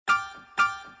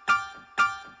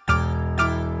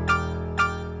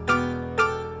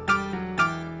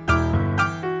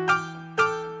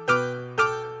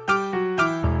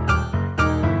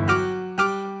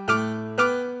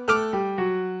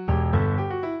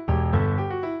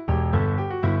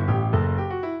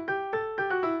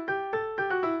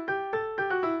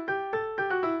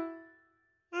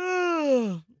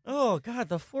God,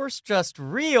 the Force just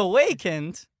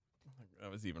reawakened. That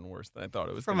was even worse than I thought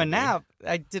it was. From a nap.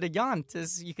 I did a yawn.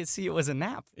 You could see it was a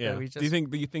nap. Yeah. Do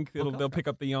you think they'll pick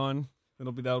up the yawn?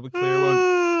 That'll be clear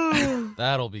one.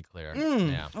 That'll be clear.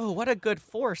 Yeah. Oh, what a good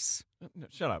Force. No,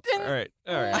 shut up. All right.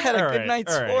 I had a good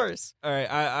night's Force. All right.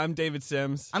 I'm David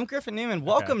Sims. I'm Griffin Newman.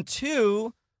 Welcome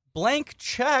to Blank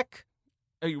Check.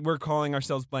 We're calling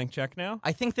ourselves Blank Check now?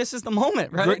 I think this is the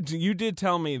moment, right? You did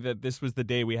tell me that this was the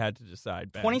day we had to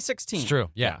decide, Ben. 2016. It's true.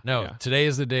 Yeah. No, today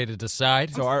is the day to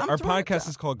decide. So our podcast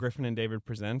is called Griffin and David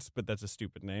Presents, but that's a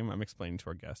stupid name. I'm explaining to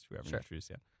our guest who haven't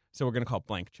introduced yet. So we're going to call it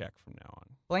Blank Check from now on.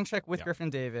 Blank Check with Griffin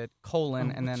David,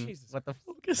 and then Jesus. what the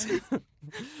focus is.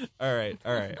 All right.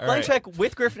 Blank Check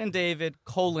with Griffin and David,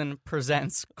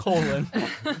 presents,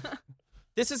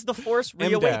 This is the Force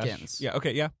Reawakens. Yeah,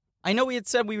 okay, yeah. I know we had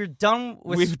said we were done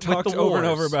with We've talked with the over and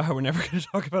wars. over about how we're never going to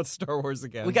talk about Star Wars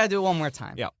again. We got to do it one more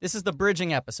time. Yeah. This is the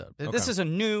bridging episode. Okay. This is a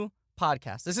new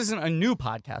podcast. This isn't a new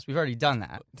podcast. We've already done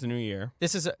that. It's a new year.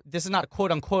 This is not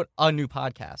quote unquote a new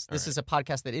podcast. This is a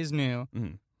podcast that is new.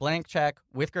 Mm-hmm. Blank Check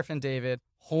with Griffin David.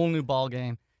 Whole new ball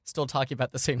game. Still talking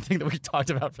about the same thing that we talked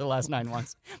about for the last 9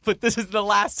 months. But this is the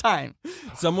last time.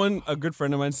 A good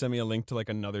friend of mine sent me a link to like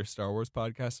another Star Wars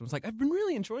podcast. I was like, I've been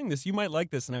really enjoying this. You might like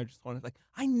this. And I just wanted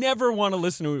I never want to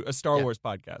listen to a Star Wars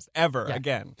podcast ever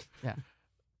again.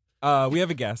 Yeah. We have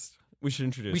a guest. We should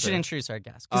introduce our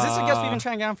guest. Because this is a guest we've been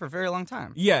trying to get on for a very long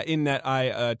time. Yeah, in that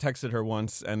I texted her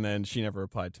once and then she never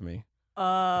replied to me.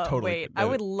 Totally. Wait, I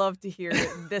would love to hear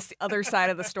this other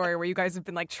side of the story where you guys have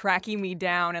been like tracking me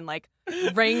down and like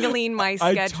wrangling my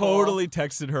schedule. I totally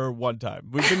texted her one time.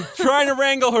 We've been trying to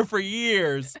wrangle her for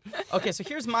years. Okay, so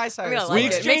here's my side of the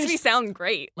Like story. it makes me sound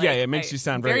great. Like, it makes you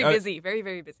sound very busy, very,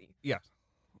 very busy. Yeah.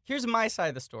 Here's my side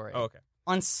of the story. Oh, okay.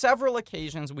 On several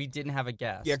occasions, we didn't have a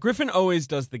guest. Yeah, Griffin always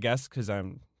does the guest because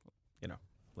I'm,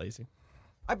 lazy.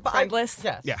 Friendless?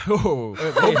 Yes. Yeah. Oh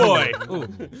boy. Ooh.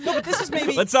 No, but this is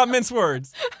maybe Let's not mince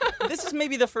words. this is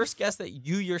maybe the first guest that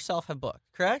you yourself have booked,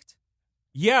 correct?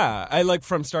 Yeah, I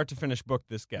from start to finish booked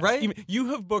this guest. Right? Even, you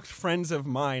have booked friends of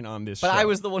mine on this show. But I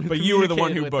was the one who But you were the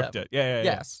one who communicated booked with it. Yeah.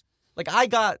 Yes. Like I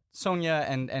got Sonia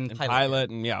and Pilot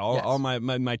and all Yes.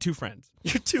 my two friends.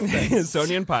 Your two friends.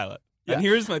 Sonia and Pilot. Yeah. And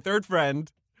here's my third friend,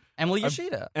 Emily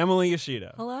Yoshida Emily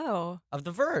Yoshida. Hello. of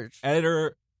The Verge.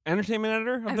 Entertainment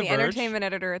editor of I'm The the Verge. entertainment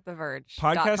editor at The Verge.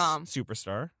 Podcast .com.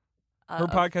 superstar. Her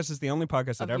podcast is the only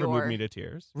podcast that of ever moved your- me to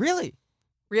tears. Really?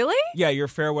 Really? Yeah, your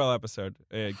farewell episode,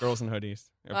 Girls in Hoodies.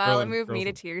 Well, it moved me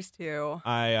to tears too.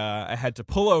 I had to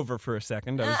pull over for a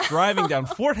second. I was driving down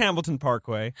Fort Hamilton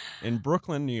Parkway in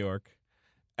Brooklyn, New York,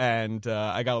 and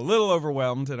I got a little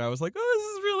overwhelmed, and I was like, oh,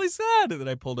 this is really sad. And then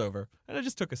I pulled over, and I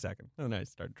just took a second, and then I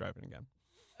started driving again.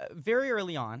 Very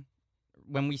early on,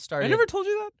 when we started. I never told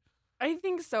you that? I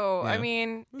think so. Yeah. I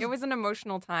mean, it was an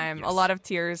emotional time. Yes. A lot of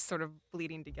tears sort of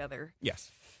bleeding together. Yes.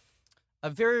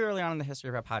 Very early on in the history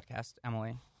of our podcast,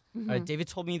 Emily, Mhm. David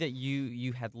told me that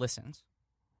you had listened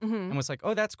Mhm. and was like,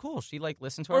 oh, that's cool. She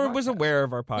listened to our Or podcast. was aware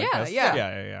of our podcast. Yeah.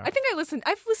 Yeah. I think I listened.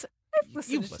 I've listened You've to this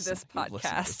You've listened to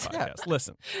podcast. this podcast.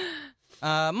 Listen.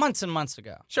 Months and months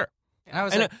ago. Sure. And I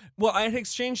was And, like, I had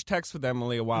exchanged texts with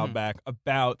Emily a while Mhm. back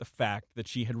about the fact that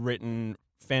she had written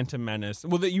Phantom Menace.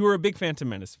 Well, that you were a big Phantom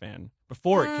Menace fan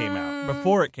before it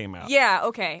came out. Yeah.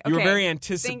 Okay. You were okay. very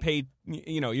anticipate.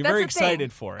 You're That's very the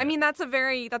excited thing. for it. I mean, that's a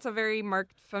very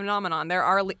marked phenomenon. There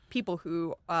are people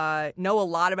who know a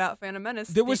lot about Phantom Menace.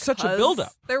 There was such a because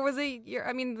buildup. There was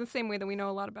the same way that we know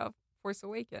a lot about Force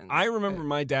Awakens. I remember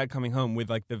my dad coming home with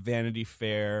like the Vanity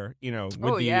Fair, with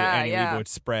Oh, the yeah, Annie yeah. Leibovitz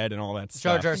spread and all that Jar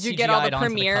stuff. Jar Did you get all CGI'd the onto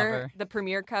premiere cover.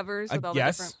 premiere covers with all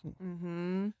yes. the different?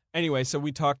 Mm-hmm. Anyway, so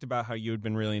we talked about how you had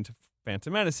been really into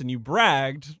Phantom Menace, and you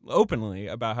bragged openly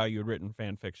about how you had written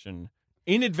fan fiction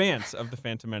in advance of the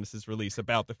Phantom Menace's release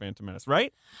about the Phantom Menace,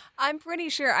 right? I'm pretty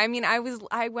sure. I mean, I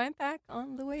went back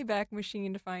on the Wayback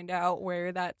Machine to find out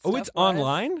where that stuff Oh, it's was.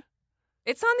 online?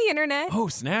 It's on the internet. Oh,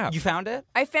 snap. you found it?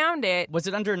 I found it. Was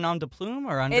it under nom de plume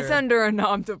or under? It's under a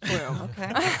nom de plume.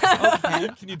 Okay.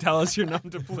 Can you tell us your nom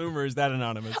de plume, or is that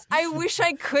anonymous? I wish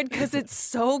I could because it's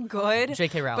so good.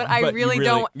 J.K. Rowling. But I But you really really-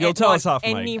 don't you'll tell want us off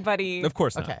mic. anybody Of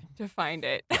course not. Okay. to find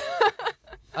it.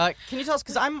 Can you tell us?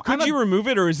 Because I'm. Could you remove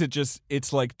it, or is it just,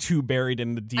 it's like too buried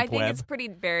in the deep I think web? it's pretty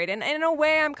buried. And in a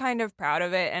way, I'm kind of proud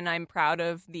of it. And I'm proud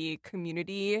of the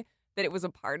community that it was a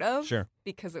part of. Sure.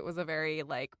 Because it was a very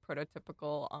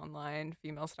prototypical online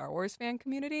female Star Wars fan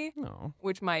community, No.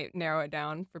 which might narrow it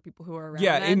down for people who are around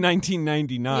Yeah, then. in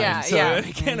 1999. Yeah, so yeah.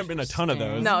 it can't have been a ton of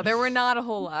those. No, there were not a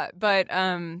whole lot. But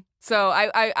so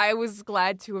I was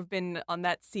glad to have been on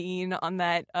that scene, on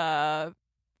that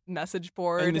message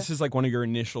board. And this is like one of your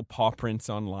initial paw prints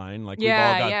online. Like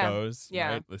Yeah, we've all got yeah. those. Yeah.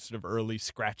 Right? The sort of early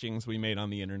scratchings we made on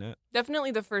the internet.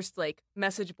 Definitely the first like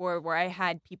message board where I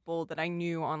had people that I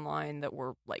knew online that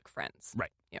were like friends.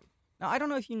 Right. Yeah. Now, I don't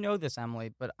know if you know this,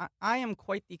 Emily, but I am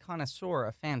quite the connoisseur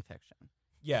of fan fiction.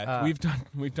 Yeah,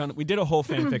 we did a whole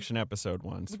fan fiction episode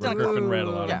once where done- Griffin read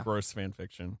a lot Yeah. of gross fan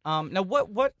fiction. Now,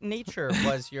 what nature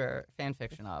was your fan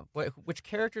fiction of? Which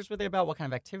characters were they about? What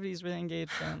kind of activities were they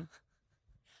engaged in?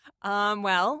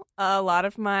 Well, a lot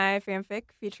of my fanfic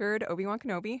featured Obi-Wan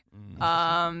Kenobi,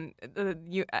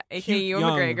 aka Ewan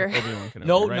Young McGregor. Obi-Wan Kenobi,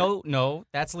 No, right? no,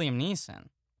 that's Liam Neeson.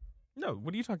 No,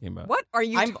 what are you talking about? What are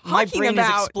you talking My brain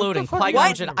about? is exploding. What the fuck? Qui-Gon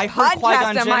What Jinn. I heard Qui-Gon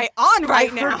podcast Jinn. am I on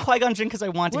right I now? heard Qui-Gon Jinn because I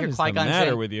wanted to What hear is the Qui-Gon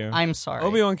matter Jinn. with you? I'm sorry.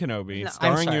 Obi-Wan Kenobi, No.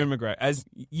 starring I'm sorry. Ewan McGregor, as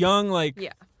young, like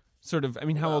Yeah. sort of. I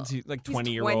mean, how old is he? Like He's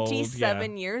 20-year-old.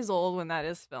 27 years old when that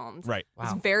is filmed. Right. I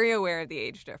was Wow. very aware of the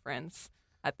age difference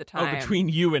at the time. Oh, between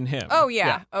you and him. Oh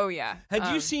yeah. Oh yeah.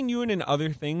 Had you seen Ewan in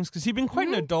other things? Because he'd been quite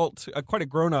an adult, quite a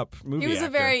grown-up movie He was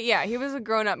actor. he was a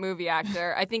grown-up movie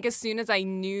actor. I think as soon as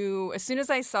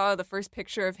I saw the first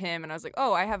picture of him and I was like,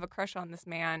 "Oh, I have a crush on this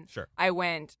man." Sure. I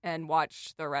went and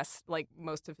watched the rest, like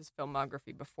most of his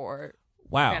filmography before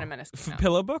Wow. Phantom Menace came out.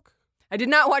 Pillow Book? I did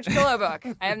not watch Pillow Book.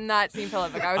 I have not seen Pillow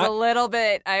Book. I was a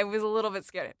little bit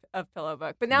scared of Pillow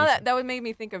Book. But now that would make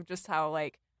me think of just how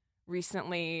like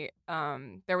recently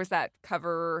there was that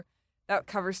cover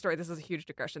story. This is a huge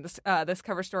digression. This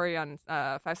cover story on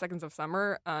 5 Seconds of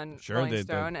Summer on Sure, Rolling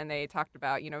Stone, and they talked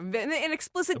about in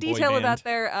explicit The boy detail band. about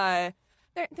their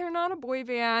they're not a boy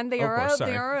band. They Oh, of are course, a,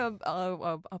 sorry. they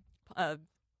are a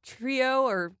trio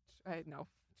or no.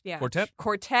 Yeah,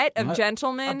 quartet of A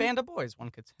gentlemen. A band of boys, one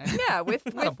could say. Yeah,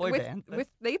 Not a boy band, but-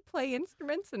 they play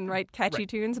instruments and write catchy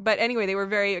tunes. But anyway, they were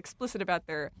very explicit about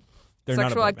their They're not a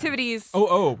sexual boy band. activities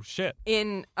Oh, shit.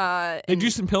 in They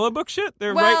do some Pillow Book shit?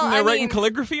 They're Well, writing I mean,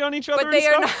 calligraphy on each other but and they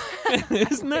are stuff?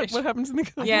 Isn't that what happens in the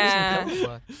calligraphy?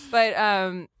 Yeah.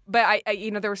 But I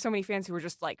there were so many fans who were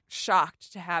just like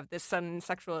shocked to have this sudden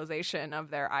sexualization of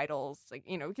their idols, like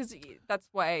because that's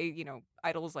why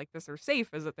idols like this are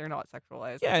safe, is that they're not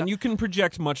sexualized. Yeah, and you can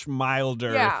project much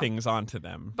milder Yeah. things onto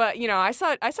them. But I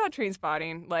saw Train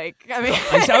Spotting. Like I mean,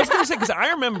 I was going to say, because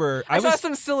I remember I saw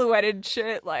some silhouetted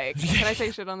shit. Like, can I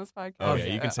say shit on this podcast? Oh, yeah,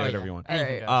 you can say whatever you want. All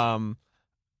right.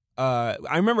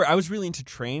 I remember I was really into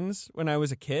trains when I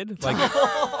was a kid.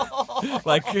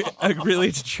 Like really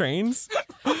into trains.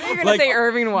 You're gonna Like, say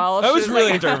Irving Welsh. I was is really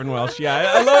like- into Irvin Welsh. Yeah,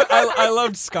 I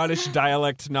loved Scottish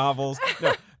dialect novels.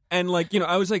 No. And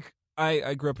I was like,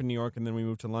 I grew up in New York and then we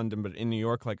moved to London. But in New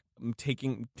York, like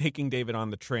taking David on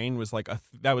the train was like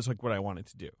that was like what I wanted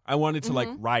to do. I wanted to like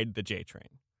ride the J train.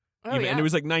 Oh, yeah. And it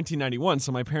was like 1991,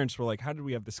 so my parents were like, "How did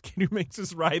we have this kid who makes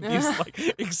us ride these like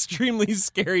extremely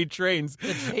scary trains?"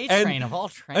 The J And- train of all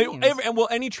trains. And well,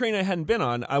 any train I hadn't been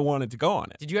on, I wanted to go on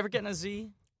it. Did you ever get in a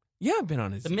Z? Yeah, I've been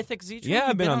on a Z. The Mythic Z train? Yeah, I've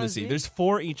You've been on a the Z. There's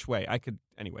 4 each way.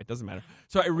 Anyway, it doesn't matter.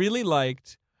 So I really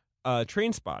liked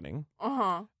Train Spotting.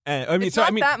 Uh-huh. It's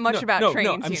not that much about no, trains,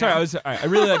 No, I'm you sorry. know. I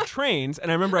really like trains,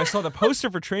 and I remember I saw the poster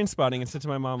for Train Spotting and said to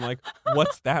my mom, like,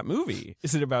 "What's that movie?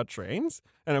 Is it about trains?"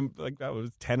 And I'm like, that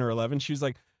was 10 or 11. She was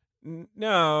like,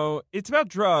 "No, it's about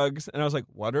drugs." And I was like,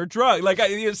 "What are drugs?" Like,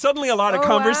 suddenly a lot of Oh,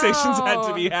 conversations had to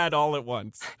wow. be had all at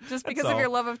once. Just That's because of all. your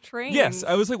love of trains. Yes,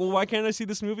 I was like, "Well, why can't I see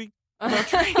this movie about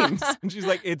trains?" And she's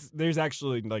like, there's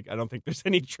actually like I don't think there's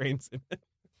any trains in it."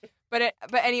 But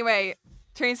anyway,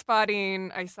 Train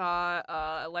Spotting. I saw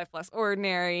Life Less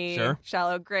Ordinary, Sure.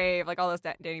 Shallow Grave, like all those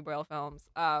Danny Boyle films.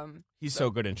 He's so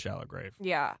good in Shallow Grave.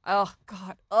 Yeah. Oh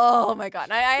God. Oh my God.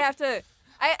 And I have to.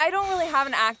 I don't really have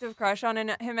an active crush on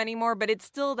him anymore, but it's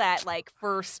still that like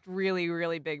first really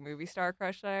really big movie star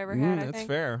crush that I ever had. I That's think.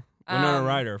 fair. Winona Um,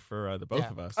 Ryder for the both yeah.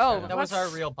 of us. Oh, That was our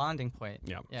What's- real bonding point.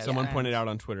 Yeah. Yeah, Someone yeah. pointed out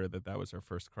on Twitter that was her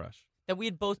first crush. That we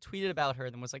had both tweeted about her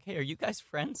and then was like, hey, are you guys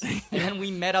friends? And then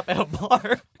we met up at a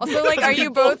bar. Also, like, are We you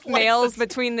both both liked males this.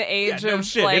 between the age no of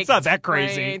shit, like it's not that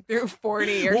crazy. 20 through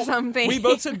 40 or Well, something? We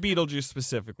both said Beetlejuice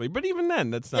specifically, but even then,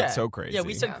 that's not so crazy. Yeah,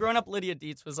 we said Yeah. grown-up Lydia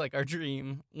Dietz was like our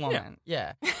dream woman.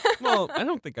 Yeah. Well, I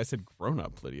don't think I said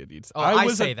grown-up Lydia Dietz. Oh, I I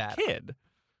was say a that. kid.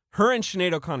 Her and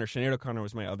Sinead O'Connor. Sinead O'Connor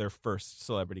was my other first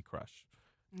celebrity crush.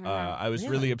 I was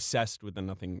really obsessed with the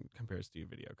Nothing Compares to You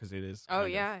video because it is Oh kind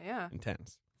of yeah, yeah.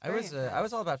 intense. I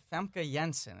was all about Femke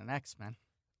Jensen and X-Men.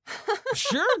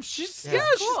 Sure, she's Yeah.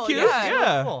 she's Cool, cute. yeah.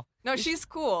 Yeah. Cool. No, she's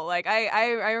cool. Like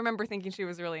I remember thinking she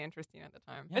was really interesting at the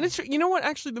time. And it's you know what?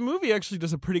 Actually, the movie actually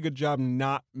does a pretty good job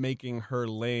not making her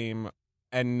lame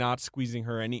and not squeezing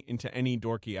her into any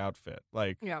dorky outfit.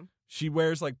 Like Yeah. She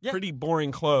wears like Yeah. pretty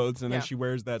boring clothes, and then Yeah. she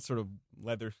wears that sort of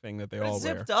leather thing that they But all it's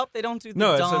wear. zipped up. They don't do the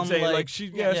No, that's dumb, what I'm saying. Like she's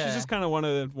she's just kind of one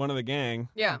of the gang.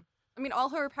 Yeah. I mean, all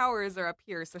her powers are up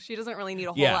here, so she doesn't really need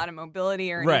a whole Yeah. lot of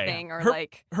mobility or Right. anything, or Her-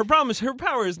 like. Her problem is her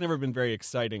power has never been very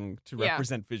exciting to Yeah.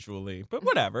 represent visually, but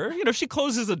whatever. She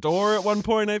closes a door at one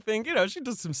point. I think she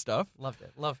does some stuff. Loved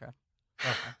it. Love her.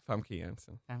 Love her. Famke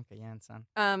Janssen. Famke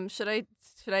Janssen. Should I?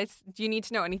 Do you need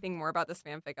to know anything more about this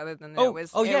fanfic other than that Oh, it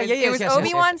was? oh, yeah, it was, yeah, It yes, was yes, yes,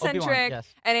 Obi-Wan yes. Obi-Wan, centric,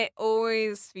 yes. and it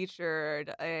always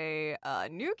featured a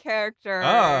new character.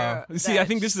 Oh, see, I that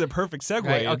think this is a perfect segue.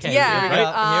 Right, into- okay. Yeah, Here we go.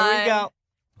 right. Here we go.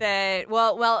 That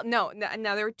well, no.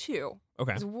 Now there were two.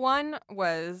 Okay. 'Cause one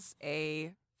was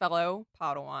a fellow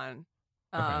Padawan,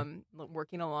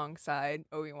 working alongside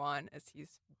Obi-Wan as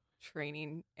he's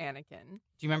training Anakin.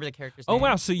 Do you remember the character's Oh name?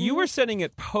 wow! So you were setting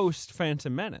it post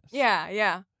Phantom Menace.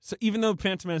 Yeah. So even though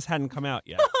Phantom Menace hadn't come out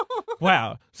yet.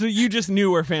 Wow. So you just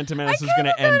knew where Phantom Menace was going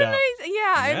to end up.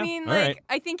 Yeah, I Yeah? mean, All like, right.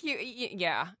 I think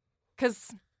yeah,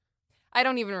 because I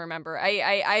don't even remember.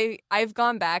 I've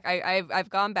gone back. I've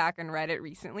gone back and read it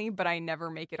recently, but I never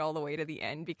make it all the way to the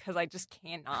end because I just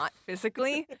cannot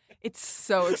physically. It's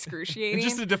so excruciating. It's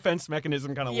just a defense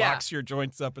mechanism, kind of Yeah. locks your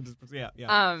joints up. And just, yeah.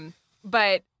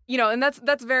 But and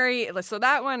that's very. So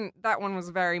that one was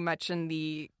very much in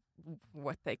the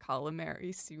what they call a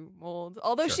Mary Sue mold.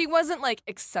 Although Sure. she wasn't like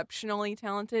exceptionally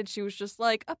talented, she was just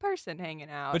like a person hanging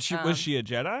out. But was she a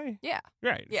Jedi? Yeah.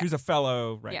 Right. Yeah. She was a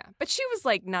fellow. Right. Yeah, but she was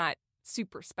like not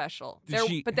super special.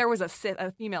 But there was a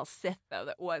female Sith though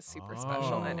that was super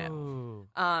special in it. Ooh.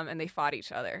 And they fought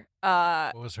each other.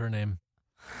 What was her name?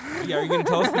 Yeah. Are you going to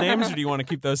tell us the names, or do you want to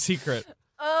keep those secret?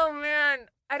 Oh man,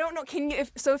 I don't know. Can you?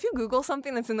 If you Google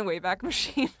something that's in the Wayback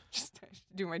Machine, just I should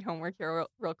do my homework here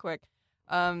real quick.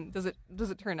 Does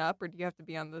it turn up, or do you have to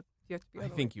be on the? I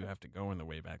think you have to go in the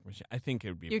Wayback Machine. I think it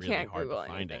would be You really can't hard Google to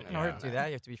find it. anything In order to do that,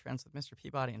 you have to be friends with Mr.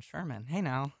 Peabody and Sherman. Hey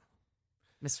now,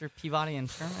 Mr. Peabody and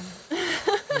Sherman.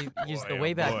 You use the Boy, oh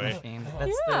Wayback boy. Machine.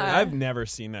 That's Yeah. I've never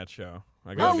seen that show.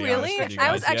 I gotta Oh be really? honest with you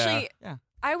I was guys. actually Yeah.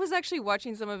 I was actually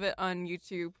watching some of it on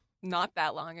YouTube not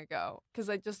that long ago because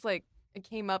I just like it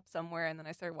came up somewhere and then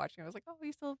I started watching. I was like, oh,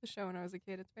 you still have the show when I was a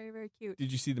kid. It's very very cute.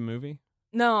 Did you see the movie?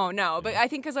 No, but I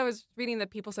think because I was reading that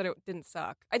people said it didn't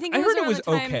suck. I think I it was heard it around was the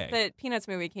time okay. that Peanuts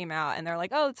movie came out, and they're like,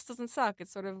 "Oh, this doesn't suck."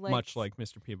 It's sort of like Much like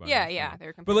Mr. Peabody. yeah,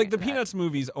 they're But like the comparing it to that. Peanuts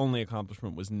movie's only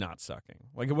accomplishment was not sucking.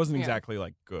 Like it wasn't Yeah. exactly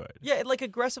like good. Yeah, it like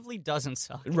aggressively doesn't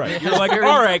suck. Right. It You're has like, very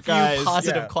all right, few guys.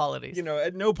 positive Yeah. qualities.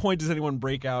 At no point does anyone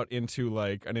break out into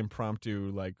like an impromptu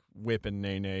like whip and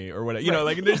nay or whatever.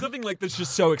 Like there's nothing like that's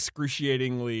just so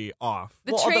excruciatingly off.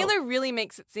 The Well, although- trailer really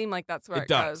makes it seem like that's where it,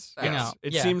 does. goes. though. You know. Yes.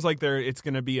 It Yeah. seems like it's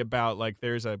going to be about like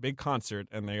there's a big concert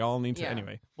and they all need to Yeah.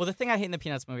 anyway. Well, the thing I hate in the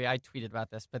Peanuts movie, I tweeted about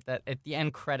this, but that at the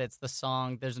end credits, the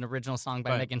song, there's an original song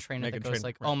by Right. Meghan Trainor Meghan that goes Trainor,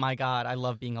 like, right. "Oh my God, I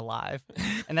love being alive,"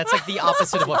 and that's like the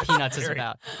opposite of what Peanuts is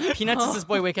about. Peanuts is this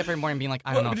boy wake up every morning being like,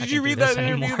 "I don't know if I Did can you do read this that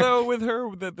interview anymore." though with her?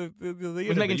 The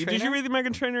interview? Meghan Did you Trainor? read the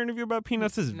Meghan Trainor interview about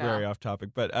Peanuts? This is No. very off topic,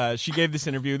 but she gave this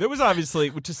interview. That was obviously,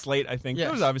 which is Slate, I think. Yes.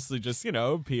 That was obviously just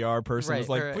PR person Right, was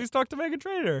like, right. please talk to Meghan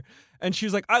Trainor, and she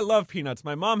was like, I love Peanuts.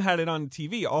 My mom had it on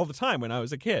TV all the time when I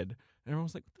was a kid, and everyone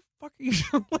was like, what the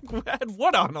fuck are you like? Had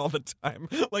what on all the time?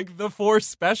 Like the 4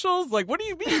 specials? Like what do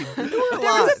you mean? There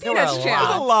was a Peanuts It channel.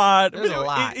 was a lot. There was but a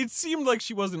lot. It seemed like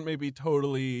she wasn't maybe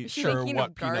totally Is she sure thinking what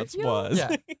of Peanuts Garfield? was.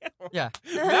 Yeah. Yeah.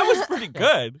 That was pretty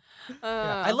good.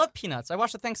 Yeah. I love Peanuts. I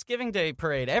watch the Thanksgiving Day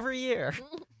parade every year.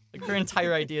 Like her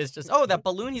entire idea is just, oh, that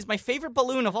balloon, he's my favorite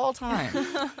balloon of all time.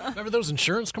 Remember those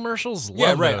insurance commercials? Yeah,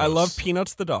 Love right. I those. love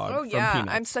Peanuts the dog. Oh from yeah,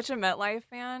 Peanuts. I'm such a MetLife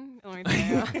fan. Let me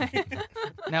tell you.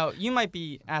 Now, you might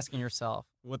be asking yourself,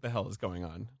 What the hell is going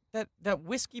on? that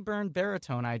whiskey burned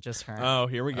baritone I just heard, Oh,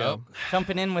 here we go.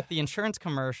 jumping in with the insurance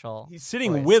commercial. He's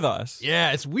sitting Boy. with us.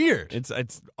 Yeah, it's weird.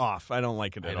 It's off. I don't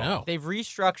like it I at know. all. They've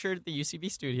restructured the UCB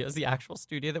studios, the actual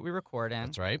studio that we record in.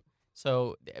 That's right.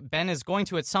 So Ben is going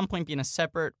to at some point be in a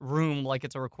separate room like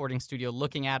it's a recording studio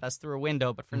looking at us through a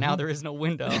window, but for now there is no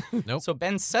window. Nope. So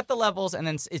Ben set the levels and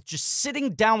then it's just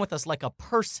sitting down with us like a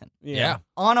person Yeah.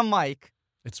 on a mic.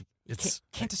 It's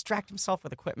Can't distract himself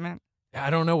with equipment. I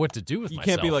don't know what to do with You myself.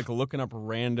 can't be like looking up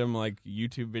random like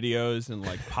YouTube videos and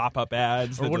like pop-up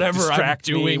ads Or that whatever I'm distract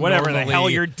me, doing whatever the normally. hell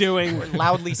you're doing.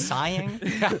 Loudly sighing.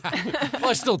 Well,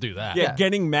 I still do that. Yeah,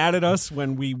 getting mad at us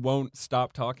when we won't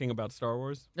stop talking about Star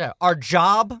Wars. Yeah, our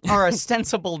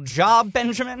ostensible job,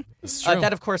 Benjamin. It's true.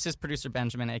 That, of course, is producer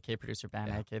Benjamin, a.k.a. producer Ben,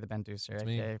 Yeah. a.k.a. the Ben-Deucer, It's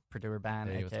me. a.k.a. Producer Ben,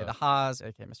 Hey, what's a.k.a. the up? Haas,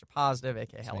 a.k.a. Mr. Positive,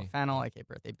 a.k.a. It's Hello me. Fennel, a.k.a.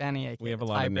 Birthday Benny, a.k.a. We have the a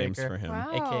lot of names Tiebreaker, for him. Wow.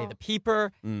 a.k.a. the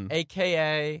Peeper, Mm.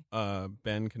 a.k.a.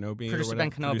 Ben Kenobi. or Producer whatever.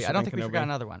 Ben Kenobi. Producer I don't Ben think we Kenobi. forgot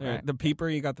another one. All right, Right? The Peeper,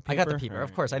 you got the Peeper? I got the Peeper, All of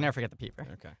right. course. I never forget the Peeper.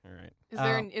 Okay, all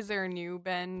right. Is there a new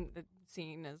Ben that's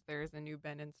seen as there's a new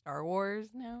Ben in Star Wars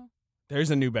now? There's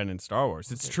a new Ben in Star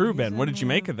Wars. It's There true, is Ben. a What did you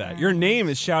new make of that? Ben Your in name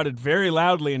is Star shouted very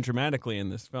loudly and dramatically in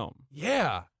this film.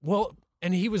 Yeah. Well,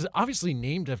 and he was obviously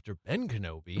named after Ben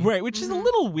Kenobi. Right, which is a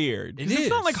little weird. 'cause It's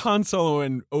not is. like Han Solo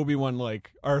and Obi-Wan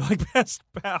are best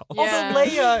pals. Yeah. Although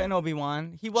Leia and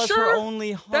Obi-Wan, he was Sure, her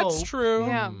only hope. That's true.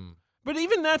 Yeah. Mm. But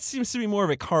even that seems to be more of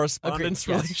a correspondence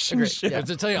Agreed, yes, relationship. agreed, yeah. But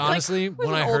to tell you It's like, honestly, who's when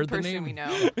an I old heard the person name, we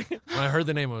know? when I heard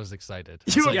the name, I was excited. You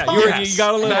It's were like, totally- yes, you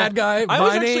got a little bad guy. I was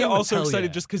my actually name, also hell excited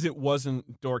yeah. just because it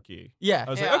wasn't dorky. Yeah. I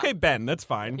was Yeah. like, okay, Ben, that's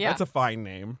fine. Yeah. That's a fine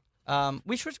name.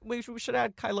 We should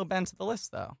add Kylo Ben to the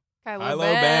list though. Kylo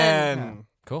Ben.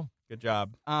 Cool. Good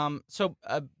job. So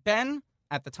Ben,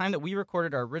 at the time that we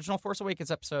recorded our original Force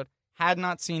Awakens episode, had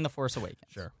not seen The Force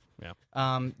Awakens. Sure.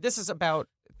 Yeah. This is about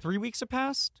 3 weeks have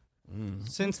passed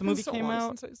since the movie so came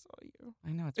long out. Since I saw you.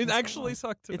 I know it's It been so actually long.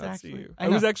 sucked to It not actually- see you. I I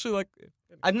was know. actually like,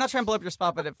 I'm not trying to blow up your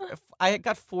spot, but if I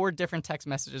got 4 different text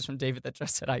messages from David that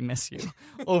just said "I miss you"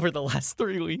 over the last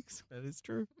 3 weeks. that is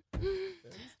true. That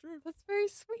is true. That's very I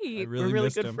sweet. really We're really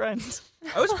missed good him. friends.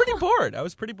 I was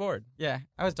pretty bored. Yeah,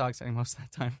 I was dog sitting most of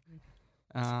that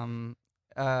time.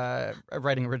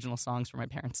 Writing original songs for my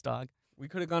parents' dog. We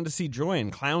could have gone to see Joy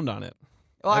and clowned on it.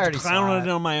 Well, I had already to clown saw on it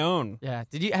on my own. Yeah.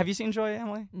 Have you seen Joy,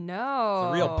 Emily? No. It's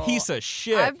a real piece of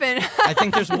shit. I've been. I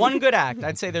think there's one good act.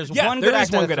 I'd say there's yeah, one there good is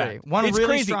act. one out of good 3. act. One it's really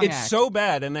crazy. strong It's act. so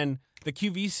bad, and then the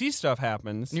QVC stuff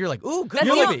happens. And you're like, ooh, good That's,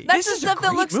 You're the, movie. like, that's this the is a stuff that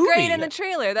great looks movie. great in the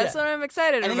trailer. That's Yeah. what I'm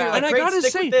excited and then you're about. like, And I great, gotta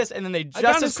stick say- with this, and then they just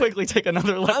gotta as say- quickly take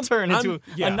another left turn into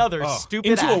yeah. another Oh, stupid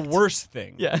into act. a worse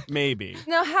thing. Yeah. Maybe.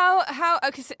 Now, how?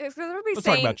 Okay, so everybody's Let's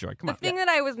talk saying about Joy. Come the on. thing that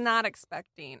I was not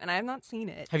expecting, and I have not seen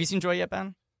it. Have you seen Joy yet,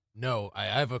 Ben? No, I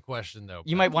have a question though.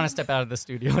 You might want to step out of the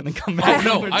studio and then come Oh back.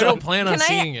 no, when we're I don't done. plan on Can I-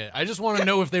 seeing it. I just want to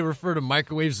know if they refer to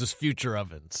microwaves as future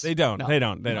ovens. They don't. No. They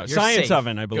don't. They No, don't. you're Science safe.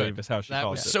 oven, I believe, Good. is how she That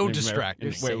calls was it. so In distracting.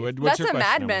 Wait, You're what's That's your a question,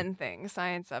 Mad Emily? Men thing,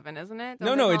 Science 7, isn't it?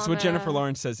 No, Don't they it's call what it Jennifer a-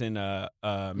 Lawrence says in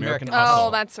American Oh, Hustle.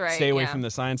 Oh, that's right. Stay away yeah. from the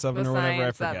science oven The or whatever. I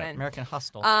Science forget. Oven. American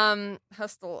Hustle.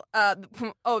 Hustle.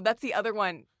 That's the other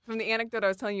one. From the anecdote I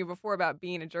was telling you before about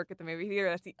being a jerk at the movie theater,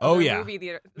 that's the Oh, other yeah. movie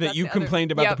theater. That that's you the other-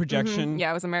 complained about the Yep, projection? Yeah,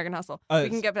 it was American Hustle. Uh, We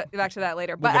can get back to that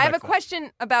later. we'll But get I have back a to that.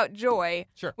 question about Joy,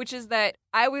 Sure. which is that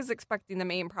I was expecting the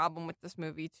main problem with this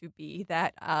movie to be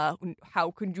that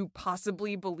how could you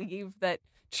possibly believe that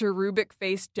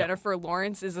cherubic-faced Jennifer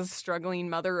Lawrence is a struggling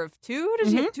mother of 2?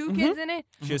 Does she have 2 kids in it?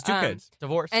 She has 2 kids.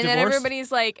 Divorce. And then Divorced?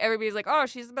 everybody's like, oh,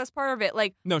 she's the best part of it.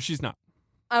 Like, No, she's not.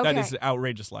 okay. That is an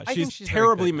outrageous lie. I think She's she's very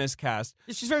terribly good. miscast.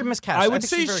 She's very miscast. I would think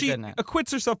say she's very she good in it.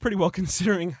 acquits herself pretty well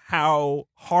considering how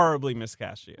horribly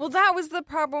miscast she is. Well, that was the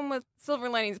problem with Silver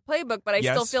Linings Playbook, but I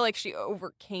still Yes. feel like she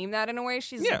overcame that in a way.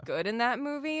 She's Yeah. good in that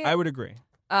movie. I would agree.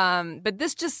 But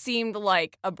this just seemed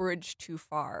like a bridge too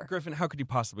far. Griffin, how could you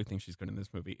possibly think she's good in this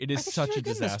movie? It I is think such she's a really good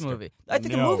in disaster. this movie. I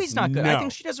think the No, movie's not good. I no.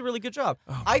 think she does a really good job.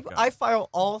 Oh my God. I file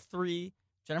all 3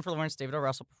 Jennifer Lawrence, David O.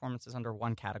 Russell performances under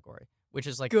one category, which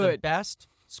is like the Good. best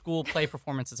school play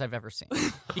performances I've ever seen.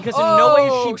 Because in no way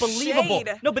Oh, is she believable.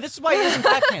 shade. No, but this is why it isn't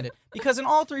backhanded. Because in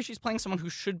all 3, she's playing someone who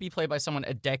should be played by someone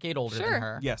a decade older Sure. than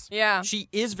her. Yes. Yeah. She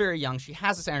is very young. She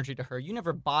has this energy to her. You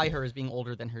never buy her as being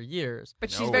older than her years. But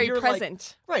she's No. very You're like-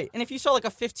 present. Right. And if you saw like a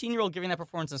 15-year-old giving that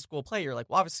performance in a school play, you're like,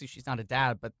 well, obviously she's not a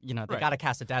dad, but they Right. got to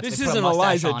cast a dad. This so they put isn't a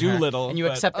mustache Eliza on her, Doolittle, and you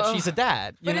but- accept that Ugh. she's a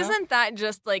dad. You But know? isn't that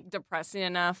just like depressing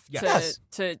enough Yes.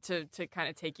 to kind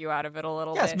of take you out of it a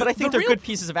little Yes, bit? but I think The they're real- good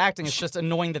pieces of acting. It's just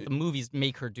annoying that the movies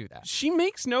make her do that. She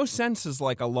makes no sense as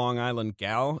like a Long Island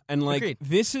gal, and like Agreed.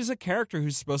 this is a character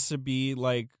who's supposed to be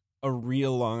like a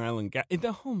real Long Island gal.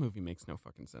 The whole movie makes no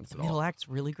fucking sense The at middle all. act's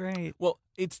really great. Well,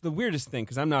 it's the weirdest thing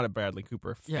because I'm not a Bradley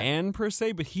Cooper Yeah. fan per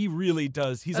se, but he really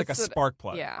does. He's like a That's what- spark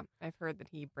plug. Yeah, I've heard that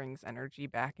he brings energy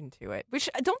back into it. Which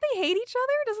don't they hate each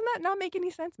other? Doesn't that not make any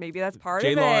sense? Maybe that's part of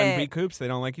it. J-Law and B. Coops, they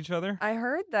don't like each other. I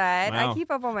heard that. Wow. I keep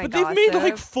up on my But they've made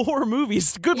like gossip. 4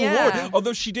 movies. Good Yeah. lord!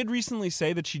 Although she did recently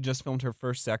say that she just filmed her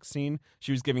first sex scene.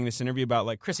 She was giving this interview about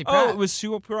like, Chrissy oh, Pratt. it was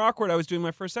super awkward. I was doing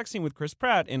my first sex scene with Chris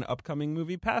Pratt in upcoming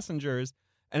movie Passengers,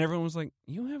 and everyone was like,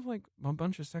 "You have like a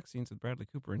bunch of sex scenes with Bradley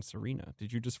Cooper and Serena.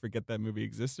 Did you just forget that movie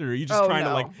existed, or are you just Oh, trying to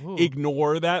no. like Ooh.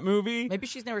 ignore that movie?" Maybe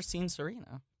she's never seen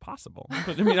Serena. Possible,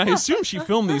 but I mean, I assume she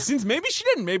filmed these scenes. Maybe she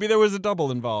didn't. Maybe there was a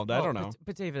double involved. I Well, don't know.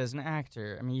 But David, as an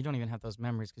actor, I mean, you don't even have those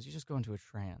memories because you just go into a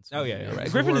trance. Oh You yeah, absorb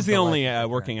right. Griffin is the life only of the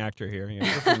working actor here.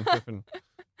 Yeah, Griffin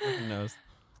knows.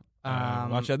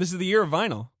 Watch out! This is the year of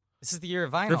vinyl. This is the year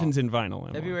of vinyl. Griffin's in vinyl.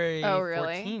 Emily. February Oh,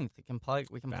 really? 14th. We can plug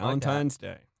that. Valentine's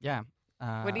Day. Yeah.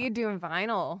 What do you do in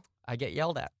vinyl? I get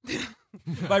yelled at.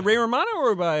 By Ray Romano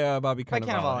or by Bobby By Cannavale?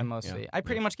 Cannavale mostly. Yeah. I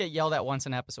pretty much get yelled at once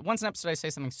an episode. Once an episode, I say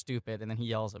something stupid, and then he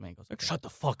yells at me and goes, Like, shut the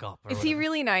fuck up. or Is he whatever.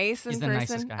 really nice in He's the person?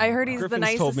 nicest guy I in the heard world. he's Griffin's the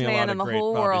nicest told me a man lot in of the great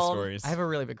whole Bobby world. stories. I have a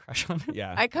really big crush on him.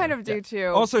 Yeah. I kind of do too.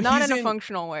 Also, not he's in a in-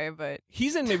 functional way, but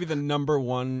He's in maybe the number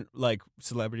one like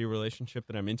celebrity relationship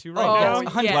that I'm into right Oh,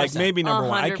 now. yes, Like maybe number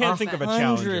one. I can't think of a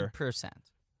challenger. 100%.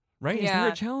 Right? Is Yeah.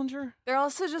 there a challenger? they're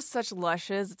also just such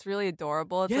lushes. It's really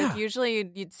adorable. It's Yeah. like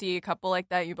usually you'd see a couple like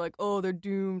that. You'd be like, oh, they're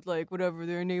doomed. Like whatever,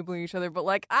 they're enabling each other. But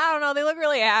like I don't know, they look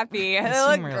really happy. They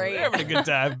look seem really great. They're having a good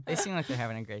time. They seem like they're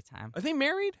having a great time. Are they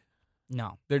married?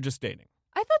 No, They're just dating.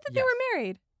 I thought that they Yes. were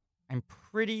married. I'm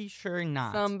pretty sure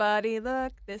not. Somebody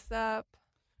look this up.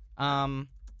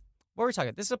 What were we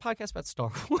talking? This is a podcast about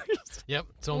Star Wars. Yep.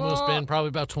 It's almost Well- been probably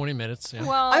about 20 minutes. Yeah.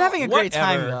 Well, I'm having a great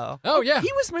time Whatever. though. Oh, yeah.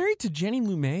 He was married to Jenny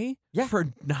Lumet Yeah. for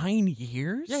 9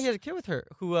 years? Yeah, he had a kid with her.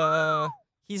 Who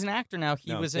he's an actor now.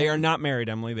 He No, was. they in, are not married,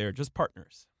 Emily. They are just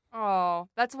partners. oh,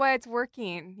 that's why it's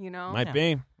working. You know. Might Yeah.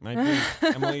 be. Might be.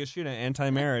 Emily Yashuda,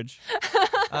 anti-marriage.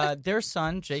 Their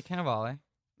son, Jake Cannavale,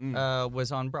 Mm.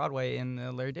 was on Broadway in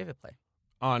the Larry David play.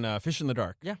 On Fish in the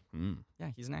Dark. Yeah. Mm.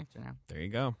 Yeah, he's an actor now, There you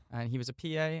go. and he was a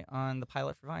PA on the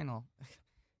pilot for Vinyl.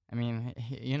 I mean,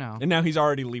 you know, And now he's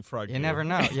already leapfrogged. you never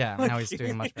know. Yeah, now he's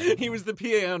doing much better. He was the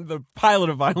PA on the pilot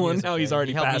of He Vinyl, was and now a he's kid.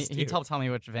 already he helped past me, you. He helped tell me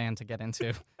which van to get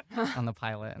into on the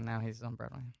pilot, and now he's on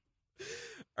Broadway.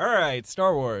 All right,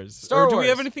 Star Wars. Star Or do we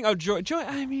have Wars. anything? Oh, Joy. Joy.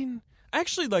 I mean, I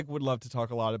actually would love to talk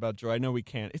a lot about Joy. I know we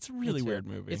can't. It's a really Me too. weird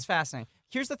movie. It's fascinating.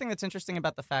 Here's the thing that's interesting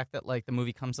about the fact that the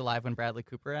movie comes alive when Bradley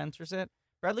Cooper enters it.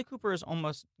 Bradley Cooper is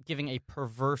almost giving a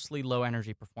perversely low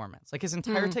energy performance. Like his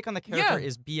entire take on the character Yeah.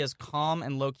 is be as calm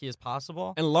and low key as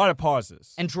possible, and a lot of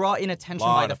pauses. and draw in attention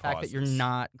Lot by the of fact that you're pauses.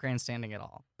 not grandstanding at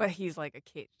all. But he's like a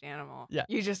caged animal. Yeah.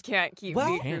 You just can't keep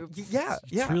Well, the groups. yeah,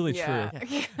 It's really Yeah.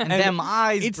 true. And, And them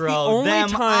eyes, It's bro. the only them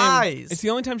time. eyes. It's the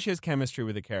only time she has chemistry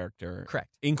with a character,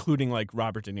 Correct. including like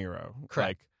Robert De Niro.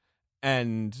 Correct. Like,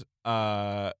 and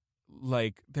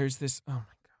there's this. Oh my god.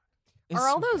 It's Are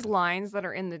all so those lines that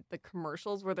are in the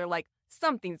commercials where they're like,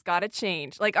 something's got to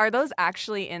change? Like, are those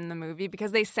actually in the movie?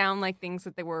 Because they sound like things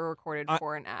that they were recorded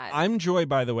for an ad. I'm Joy,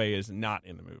 by the way, is not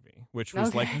in the movie, which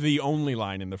was like Okay. the only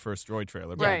line in the first Joy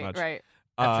trailer. Pretty right, much. right.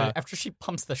 After she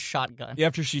pumps the shotgun.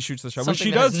 After she shoots the shot, which Something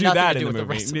she that has does do nothing that to in do the with the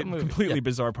movie. rest of the movie. Completely Yeah.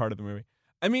 bizarre part of the movie.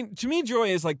 I mean, to me, Joy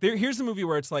is like here's the movie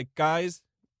where it's like, guys,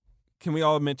 can we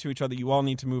all admit to each other you all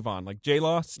need to move on? Like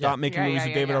J-Law, stop making Yeah, movies yeah, with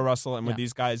yeah, David yeah. O. Russell, and with Yeah.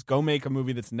 these guys, go make a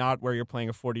movie that's not where you're playing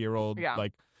a 40-year-old. Yeah.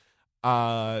 Like,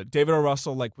 David O.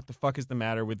 Russell, like, what the fuck is the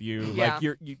matter with you? Yeah.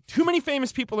 Like, you too many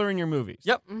famous people are in your movies.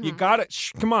 Yep. You Mhm. gotta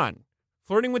come on.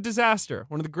 Flirting with Disaster,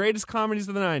 one of the greatest comedies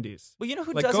of the 90s. Well, you know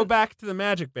who Like, doesn't? go back to the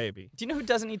Magic Baby. Do you know who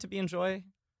doesn't need to be in Joy?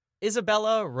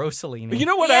 Isabella Rossellini. But you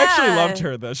know what? I actually Yeah. loved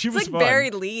her though. She It's was like fun.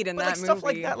 buried lead in but that like movie. stuff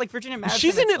like that, like Virginia Madsen.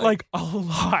 She's in it's it like a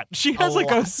lot. She has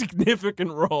like a lot. significant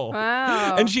role.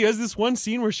 Wow. And she has this one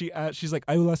scene where she's like,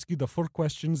 "I will ask you the 4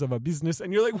 questions of a business,"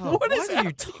 and you're like, Oh, "What is are you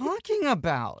that?" talking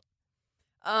about?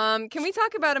 Can we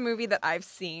talk about a movie that I've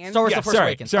seen? Star Wars: Yeah, The Force sorry,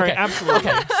 Awakens. sorry, Okay. absolutely.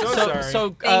 Okay. So sorry. So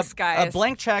Thanks, guys.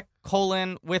 Blank check :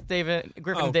 with David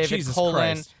Griffin, Oh, David Jesus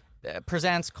colon Christ.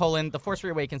 presents : The Force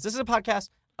Reawakens. This is a podcast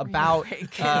about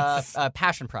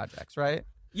passion projects, right?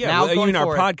 Yeah, Now well, going our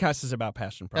forward- podcast is about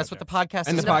passion projects. That's what the podcast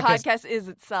And is. the the about. podcast- podcast is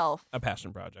itself. a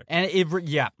passion project. And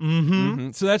mm-hmm.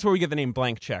 Mhm. So that's where we get the name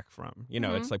Blank Check from. You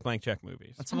know, it's like blank check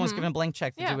movies. When someone's Mhm. given a blank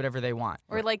check to Yeah. do whatever they want.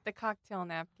 Or like the cocktail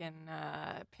napkin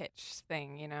pitch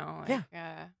thing, you know? Like,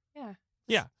 yeah.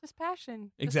 Yeah. Just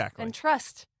passion. Just- Exactly. And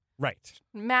trust. Right.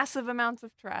 Massive amounts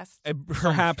of trust.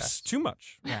 Perhaps trust. too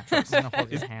much. Yeah, I'm gonna hold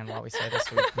your hand while we say this,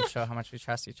 so we can show how much we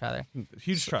trust each other.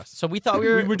 Huge trust. So we thought we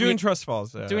we were doing trust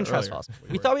falls. doing trust earlier. falls.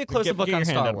 We thought we'd close the book Get on your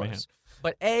hand Star out of my Wars. hand.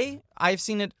 But I've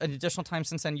seen it an additional time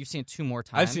since then. You've seen it 2 more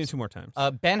times. I've seen it 2 more times.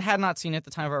 Ben had not seen it at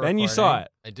the time of our Ben, you recording. saw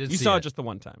it. I did You see saw it. it just the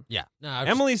one time. Yeah. No, I've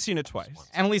Emily's seen it twice.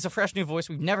 Emily's a fresh new voice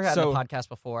we've never had So- on the podcast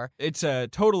before. It's a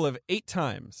total of 8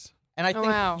 times. And I Oh, think,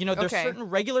 wow. there's Okay. certain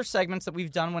regular segments that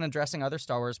we've done when addressing other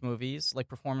Star Wars movies, like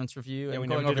performance review Yeah, and we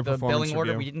going never did over a the performance billing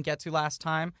order review. we didn't get to last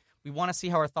time. We want to see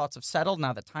how our thoughts have settled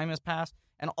now that time has passed.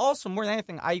 And also, more than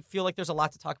anything, I feel like there's a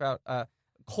lot to talk about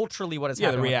culturally what has Yeah,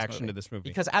 the happened with reaction to this this movie.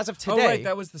 Because as of Oh, today, right.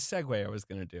 That was the segue I was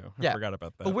going to do. I Yeah. forgot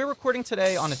about that. but we're recording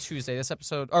today on a Tuesday. This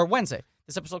episode, or Wednesday.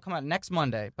 This episode will come out next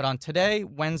Monday. But on today,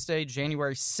 Wednesday,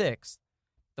 January 6th,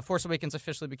 The Force Awakens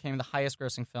officially became the highest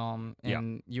grossing film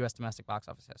in U.S. domestic box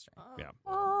office history. Yeah.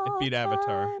 It beat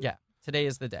Avatar. Yeah, today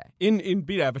is the day. In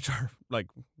beat Avatar like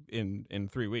in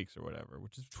 3 weeks or whatever,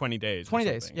 which is 20 days. or 20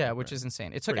 days, something. yeah, which is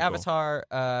insane. It took Pretty cool. Avatar,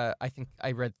 I think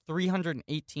I read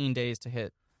 318 days to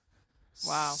hit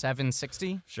Wow.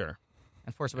 760. Sure.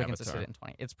 and Force Awakens has Avatar. hit it in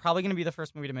 20. It's probably going to be the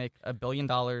first movie to make $1 billion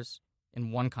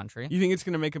in one country. You think it's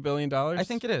going to make $1 billion? I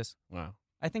think it is. Wow.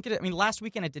 I think it. I mean, last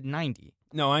weekend it did 90.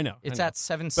 No, I know. It's I know. at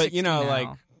 760 But, you know, now. like,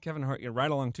 Kevin Hart,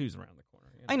 Ride Along 2's around the corner.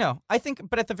 You I know. I think,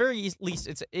 but at the very least,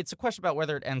 it's a question about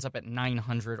whether it ends up at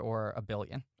 900 or $1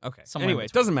 billion. Okay. Somewhere in Anyway, it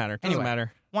between. doesn't matter. Doesn't Anyway.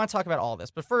 matter. I want to talk about all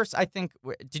this, but first, I think.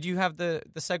 Did you have the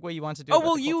segue you wanted to do? Oh, about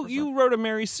well, the you cultural you wrote a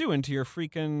Mary Sue into your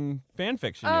freaking fan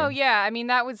fiction. Oh you. yeah, I mean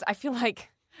I feel like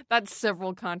that's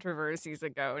several controversies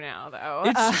ago now, though.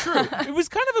 It's true. It was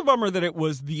kind of a bummer that it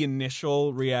was the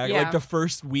initial reaction. Yeah. Like the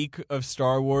first week of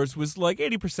Star Wars was like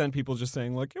 80% people just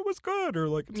saying like it was good or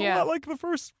like it's a Yeah. lot like the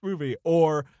first movie,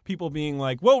 or people being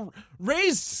like, well,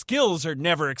 Rey's skills are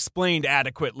never explained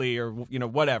adequately, or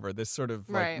whatever. This sort of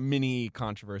like Right. mini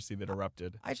controversy that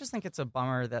erupted. I just think it's a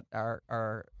bummer that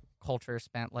our culture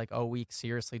spent like a week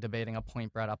seriously debating a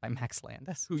point brought up by Max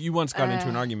Landis, Who you once got into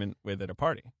an Uh. argument with at a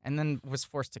party. and then was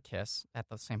forced to kiss at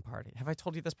the same party. Have I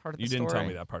told you this part of the You story? didn't tell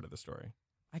me that part of the story.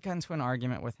 I got into an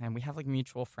argument with him. We have like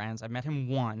mutual friends. I met him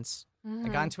once. I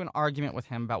Mhm. got into an argument with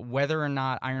him about whether or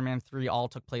not Iron Man 3 all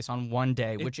took place on one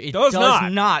day, which it does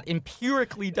not.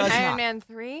 Empirically does Iron not. Man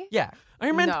 3? Yeah.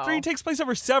 Iron Man No. 3 takes place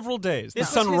over several days. The This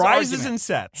sun was his rises argument. and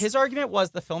sets. His argument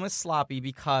was the film is sloppy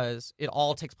because it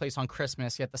all takes place on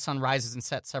Christmas, yet the sun rises and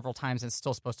sets several times and it's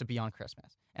still supposed to be on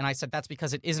Christmas. And I said that's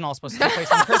because it isn't all supposed to take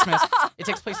place on Christmas. It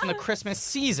takes place in the Christmas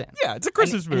season. Yeah, it's a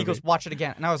Christmas And movie. he goes, watch it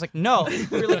again. And I was like, no.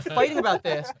 We were like fighting about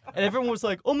this. And everyone was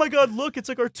like, oh my God, look, it's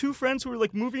like our two friends who are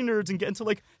like movie nerds and get into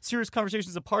like serious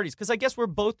conversations at parties. Because I guess we're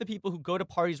both the people who go to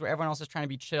parties where everyone else is trying to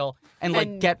be chill and like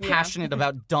And- get yeah. passionate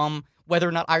about dumb, whether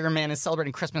or not Iron Man is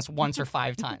celebrating Christmas once or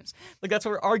 5 times. Like that's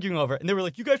what we're arguing over. And they were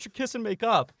like, you guys should kiss and make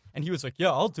up. And he was like,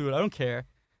 yeah, I'll do it. I don't care.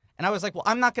 And I was like, well,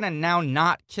 I'm not going to now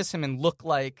not kiss him and look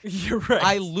like You're right.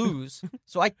 I lose.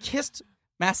 So I kissed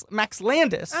Max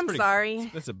Landis I'm pretty-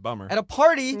 sorry. That's a bummer. at a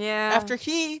party Yeah. after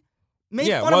he made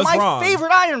Yeah, fun of was my wrong.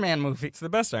 favorite Iron Man movie. It's the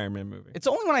best Iron Man movie. It's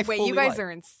the only one I Wait, fully you guys like. are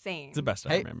insane. It's the best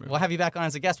Hey, Iron Man movie. we'll have you back on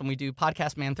as a guest when we do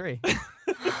Podcast Man 3,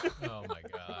 Oh my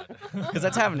god. because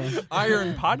that's happening.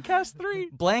 Iron Podcast 3?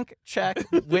 Blank Check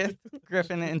with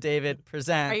Griffin and David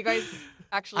present. Are you guys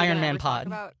actually Iron gonna Man ever talk pod.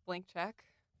 about Blank Check?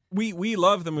 We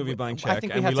love the movie Blank I Check,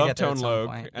 think we and have we to love get there at Tone some Loc,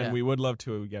 point, and yeah. we would love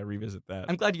to revisit that.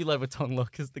 I'm glad you led with Tone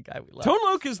Loc, because the guy we love. Tone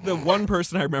Loc is the one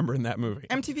person I remember in that movie.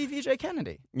 MTV VJ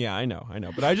Kennedy. Yeah, I know,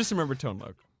 but I just remember Tone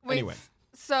Loc. Wait, Anyway.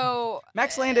 So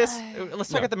Max Landis. Let's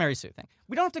talk No. about the Mary Sue thing.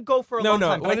 We don't have to go for a No, long no.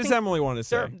 time. but What I does think Emily want to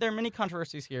say? there are many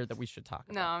controversies here that we should talk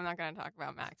about. no, I'm not going to talk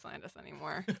about Max Landis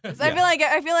anymore. 'Cause I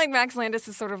feel like Max Landis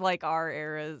is sort of like our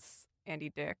era's Andy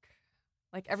Dick.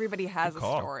 Like everybody has Good a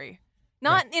call. story,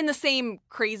 not in the same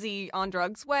crazy on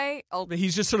drugs way. But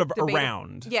he's just sort of Debatable.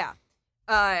 around. Yeah.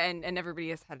 And everybody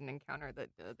has had an encounter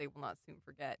that they will not soon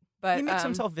forget. But He makes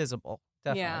himself visible.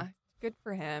 Definitely. yeah, good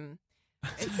for him.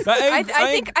 It's- But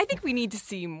I think we need to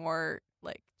see more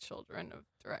like children of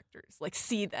directors, like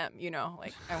see them.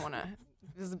 Like I want to.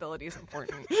 Visibility is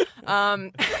important.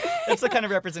 That's the kind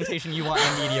of representation you want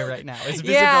in the media right now. Is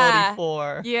visibility Yeah.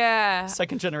 for Yeah.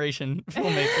 second generation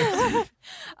filmmakers.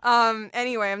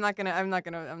 Anyway, I'm not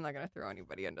gonna throw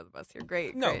anybody under the bus here.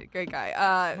 Great guy.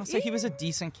 I'll say he was a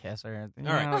decent kisser. All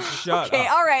right, shut Okay,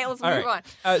 up. all right, let's All move right.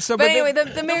 on. So, But but anyway, the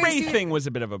the Mary Ray Sue- thing was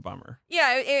a bit of a bummer.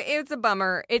 Yeah, it's a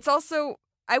bummer. It's also,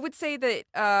 I would say that,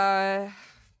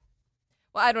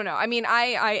 well, I don't know. I mean,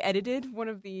 I edited one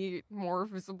of the more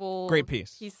visible Great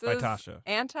piece pieces by Tasha.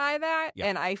 anti that, Yeah.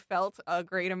 and I felt a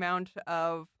great amount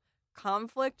of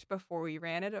conflict before we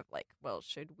ran it of like, well,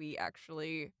 should we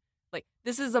actually like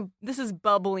this is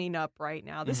bubbling up right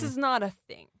now. This Mhm. is not a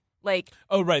thing. Like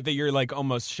Oh, right, that you're like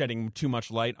almost shedding too much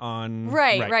light on.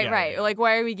 right. yeah. Like,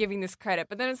 why are we giving this credit?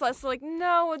 But then it's less like,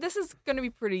 no, this is going to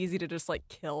be pretty easy to just like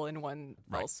kill in one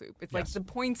fell Right. swoop. It's like Yes. the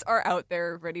points are out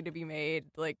there, ready to be made,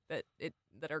 like that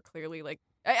are clearly like.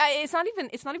 It's not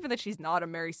even that she's not a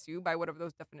Mary Sue by whatever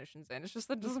those definitions in. It's just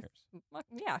that Who just cares?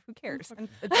 yeah, who cares? And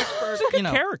just for, She's a good you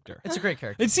know, character. it's a great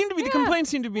character. It seemed to be the Yeah. complaints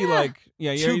seemed to be like,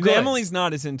 yeah, Too yeah. good. Emily's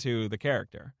not as into the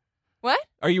character. What?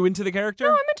 Are you into the character?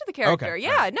 No, I'm into the character. Okay,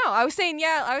 Yeah, no, I was saying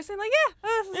like, yeah,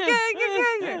 this is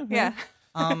good character. Yeah.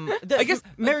 I guess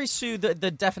Mary Sue, the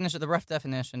definition, the rough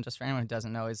definition, just for anyone who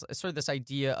doesn't know, is sort of this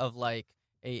idea of like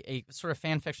a sort of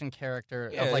fan fiction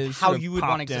character Yeah, of like it's how sort of you would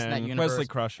want to popped exist in that in. universe. Wesley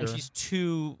Crusher. And she's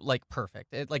too like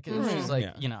perfect. Mhm. She's like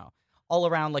Yeah. all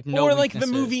around like no or like the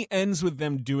weaknesses. movie ends with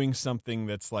them doing something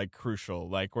that's like crucial,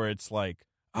 like where it's like,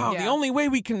 oh, the Yeah. only way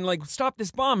we can like stop this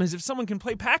bomb is if someone can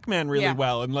play Pac-Man really Yeah.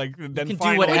 well, and like then can do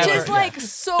finally, whatever. Which Ever. is like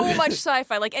so much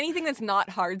sci-fi. Like anything that's not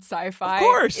hard sci-fi Of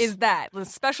course. is that. The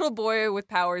special boy with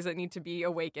powers that need to be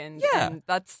awakened. Yeah. And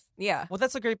that's Yeah. Well,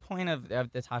 that's a great point of the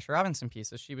Tasha Robinson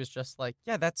piece. Is she was just like,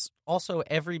 yeah, that's also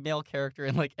every male character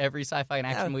in like every sci-fi and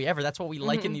action movie ever. That's what we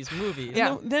like in these movies.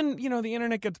 Yeah. Then the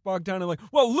internet gets bogged down in like,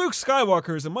 well, Luke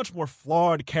Skywalker is a much more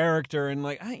flawed character, and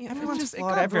like Everyone's just,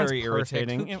 flawed. it got Everyone's very perfect.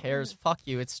 irritating. Who cares? Fuck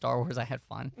you. It's Star Wars. I had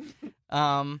fun.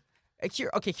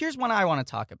 Here's one I want to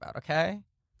talk about. Okay.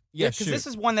 Yeah, because this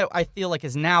is one that I feel like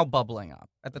is now bubbling up.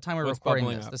 At the time we were What's recording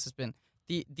bubbling this, up? this has been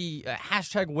the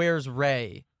hashtag Where's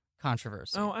Ray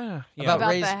controversy yeah. about About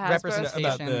Ray's the Hasbro representation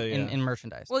About the- in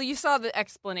merchandise. Well, you saw the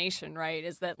explanation, right?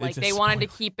 Is that like It's a they wanted to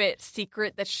spoiler. keep it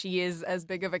secret that she is as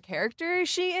big of a character as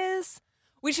she is,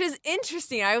 which is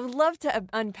interesting. I would love to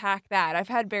unpack that. I've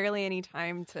had barely any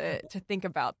time to think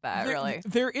about that. Really,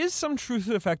 There is some truth to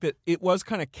the fact that it was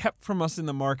kind of kept from us in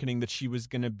the marketing that she was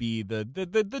going to be the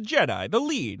Jedi, the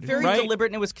lead. Very right? deliberate,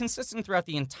 and it was consistent throughout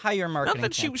the entire Not marketing.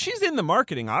 that campaign. she's in the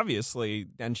marketing, obviously,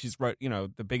 and she's right.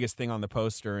 The biggest thing on the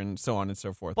poster and so on and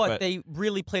so forth. But they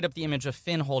really played up the image of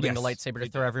Finn holding the Yes, lightsaber they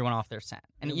to throw everyone off their scent,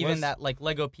 and It even was- that like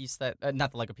Lego piece that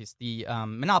not the Lego piece, the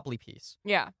Monopoly piece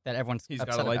yeah. that everyone's He's got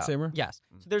a upset about. lightsaber? Yes.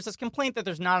 So there's this complaint that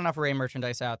there's not enough Rey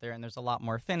merchandise out there, and there's a lot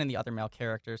more Finn and the other male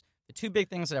characters. The two big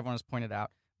things that everyone has pointed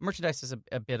out. Merchandise is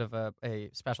a bit of a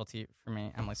specialty for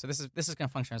me, Emily. So this is going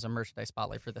to function as a merchandise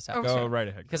spotlight for this episode. Go right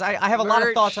ahead. Because I have a lot of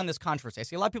Merch. thoughts on this controversy. I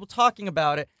see a lot of people talking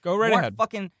about it. Go right who ahead. aren't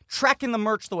fucking tracking the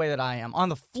merch the way that I am. On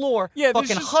the floor, Yeah, there's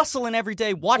fucking just- hustling every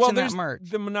day, watching Well, that there's merch.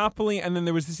 the Monopoly, and then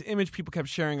there was this image people kept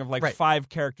sharing of like Right. 5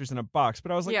 characters in a box.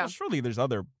 But I was like, Yeah. well, surely there's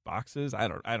other boxes. I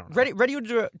don't know. Ready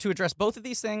to address both of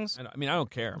these things? I don't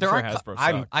care. I'm There sure aren't Hasbro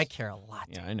I sucks. care a lot.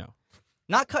 Yeah, I know.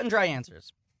 Not cut and dry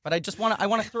answers, but I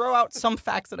want to throw out some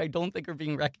facts that I don't think are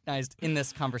being recognized in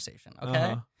this conversation. Okay,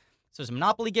 Uh-huh. so there's a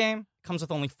Monopoly game. Comes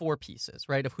with only 4 pieces,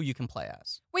 right, of who you can play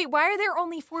as. Wait, why are there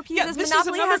only 4 pieces? this is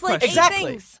Monopoly another has like 8 question.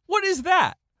 Exactly. things. What is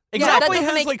that? Yeah, that Monopoly doesn't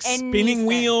has make like any spinning sense.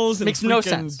 wheels and Makes no freaking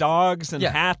sense. dogs and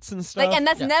Yeah. hats and stuff. Like, and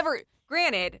that's Yeah. never.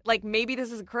 Granted, like maybe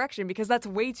this is a correction because that's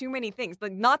way too many things.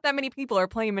 Like, not that many people are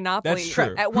playing Monopoly That's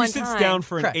true. at Who one sits time. down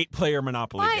for an Correct. 8-player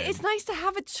Monopoly Why? game? It's nice to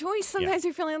have a choice. Sometimes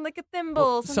you're feeling like a thimble.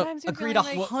 Well, Sometimes you're agreed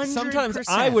feeling like 100%. Sometimes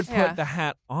I would put Yeah. the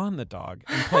hat on the dog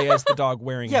and play as the dog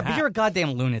wearing Yeah, a but hat. you're a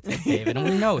goddamn lunatic, David, and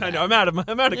we know that. I know. I'm out of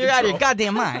You're control. out of your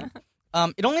goddamn mind.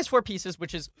 It only has 4 pieces,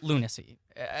 which is lunacy,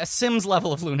 a Sims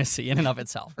level of lunacy in and of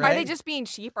itself. Right? Are they just being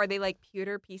cheap? Are they like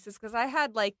pewter pieces? Because I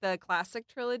had like the classic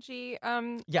trilogy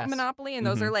Yes. Monopoly, and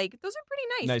those are like those are pretty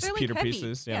nice. Nice They're, like, pewter heavy.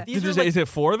 pieces. Yeah. These are Is, like- is it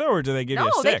 4 though, or do they give No, you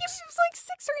a 6? they give you like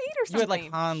 6 or 8 or You something. had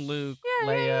like Han, Luke, Yeah,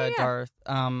 Leia, yeah. Darth.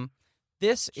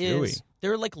 This Chewie. is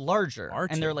they're like larger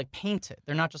Archie. and they're like painted.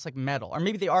 They're not just like metal, or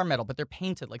maybe they are metal, but they're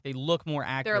painted. Like they look more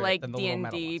accurate. They're like than the little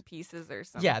metal D&D ones. pieces or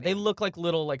something. Yeah, they look like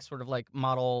little like sort of like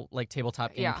model like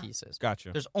tabletop game Yeah. pieces.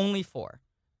 Gotcha. There's only 4.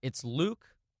 It's Luke,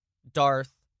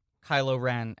 Darth, Kylo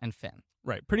Ren, and Finn.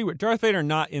 Right. Pretty weird. Darth Vader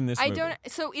not in this I movie. don't.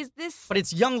 So is this? But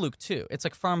it's young Luke too. It's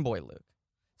like farm boy Luke.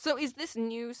 So is this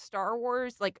new Star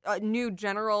Wars, like a new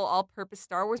general all-purpose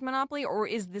Star Wars Monopoly, or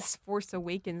is this Force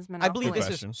Awakens Monopoly? I believe Good this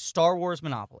question. is Star Wars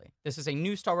Monopoly. This is a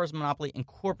new Star Wars Monopoly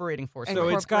incorporating Force And So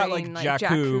Awakens. it's got like incorporating, like,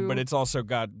 Jakku, Jakku. but it's also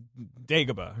got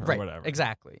Dagobah or Right, whatever.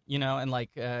 exactly. You know, and like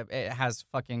it has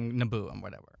fucking Naboo and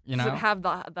whatever. You know, Does it have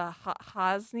the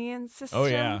Hosnian system? Oh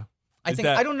yeah. I Is think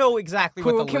that- I don't know exactly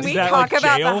what Cool. the Can list we Is that talk like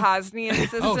about jail? the Hosnian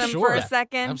system sure. for a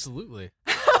second? Absolutely.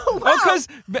 Oh, because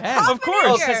of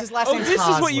course. because his last Oh, name's this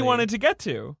is what you Hosley. wanted to get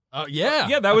to. Oh yeah.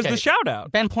 Yeah, that was Okay. the shout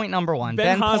out. Ben point number 1.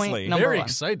 Ben point Hosley. number Very 1.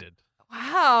 excited.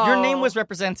 Wow. Your name was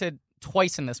represented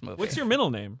twice in this movie. What's your middle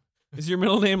name? Is your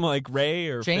middle name like Ray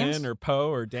or James? Finn or Poe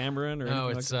or Dameron or No,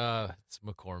 anything it's like it's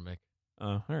McCormick.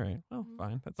 Oh, all right. Oh,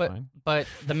 fine. That's But fine. but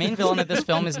the main villain of this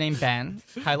film is named Ben,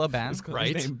 Kylo Ben, Let's call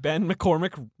right. his name Ben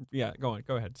McCormick. Yeah, go on.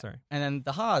 Go ahead. Sorry. and then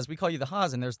the Haas. We call you the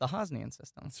Haas, and there's the Hosnian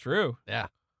system. That's true. Yeah.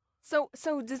 So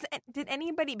did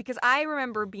anybody? Because I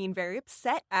remember being very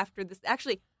upset after this.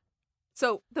 Actually,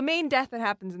 so the main death that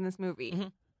happens in this movie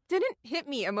Mhm. didn't hit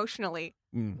me emotionally.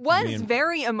 Mm, Was me and-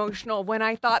 very emotional when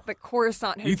I thought that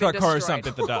Coruscant had You been thought Coruscant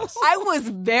destroyed. bit the dust. I was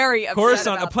very upset.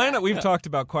 Coruscant, a about planet that. we've talked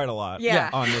about quite a lot Yeah.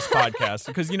 on this podcast.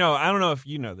 Because, I don't know if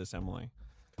you know this, Emily.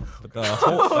 But the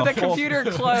whole, The computer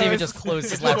closed. David just closed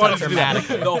his Just laptop wanted to do that.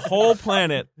 dramatically.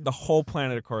 The whole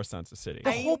planet of Coruscant's a city. The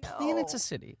I whole know. planet's a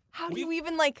city. How do you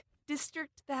even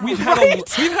district that? We've right?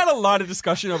 had a lot of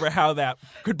discussion over how that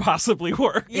could possibly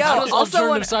work. Yo, How does also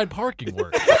alternative when- side parking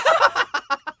work?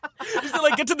 Is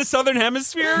it get to the southern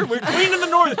hemisphere? We're clean in the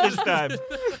north this time.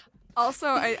 Also,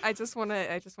 I just want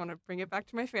to bring it back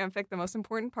to my fanfic. The most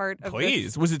important part of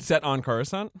Please. Was it set on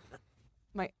Coruscant?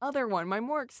 my other one, my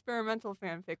more experimental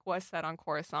fanfic was set on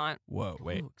Coruscant. Whoa,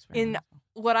 wait. Ooh, In experimental.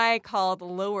 what I call the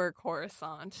lower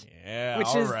Coruscant. Yeah, Which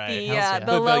all is right. the yeah. the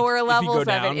But, like, lower if you levels go of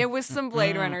down- it. It was some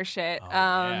Blade Runner shit. Oh,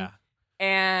 yeah.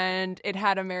 And it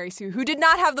had a Mary Sue who did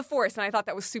not have the Force, and I thought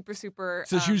that was super, super.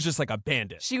 So she was just like a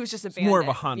bandit. She was just a It's bandit. more of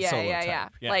a Han yeah, Solo yeah,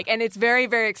 type. Yeah. Like, and it's very,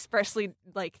 very expressly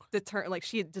like like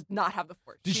she does not have the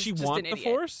Force. Did She's she just want an the idiot.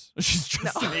 Force? She's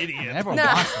just an idiot. Everyone No.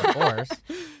 wants the Force.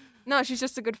 No, she's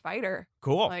just a good fighter.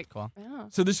 Cool. Like, Cool. yeah.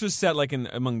 So this was set like in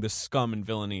among the scum and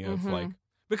villainy of Mhm. like,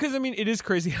 because I mean it is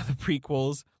crazy how the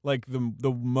prequels, like the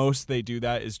most they do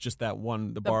that is just that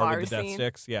one, the bar bar with the death scene.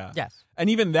 sticks. Yeah. Yes. And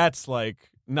even that's like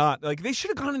not like they should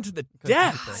have gone into the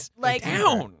depths. Like-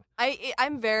 down.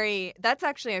 I'm very. That's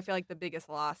actually I feel like the biggest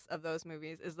loss of those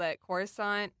movies is that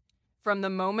Coruscant, from the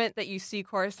moment that you see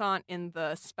Coruscant in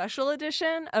the special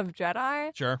edition of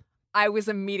Jedi, Sure. I was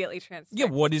immediately transfixed. Yeah,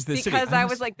 what is this city? Because I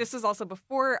was like, this was also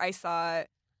before I saw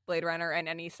Blade Runner and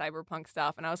any cyberpunk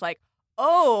stuff, and I was like,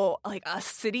 oh, like a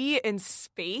city in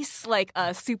space, like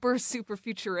a super, super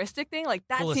futuristic thing, like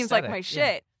that Cool seems like my aesthetic,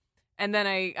 yeah. shit. And then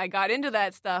I got into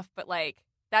that stuff, but like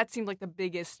that seemed like the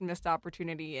biggest missed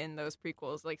opportunity in those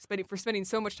prequels, like spending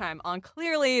so much time on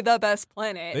clearly the best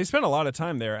planet. They spend a lot of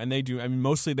time there, and they do. I mean,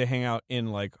 mostly they hang out in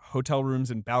like hotel rooms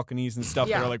and balconies and stuff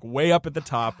that Yeah. are like way up at the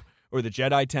top, or the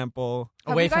Jedi Temple.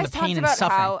 Have Away you from guys the pain talked and about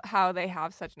suffering. how they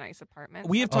have such nice apartments?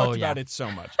 We have Oh, talked yeah. about it so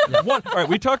much. All right,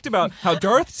 we talked about how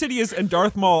Darth Sidious and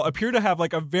Darth Maul appear to have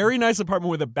like a very nice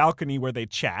apartment with a balcony where they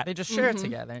chat, They just share it Mhm.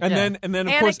 together. and yeah. then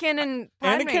of course Anakin and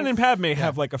Padme. Anakin and Padme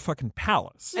have like a fucking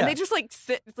palace. And they just like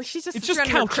sit. Like, she's just It's sits just around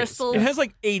her couches. crystals. It has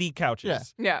like 80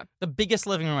 couches. Yeah. yeah. the biggest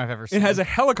living room I've ever seen. It has a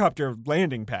helicopter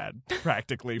landing pad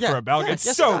practically Yeah, for a balcony. yeah, It's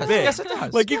yes, so it does. big. Yes, it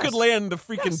does. Like you Yes. could land the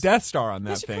freaking Yes. Death Star on that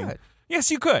Yes, you thing. could. Yes,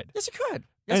 you could. Yes, you could.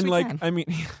 Yes, And we like can. I mean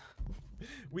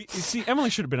you see, Emily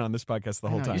should have been on this podcast the I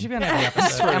whole know, time. You should be on every episode.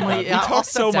 swear to God. Emily, We yeah, I'll talk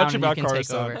step so down much and about you can take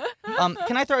Coruscant. over.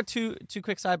 Can I throw out two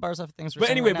quick sidebars of things we're But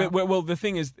saying anyway, right now? well, the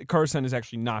thing is, Coruscant is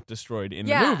actually not destroyed in the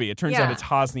Yeah, movie. It turns yeah. out it's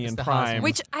Hosnian It's the Prime. Hosnian.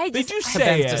 Which I they just do say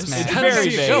Ben's it. dismay. It's I very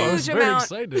huge vague. I was very amount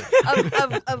excited.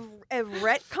 of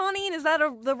retconning. Is that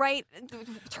the right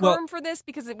term Well, for this?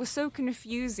 Because it was so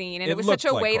confusing, and it it was such a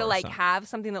looked like way to like Coruscant. have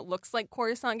something that looks like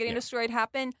Coruscant getting Yeah. destroyed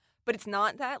happen, but it's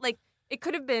not that. Like it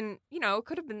could have been, it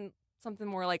could have been something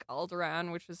more like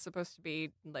Alderaan, which is supposed to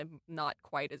be like not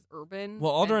quite as urban.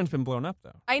 Well, And- Alderaan's been blown up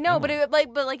though. I know, but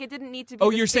Emily. it didn't need to be. Oh,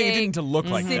 this you're saying it big didn't to look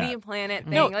like city that. and planet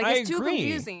thing. No, like I it's too agree.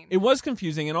 confusing. It was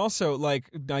confusing, and also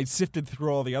like I sifted through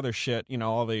all the other shit,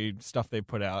 all the stuff they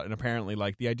put out, and apparently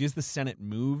like the idea is the Senate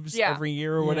moves Yeah. every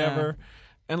year or whatever,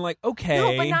 and like okay,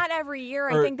 No, but not every year.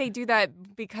 Or- I think they do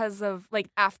that because of like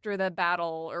after the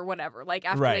battle or whatever. Like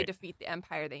after they Right. defeat the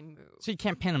Empire, they move. So you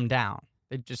can't pin them down.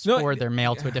 They just No, forward their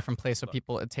mail to a different place, so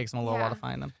it takes them a little while Yeah. to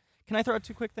find them. Can I throw out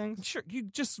two quick things? Sure, you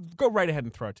just go right ahead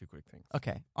and throw out two quick things.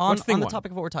 Okay. What's thing On the one?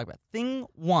 topic of what we're talking about, thing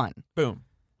one. Boom.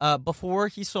 Before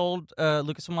he sold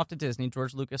Lucasfilm off to Disney,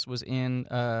 George Lucas was in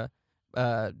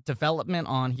development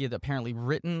on. He had apparently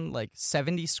written like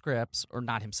 70 scripts, or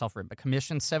not himself written, but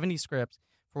commissioned 70 scripts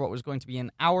for what was going to be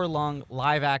an hour-long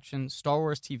live-action Star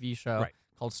Wars TV show Right.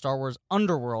 called Star Wars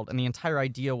Underworld. And the entire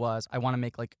idea was, I want to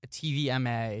make like a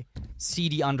TVMA,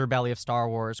 seedy underbelly of Star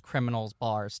Wars, criminals,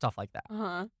 bars, stuff like that.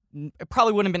 Uh-huh. It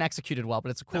probably wouldn't have been executed well, but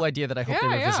it's a cool idea that I hope they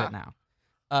Yeah, revisit yeah. now.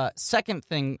 Second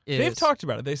thing is They've talked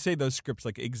about it. They say those scripts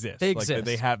like exist. They Like, exist.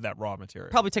 they have that raw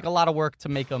material. probably take a lot of work to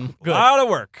make them a good. lot of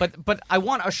work. But I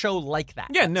want a show like that.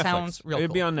 yeah, That Netflix. sounds real It'd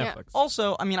cool. be on Yeah. Netflix.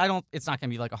 Also, I mean, it's not going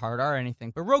to be like a hard R or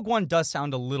anything, but Rogue One does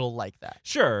sound a little like that.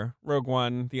 Sure, Rogue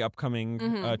One, the upcoming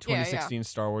Mhm. Yeah, 2016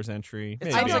 Star Wars entry. It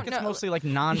Maybe. sounds don't like it's know. mostly like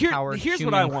non-powered. Here's what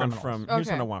human I want criminals. from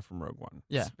Okay. Rogue One.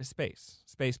 Yeah.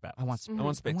 Space battles. I want space. I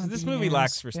want space. I 'Cause wanna this be movie in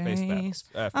lacks for space battles.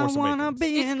 space. Force I wanna Awakens.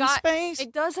 be It's in got- space.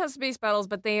 It does have space battles,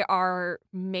 but they are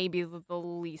maybe the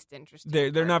least interesting.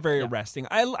 They're part. not very Yeah. arresting.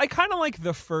 I kind of like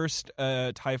the first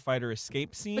TIE fighter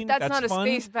escape scene. But that's not a fun.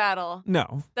 space battle.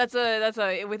 No, That's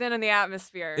a within in the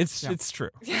atmosphere. it's Yeah. it's true.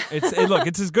 Look,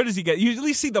 it's as good as you get. You at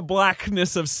least see the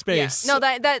blackness of space. Yeah. No,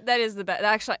 that is the best.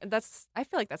 Actually, I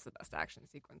feel like that's the best action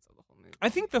sequence of the whole movie. I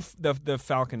think the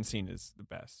Falcon scene is the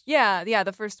best. Yeah,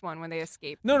 the first one when they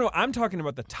escape. No, I'm talking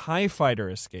about the TIE fighter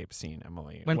escape scene,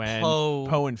 Emily. When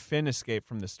Poe and Finn escape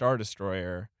from the Star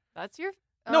Destroyer. That's your.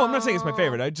 No, I'm not saying it's my Oh.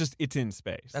 favorite. It's in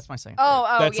space. That's my second. Oh,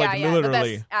 That's, yeah, like, yeah.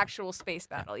 literally- The best actual space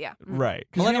battle. Yeah. right.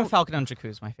 'Cause Millennium Falcon on Jakku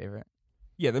is my favorite.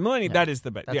 Yeah, the Millennium. Yeah. That is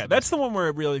the best. That's Yeah, the that's the one where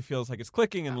it really feels like it's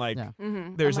clicking and like Yeah.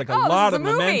 Mm-hmm. there's I'm like oh, a this lot is of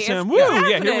movie. momentum. It's Woo! Yeah, here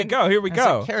we happening. go. Here we And it's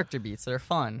go. like character beats that are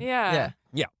fun. Yeah.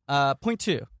 Yeah. Point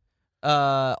two.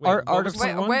 Art what of was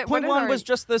Wait, point one? what Point is 1 our- was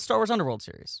just the Star Wars Underworld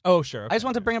series. Oh, sure. I just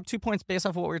want to bring up 2 points based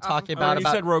off of what we were talking Oh, about you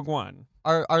said Rogue One.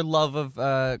 our love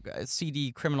of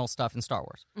CD criminal stuff in Star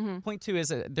Wars. Mhm. Point 2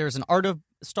 is there's an Art of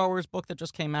Star Wars book that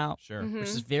just came out, Sure. Mhm. which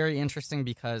is very interesting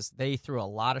because they threw a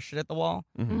lot of shit at the wall.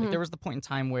 Mhm. Like, there was the point in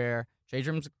time where J.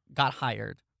 Abrams got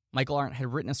hired. Michael Arndt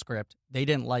had written a script. They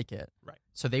didn't like it. Right.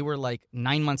 So they were like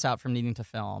 9 months out from needing to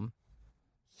film.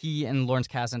 He and Lawrence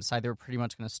Kasdan decided they were pretty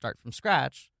much going to start from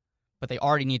scratch, but they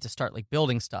already need to start like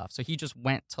building stuff. So he just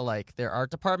went to like their art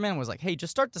department and was like, hey,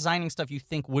 just start designing stuff you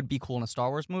think would be cool in a Star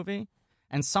Wars movie.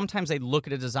 And sometimes they'd look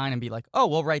at a design and be like, oh,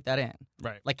 we'll write that in.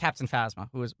 Right. Like Captain Phasma,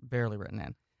 who was barely written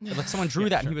in. But like someone drew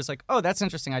that and he was like, oh, that's an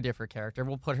interesting idea for a character.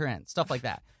 We'll put her in. Stuff like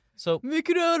that. So Make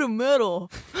it out of metal.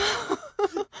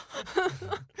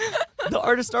 the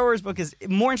Art of Star Wars book is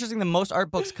more interesting than most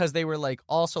art books because they were like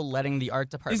also letting the art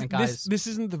department guys. This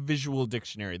isn't the visual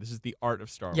dictionary. This is the art of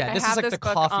Star Wars. Yeah, I this have is like this the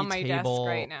book coffee on my table. desk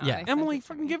right now. Yeah. They sent Emily, it to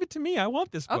fucking me. give it to me. I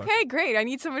want this book. Okay, great. I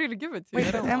need somebody to give it to. Wait,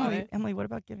 I but don't want it. Emily, what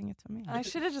about giving it to me? I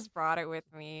should have just brought it with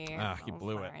me. Ah, he Oh,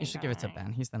 blew it. fine, You should give it to fine.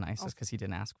 Ben. He's the nicest because he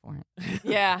didn't ask for it.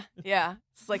 Yeah.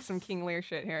 It's like some King Lear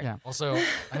shit here. Yeah. Also,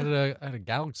 I had a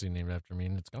galaxy named after me,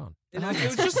 and it's gone. It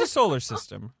was just a solar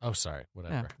system. Oh, sorry.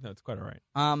 Whatever. Yeah. No, it's quite all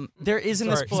right. There is in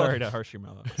this book Sorry to harsh your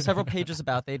mellow. several pages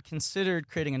about they had considered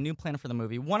creating a new planet for the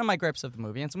movie. One of my gripes of the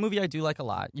movie, and it's a movie I do like a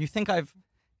lot. You think I've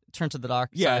turned to the dark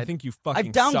Yeah, side. I think you I've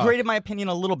fucking dagraded suck. my opinion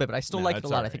a little bit, but I still No, like it a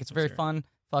that's lot. all I think right. it's a very That's all fun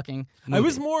fucking movie. I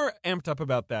was more amped up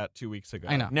about that 2 weeks ago.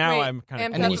 I know. Now Wait, I'm kind amped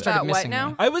of. And then you up started about what missing now?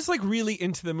 me. I was like really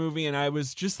into the movie, and I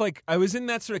was just like, I was in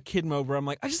that sort of kid mode where I'm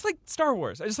like, I just like Star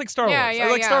Wars. I just like Star Yeah, Wars. yeah,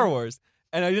 I like yeah. Star Wars.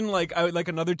 And I didn't like, I would like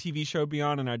another TV show be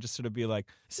on, and I'd just sort of be like,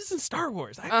 this isn't Star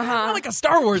Wars. I want like a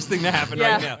Star Wars thing to happen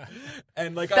Yeah. right now.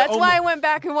 And like, That's why I went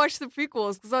back and watched the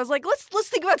prequels because I was like, let's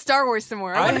think about Star Wars some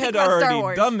more. I, I wanna think had about Star already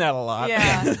Wars. done that a lot.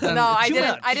 Yeah. No, I Too didn't.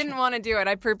 much. I didn't want to do it.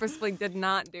 I purposefully did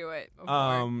not do it.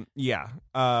 Before. Yeah.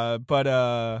 But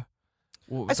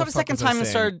I saw it a second time and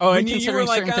started Oh, and you reconsidering were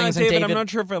like, certain things. David, and I'm David, not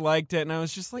sure if I liked it, and I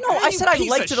was just like, no, I you said I piece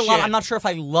liked of it a lot. shit. I'm not sure if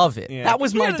I love it. Yeah. That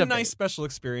was we my had a debate. nice special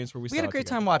experience where we We had saw a great it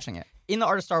together. time watching it. In the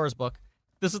Art of Star Wars book,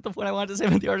 this is the point I wanted to say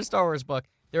about the Art of Star Wars book.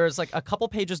 There was like a couple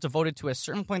pages devoted to a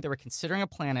certain point they were considering a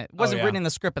planet. It wasn't yeah. written in the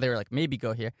script, but they were like, maybe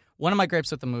go here. One of my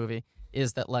gripes with the movie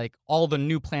is that like all the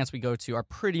new planets we go to are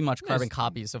pretty much carbon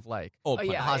copies of like Old Oh,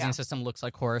 plan. yeah. the Hazian system looks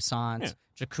like Coruscant. Yeah.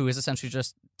 Jakku is essentially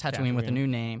just Tatooine with a Tatooine. new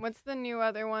name. What's the new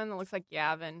other one that looks like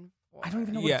Yavin? I don't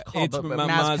even know what Yeah, it's called, it's but Maz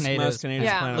Maz Kaneda's Kaneda's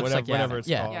Yeah. planet, looks whatever, like whatever Yavin. it's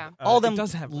Yeah. called. Yeah. all of it them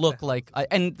does have look like,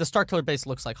 and the Starkiller base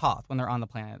looks like Hoth when they're on the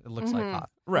planet. It looks like Mhm. Hoth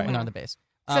Right. when they're on the base.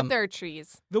 Except there are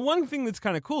trees. The one thing that's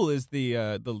kind of cool is the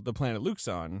planet Luke's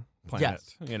on. Planet,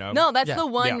 Yes. you know. No, that's Yeah. the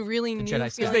one Yeah. really The new Jedi feeling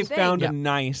because they thing. found Yeah. a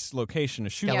nice location to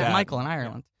shoot Yeah, Yeah. with that. Michael in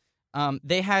Ireland.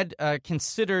 They had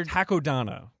considered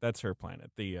Takodana, that's her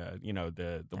planet. The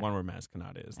the one where Maz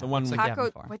Kanata is. The one looks with like Taco.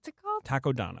 Yavin Farm. What's it called?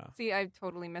 Takodana. See, I've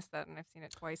totally missed that, and I've seen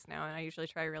it twice now, and I usually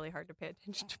try really hard to pay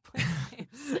attention to place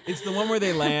names. It's the one where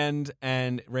they land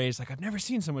and Rey's like, I've never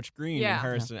seen so much green. Yeah. And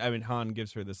Harrison, I mean Han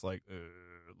gives her this like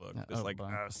look, Yeah, this oh, like boy.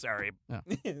 sorry.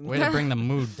 way to bring the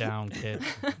mood down, kid.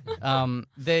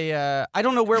 I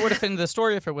don't know where it would have fit into the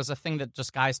story if it was a thing that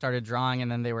just guys started drawing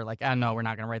and then they were like, no, we're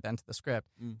not going to write that into the script.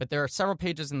 Mm. But there are several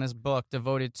pages in this book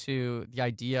devoted to the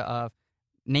idea of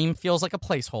name feels like a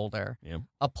placeholder. Yep.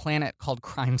 A planet called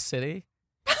Crime City.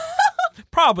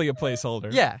 Probably a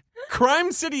placeholder. Yeah,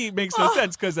 Crime City makes no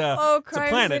sense because it's a Crime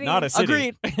planet, City. not a city.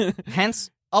 agreed. Hence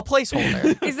a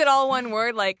placeholder. Is it all one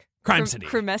word, like Crime City.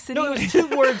 Cremesity? No, it was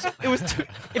 2 words.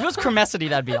 If it was Cremesity,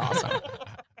 that'd be awesome.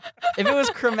 If it was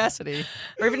Cremesity,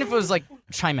 or even if it was like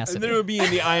Chimesity. And then it would be in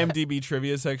the IMDb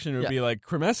trivia section. It would Yeah. be like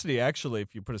Cremesity. Actually,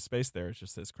 if you put a space there, it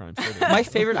just says Crime City. My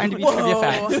favorite IMDb trivia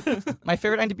Whoa. fact. My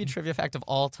favorite IMDb trivia fact of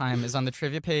all time is on the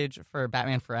trivia page for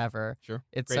Batman Forever. Sure.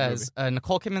 It Great says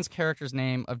Nicole Kidman's character's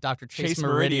name of Dr. Chase, Chase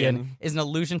Meridian, Meridian. is an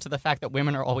allusion to the fact that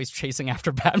women are always chasing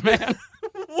after Batman.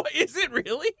 What is it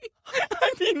really?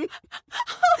 I mean,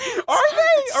 Are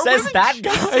they? Are Says women that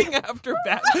guy. chasing after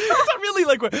Batman? It's not really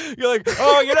like you're like,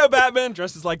 oh, Batman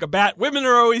dresses like a bat. Women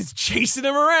are always chasing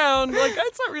him around. Like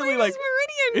it's not really Where like does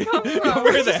Meridian come from?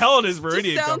 where the hell does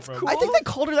Meridian come sounds from? cool. I think they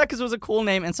called her that because it was a cool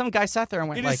name, and some guy sat there and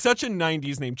went It like, is such a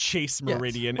 '90s name, Chase Yes.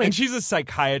 Meridian, Wait. and she's a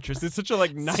psychiatrist. It's such a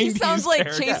like '90s. She sounds like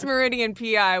character. Chase Meridian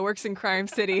PI, works in Crime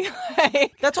City.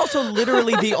 Like, That's also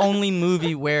literally the only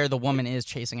movie where the woman is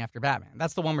chasing after Batman.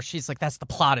 That's the one where she's like, that's the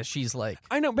plot. Is she's like,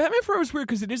 I know Batman Forever is weird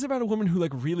because it is about a woman who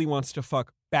like really wants to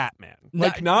fuck Batman. No,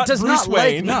 Like, not does Bruce not like-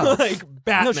 Wayne. no. Like,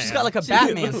 Batman. No, she's got, like, a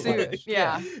Batman suit.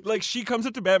 Yeah. Like, she comes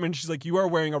up to Batman and she's like, you are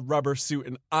wearing a rubber suit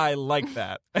and I like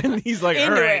that. And he's like,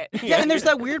 Into all right. it. Yeah, and there's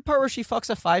that weird part where she fucks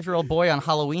a 5-year-old boy on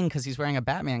Halloween because he's wearing a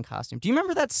Batman costume. Do you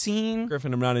remember that scene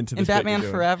Griffin, I'm not into in this bit you're Batman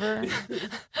doing. Forever?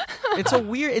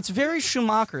 It's very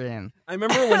Schumacherian. I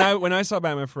remember when I saw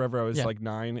Batman Forever, I was like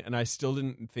 9, and I still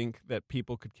didn't think that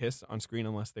people could kiss on screen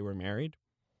unless they were married.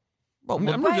 Well, I'm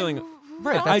well, revealing.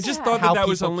 right, I that's just thought how that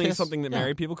was people only kiss. something that Yeah.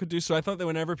 married people could do. So I thought that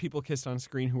whenever people kissed on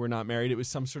screen who were not married, it was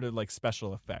some sort of like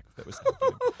special effect that was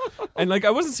happening. And like I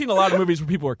wasn't seeing a lot of movies where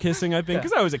people were kissing. I think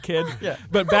because I was a kid. Yeah.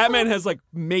 But Batman has like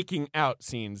making out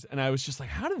scenes, and I was just like,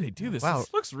 how do they do this? Wow.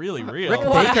 This looks really real. Rick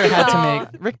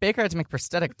Baker had to make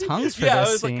prosthetic tongues for yeah, I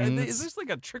this was like, scene. is this like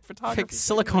a trick photography? Fake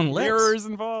silicone lips. Mirrors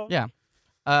involved. Yeah.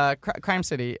 Crime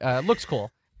City looks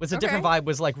cool. Was a different vibe.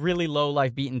 Was like really low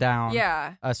life, beaten down.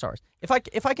 Yeah. Star Wars. If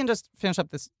I can just finish up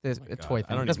this God, toy I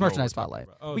thing, don't this even know what merchandise we're spotlight.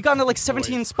 talking about. Oh, we got into like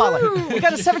 17 toys. spotlight. We got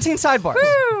to 17 sidebars.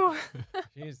 Woo!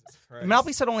 Jesus Christ.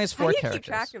 Monopoly set only has How 4 do you characters.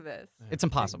 keep track of this? It's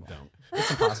impossible. Don't. It's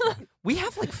impossible. We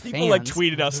have like People fans. like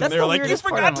tweeted us That's and they were the like, "You weirdest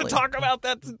part, forgot to Emily. talk about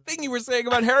that thing you were saying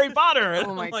about Harry Potter." And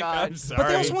Oh my I'm like, God. I'm sorry. But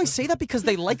they also only say that because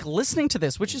they like listening to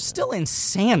this, which is still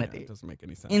insanity. It doesn't make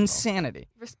any sense. at all. Insanity.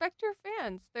 Respect your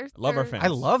fans. Love our they're- fans. I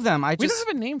love them. We don't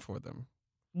have a name for them.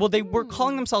 Well, they were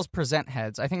calling themselves present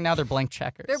heads. I think now they're blank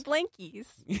checkers. They're blankies.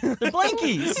 They're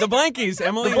blankies. The Blankies.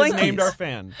 Emily The has Blankies. named our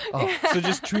fan. Oh. So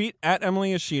just tweet at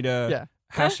Emily Ishida. Yeah.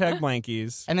 Hashtag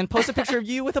Blankies. And then post a picture of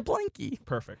you with a blankie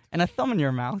Perfect. and a thumb in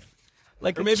your mouth.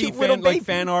 Like Or a maybe cute little fan, baby. like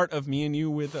fan art of me and you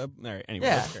with a. All right. Anyway,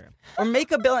 Yeah. let's carry on. Or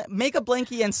make a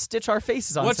blankie and stitch our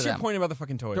faces onto What's your them. point about the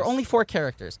fucking toys? There are only 4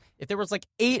 characters. If there was like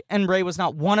 8 and Ray was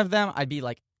not one of them, I'd be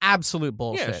like absolute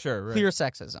bullshit. Yeah, sure, right. Clear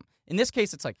sexism. In this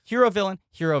case, it's like hero villain.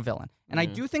 And I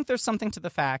do think there's something to the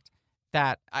fact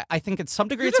that I think in some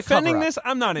degree You're it's a defending cover-up. this.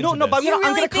 I'm not into No, but this. You I'm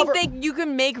really gonna think cover- you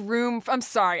can make room? I'm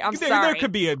sorry. I'm there, sorry. there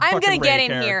could be a I'm fucking gonna get Ray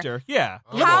in character. Yeah.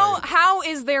 How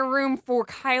is there room for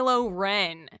Kylo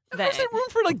Ren? Then There's room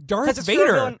for like Darth Because it's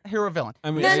Vader. hero villain.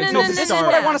 I mean, No, it's no, the no, This is star.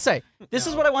 what I want to say. This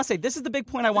is what I want to say. This is the big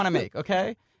point I want to make,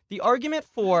 okay? The argument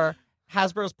for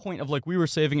Hasbro's point of like we were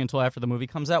saving until after the movie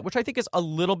comes out, which I think is a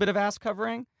little bit of ass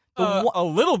covering. A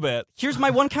little bit. Here's my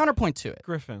one counterpoint to it.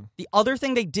 Griffin. The other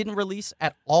thing they didn't release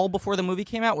at all before the movie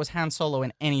came out was Han Solo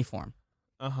in any form.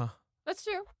 Uh-huh. that's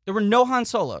true. There were no Han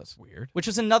Solos, Weird. which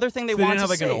is another thing they So they wanted didn't have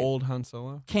to like save. an old Han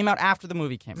Solo. Came out after the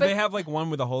movie came Do out. they have like one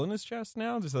with a hole in his chest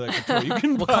now? Just like a toy you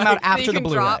can Will buy? come out That after you the can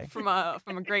Blu-ray. drop from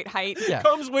a great height. Yeah.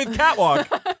 Comes with catwalk.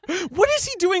 What is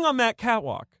he doing on that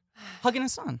catwalk? Hugging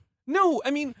his son. No, I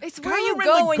mean It's Kylo where you Ren,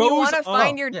 go like, when you goes want to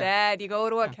find up. your Yeah. dad. You go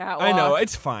to a catwalk. I know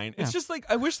it's fine. It's Yeah. just like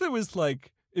I wish there was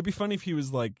like. It'd be funny if he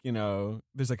was like,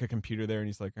 there's like a computer there, and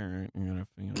he's like, all right, I'm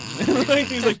gonna, like,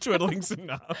 he's like twiddling some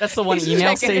knobs. That's the one He's email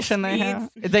checking his station they speeds.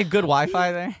 have. Is they good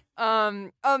Wi-Fi there? No.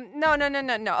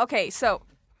 Okay, so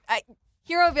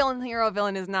hero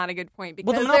villain is not a good point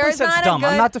because Well, the Monopoly there's set's not dumb. a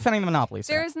good. I'm not defending the Monopoly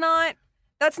set. There's not.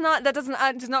 That's not. That doesn't.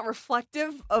 Is not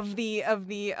reflective of the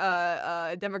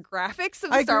demographics of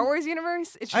the I Star agree. Wars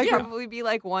universe. It I should agree. probably be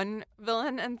like 1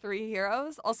 villain and 3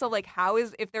 heroes. Also, like,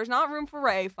 if there's not room for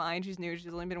Rey? Fine, she's new. She's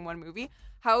only been in one movie.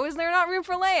 How is there not room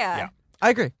for Leia? Yeah. I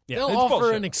agree. Yeah, They'll it's offer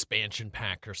bullshit. an expansion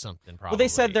pack or something. Probably. Well, they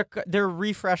said they're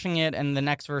refreshing it, and the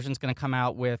next version's going to come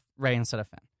out with Rey instead of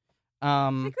Finn.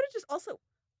 They could have just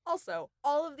also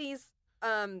all of these.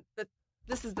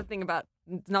 This is the thing about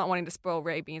not wanting to spoil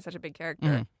Rey being such a big character.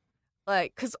 Mhm.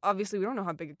 Like, because obviously we don't know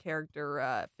how big a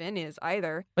character Finn is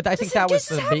either. But I think Just- that was just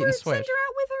the have bait her and Send switch. it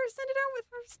out with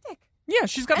her stick. Yeah,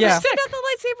 she's got Yeah. the stick. Send out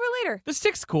the lightsaber later. The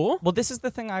stick's cool. Well, this is the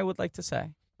thing I would like to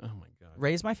say. Oh my god.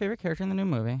 Rey's my favorite character in the new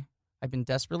movie. I've been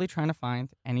desperately trying to find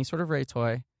any sort of Rey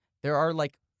toy. There are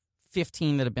like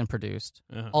 15 that have been produced.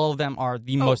 Uh-huh. All of them are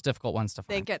the most difficult ones to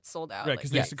They find. get sold out. Right,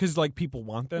 like, because like people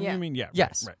want them. Yeah. I mean, yeah. right,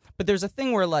 Yes. Right. But there's a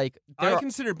thing where like I there are,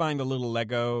 considered buying the little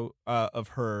Lego of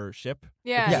her ship.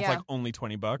 yeah, Because yeah. it's like only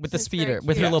 $20. with the It's very speeder, cute.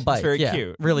 with her Yeah, little it's bike. very yeah,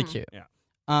 cute. Really Mhm. cute.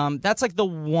 Yeah. That's like the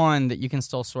one that you can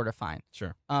still sort of find.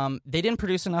 Sure. They didn't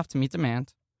produce enough to meet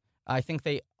demand. I think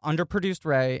they underproduced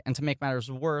Rey, and to make matters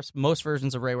worse, most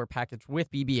versions of Rey were packaged with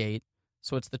BB-8,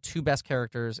 so it's the 2 best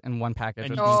characters in one package.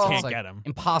 And which you means just it's, can't like, get them.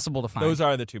 impossible to find. Those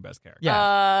are the 2 best characters.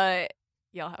 Yeah.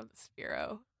 Y'all have the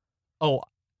Sphero. Oh,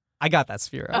 I got that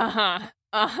Sphero. I'm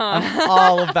Uh-huh.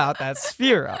 all about that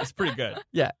Sphero. It's pretty good.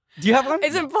 Yeah. Do you have one?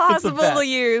 It's the impossible best. to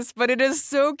use, but it is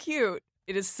so cute.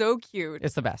 It is so cute.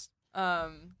 It's the best.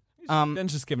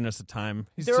 Ben's just giving us a time.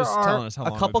 He's There just are telling us how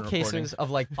long a couple we've been recording. cases of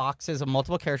like boxes of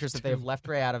multiple characters that they have left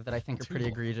Rey out of that I think are pretty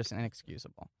egregious and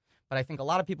inexcusable. But I think a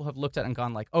lot of people have looked at it and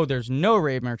gone like, oh, there's no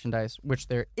Rey merchandise, which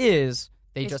there is.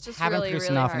 They It's just just haven't really, produced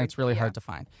really enough, and hard. it's really Yeah. hard to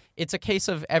find. It's a case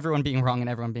of everyone being wrong and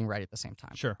everyone being right at the same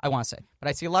time. Sure. I want to say. But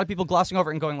I see a lot of people glossing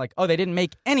over it and going like, oh, they didn't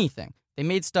make anything. They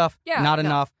made stuff, Yeah, not no.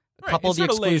 enough. A Right, couple it of the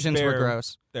sorta lays exclusions were bare-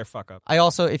 gross. Their fuck up. I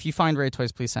also, if you find Ray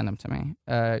toys, please send them to me.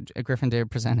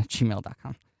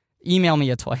 GriffinDavePresent@gmail.com. Email me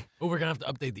a toy. Oh, we're gonna have to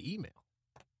update the email.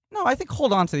 No, I think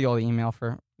hold on to the old email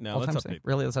for No, all let's time's update. sake.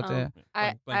 Really, let's update it.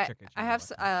 Blank check at I have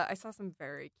gmail.com. I saw some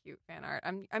very cute fan art.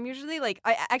 I'm usually like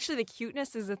actually the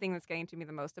cuteness is the thing that's getting to me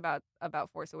the most about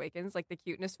Force Awakens, like the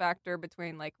cuteness factor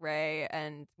between like Rey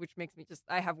and which makes me just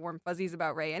I have warm fuzzies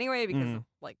about Rey anyway because of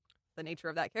like the nature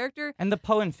of that character. And the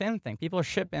Poe and Finn thing. People are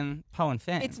shipping Poe and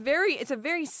Finn. It's a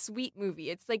very sweet movie.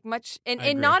 It's like much I and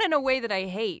agree. not in a way that I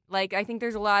hate. Like I think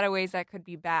there's a lot of ways that could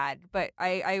be bad, but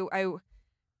I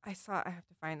have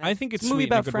to find that. I think it's a movie sweet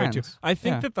in a about good way too. friends. I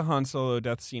think Yeah. that the Han Solo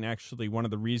death scene actually one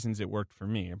of the reasons it worked for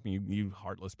me. I mean, you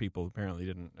heartless people apparently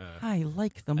didn't. I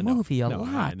like the I know. movie a No,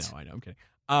 lot. I know. I'm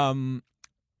kidding.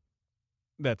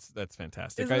 That's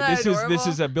fantastic. Isn't that this adorable?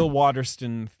 is a Bill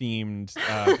Waterston themed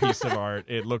piece of art.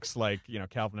 It looks like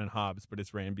Calvin and Hobbes, but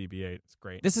it's Ray and BB-8. It's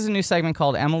great. This is a new segment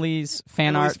called Emily's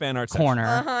Fan Emily's Art fan art section. Corner.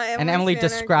 Uh-huh, And Emily Emily's fan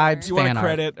art describes Do corner. you want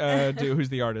fan to art. credit who's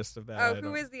the artist of that? I Oh, don't-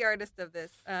 who is the artist of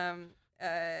this?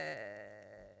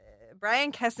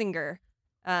 Brian Kessinger.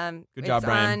 Good job,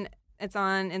 Brian. It's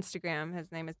on Instagram.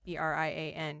 His name is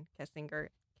Brian Kessinger,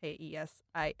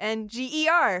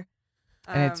 Kessinger.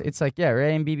 And it's like, yeah,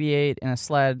 Ray and BB-8 in a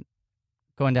sled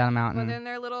going down a well, mountain. then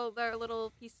their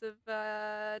little piece of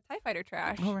TIE fighter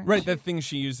trash. Oh, Right, that thing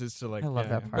she uses to like. I love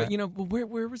that part. But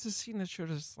where was the scene that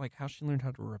showed us like how she learned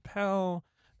how to rappel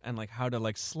and like how to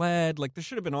like sled? Like there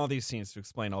should have been all these scenes to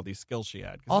explain all these skills she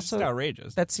had. 'Cause Also, it's just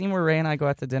outrageous. That scene where Ray and I go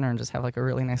out to dinner and just have like a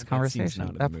really nice That scene's conversation. not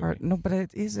in That the part, movie. no, but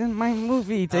it is in my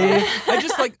movie, Dave. I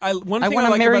just like one I thing want I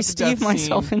to like marry about the death Steve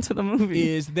myself scene into the movie.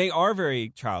 is they are very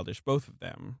childish, both of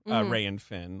them, Ray and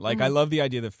Finn. Like I love the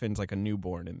idea that Finn's like a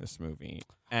newborn in this movie.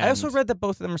 And I also read that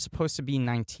both of them are supposed to be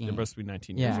 19. they're supposed to be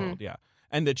 19 Yeah. years old, yeah.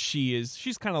 And that she's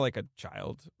kind of like a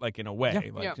child, like in a way,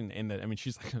 Yeah. like Yeah. in that. I mean,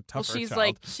 she's like a Well, tougher she's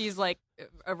child. like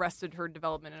arrested her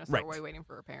development in a sort of Right. way, waiting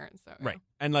for her parents. So, yeah. Right,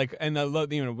 and I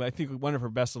love I think one of her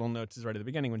best little notes is right at the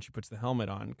beginning when she puts the helmet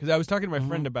on. Because I was talking to my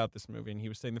friend about this movie, and he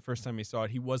was saying the first time he saw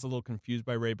it, he was a little confused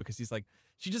by Ray because he's like,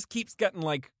 she just keeps getting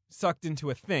like sucked into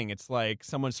a thing. It's like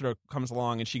someone sort of comes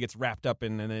along and she gets wrapped up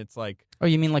in, and it's like. Oh,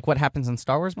 you mean like what happens in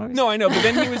Star Wars movies? No, I know, but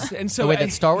then he was, and so The way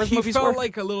that Star Wars he movies felt work?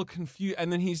 like a little confused,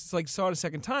 and then he's like saw it a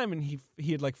second time, and he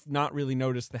had like not really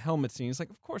noticed the helmet scene. He's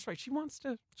like, of course, right? She wants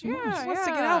to get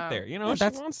out there, Yeah, she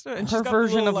that's wants to. And she's her got the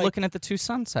version little, of like, looking at the two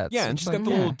sunsets. yeah, and It's she's like, got the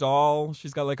little doll.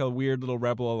 She's got like a weird little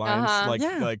Rebel Alliance,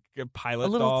 Uh-huh. like a pilot a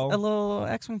little doll.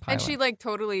 X-wing pilot. And she like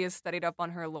totally is studied up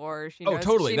on her lore. She Oh, knows,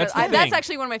 totally. She That's knows, the that's thing.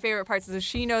 actually one of my favorite parts. Is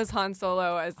she knows Han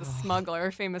Solo as the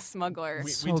smuggler, famous smuggler.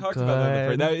 We So talked about that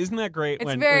before. good. Isn't that great? It's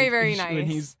when, very, when very he- When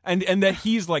nice. he's and that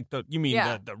he's like the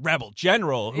rebel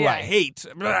general who I Yeah. hate.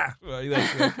 Blah.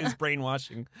 Like his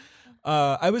brainwashing.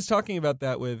 I was talking about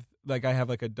that with like I have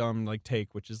like a dumb like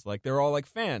take, which is like they're all like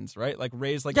fans, right? Like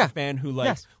Ray's like Yeah. a fan who like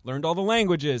Yes. learned all the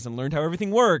languages and learned how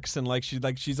everything works, and like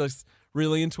she's like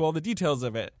really into all the details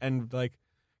of it, and like.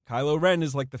 Kylo Ren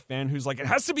is like the fan who's like, it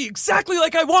has to be exactly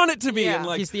like I want it to be. Yeah. And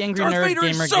like, He's the angry Darth nerd Vader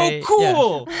gamer is so gay-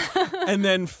 cool. And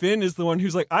then Finn is the one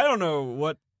who's like, I don't know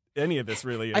what any of this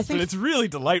really is, I think- but it's really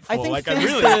delightful. I think Like I'm Finn's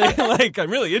really, the- like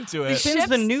I'm really into it. Finn's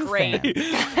the ship's new great. fan.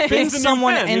 Finn's Finn's the new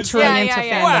someone fan who's entering like, into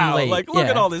Yeah. fandom wow, late. like look yeah.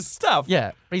 at all this stuff.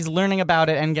 Yeah, but he's learning about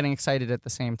it and getting excited at the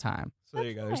same time. So there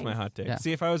you go. There's my nice. hot take. Yeah.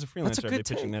 See, if I was a That's a freelancer, I'd be good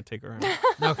pitching take. that take around.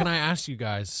 Now, can I ask you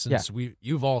guys, since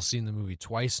you've all seen the movie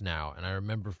twice now, and I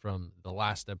remember from the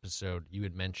last episode you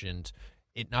had mentioned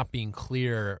it not being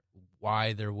clear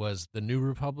why there was the New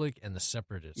Republic and the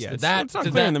Separatists. Yeah, Did it's not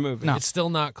did clear in the movie. No. It's still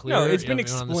not clear. No, it's been on the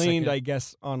explained, second- I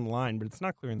guess, online, but it's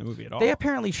not clear in the movie at all. They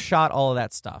apparently shot all of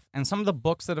that stuff, and some of the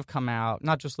books that have come out,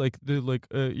 not just like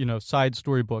the side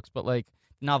story books, but like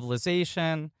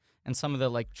novelization and some of the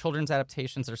like children's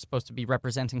adaptations that are supposed to be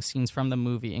representing scenes from the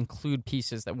movie include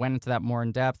pieces that went into that more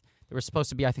in depth. There was supposed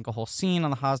to be, I think, a whole scene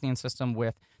on the Hosnian system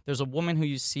with there's a woman who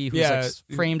you see who's Yeah.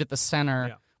 like framed at the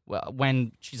center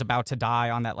when she's about to die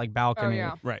on that like balcony.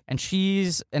 yeah. Right. And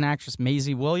she's an actress,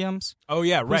 Maisie Williams, Oh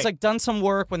yeah, who's right. like done some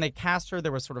work. When they cast her,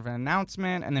 there was sort of an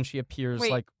announcement, and then she appears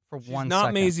Wait. like for She's one not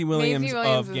second. Maisie Williams, Maisie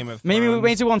Williams of Game is- of Maybe Thrones.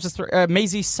 Maisie Williams is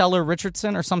Maisie Seller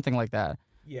Richardson or something like that.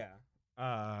 Yeah.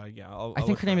 Yeah. I'll I think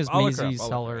look her name up. is I'll look her Maisie up. I'll look her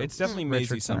Seller. up. It's definitely Maisie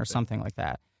Richardson or something like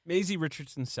that. Maisie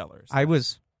Richardson Sellers. I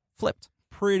was flipped.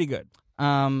 Pretty good.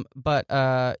 But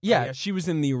Oh, yeah, she was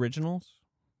in the originals.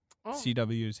 Oh.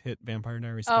 CW's hit Vampire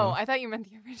Diaries. Oh, spin-off. I thought you meant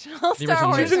the original Star original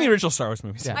Wars. She was in the original Star Wars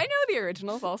movies. Yeah. I know the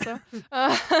originals also.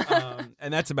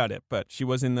 And that's about it. But she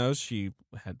was in those. She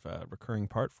had a recurring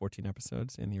part, 14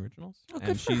 episodes in the originals. Oh, good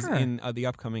and for she's her. in the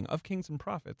upcoming Of Kings and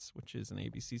Prophets, which is an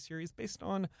ABC series based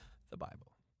on the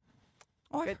Bible.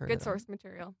 Oh, I've heard Good of that. source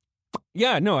material.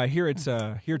 Yeah, no, I hear it's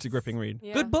a gripping read.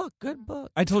 Yeah. Good book. Good book.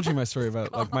 I told you my story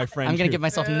about like my friend. I'm gonna who- give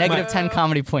myself My- negative 10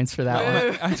 comedy points for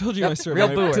that one. I told you my story. Real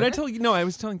about booer. Did I tell you? No, I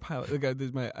was telling Pilot. The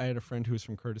guy, I had a friend who was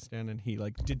from Kurdistan, and he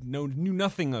like knew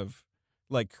nothing of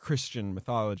like Christian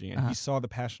mythology, and he saw the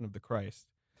Passion of the Christ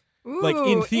like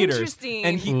in Ooh, theaters. Interesting.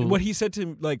 And Ooh. what he said to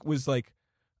him like was like,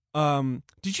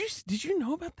 did you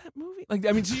know about that movie? Like,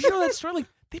 I mean, did you know that story? Like,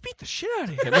 they beat the shit out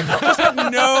of him. Like, just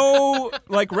had no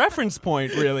like reference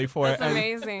point really for That's it. And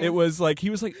amazing. It was like he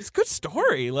was like, it's a good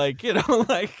story. Like, you know,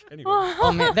 like anyway.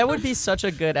 Oh man, that would be such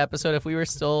a good episode if we were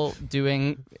still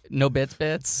doing no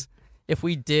bits. If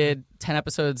we did 10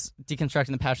 episodes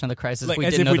deconstructing the Passion of the Christ, Like, we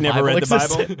as didn't if know we the never Bible read the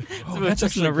Bible. existed. Oh, So it's that's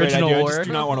just an actually a great original idea. I word. just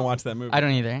do not want to watch that movie. I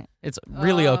don't either. It's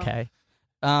really Oh. okay.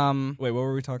 Wait, what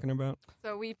were we talking about?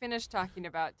 So we finished talking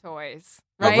about toys,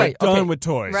 Oh, right? right. Done okay. with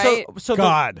toys. Right. So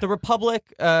God. the Republic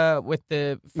with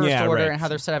the First Yeah, Order right. and how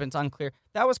they're set up, it's unclear.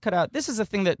 That was cut out. This is a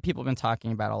thing that people have been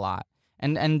talking about a lot.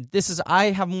 And this is, I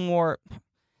have more,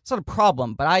 it's not a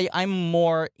problem, but I'm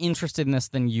more interested in this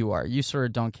than you are. You sort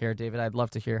of don't care, David. I'd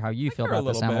love to hear how you feel Care a about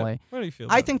this, little bit. Emily. What do you feel?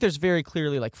 I about think there's very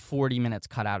clearly like 40 minutes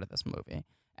cut out of this movie.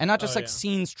 And not just Oh, like yeah.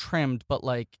 scenes trimmed, but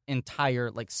like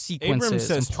entire like sequences Abrams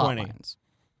says and plot 20. lines.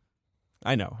 it?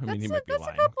 I know. I mean, he might be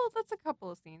lying. That's a couple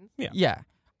of scenes. Yeah.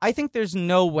 I think there's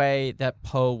no way that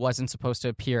Poe wasn't supposed to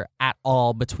appear at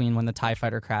all between when the TIE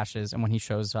fighter crashes and when he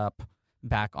shows up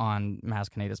back on Maz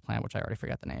Kanata's planet, which I already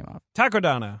forgot the name of.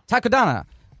 Takodana. Takodana.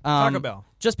 Taco Bell.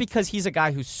 Just because he's a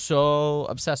guy who's so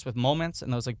obsessed with moments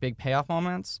and those like big payoff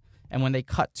moments. And when they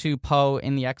cut to Poe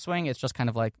in the X-Wing, it's just kind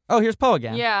of like, oh, here's Poe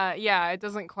again. Yeah. It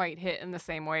doesn't quite hit in the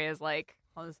same way as like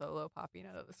Han Solo popping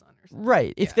out of the sun or something.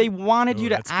 Right. If Yeah. they wanted Ooh, you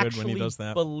to that's good when he actually does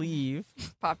that. believe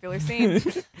Popular scene.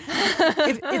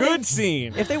 Good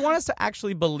scene. if they want us to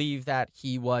actually believe that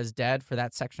he was dead for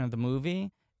that section of the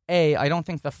movie, I don't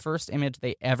think the first image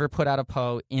they ever put out of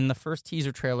Poe in the first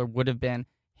teaser trailer would have been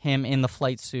him in the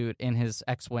flight suit in his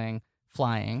X-Wing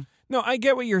flying. No, I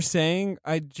get what you're saying.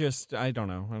 I don't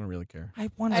know. I don't really care. I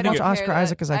want I as don't much care Oscar that-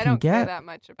 Isaac as I can don't care get. that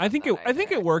much about I think that I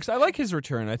think either. it works. I like his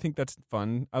return. I think that's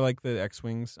fun. I like the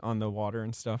X-wings on the water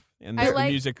and stuff, and I the like-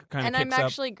 music kind of And kicks I'm up.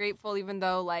 actually grateful, even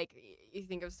though like you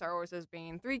think of Star Wars as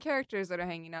being three characters that are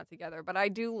hanging out together, but I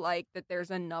do like that there's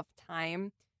enough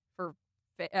time for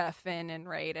Finn and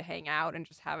Rey to hang out and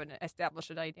just establish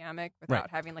a dynamic without Right.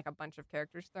 having like a bunch of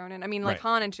characters thrown in. I mean, like Right.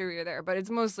 Han and Chewie are there, but it's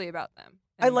mostly about them.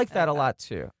 I And- like that a and, lot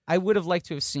too. I would have liked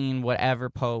to have seen whatever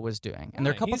Poe was doing, and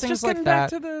there are a couple He's things just like getting that. back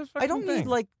to the I don't fucking need thing.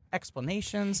 like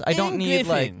explanations. I don't need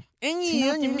like. See,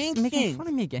 now David's making fun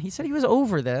of me again. He said he was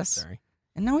over this, Sorry.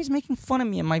 and now he's making fun of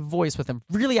me and my voice with a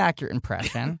really accurate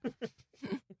impression.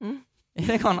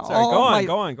 Hitting on Sorry. all Go on. my-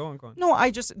 Go on. Go on. Go on. No,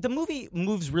 the movie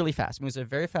moves really fast. It moves at a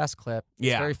very fast clip. It's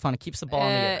Yeah. very fun. It keeps the ball in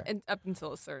the air. and up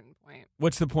until a certain point.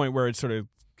 What's the point where it sort of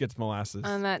gets molasses?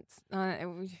 And that's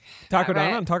Taco right.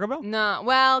 Dana on Taco Bell? No,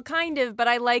 well, kind of, but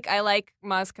I like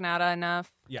Maz Kanata enough.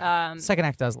 Yeah. Second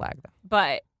act does lag though.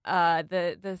 But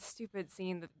the stupid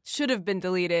scene that should have been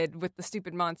deleted with the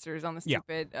stupid monsters on the Yeah.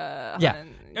 stupid Yeah. Han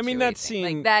and I mean, Chewie that thing. scene-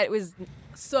 like that was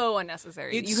so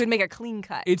unnecessary. It's- You could make a clean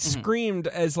cut. It Mhm. screamed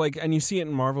as like, and you see it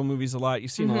in Marvel movies a lot. You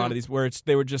see it in a lot Mhm. of these where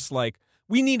they were just like,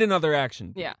 we need another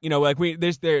action. Yeah. You know, like we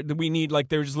need like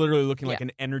they're just literally looking like Yeah.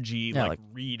 an energy Yeah, like like,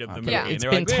 read of the okay, movie. Yeah. And it's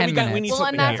they're been like, "Well, 10 we need minutes." well, and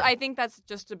something that's here." I think that's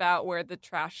just about where the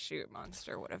trash chute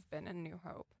monster would have been in New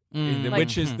Hope. Mm.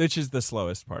 which is Mhm. which is the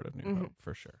slowest part of New Mhm. Hope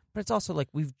for sure. But it's also like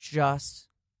we've just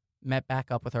met back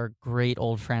up with our great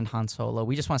old friend Han Solo.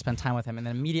 We just want to spend time with him, and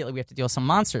then immediately we have to deal with some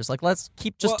monsters. Like, let's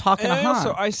keep just Well, talking to and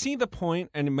Han. I see the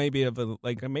point, and it may be it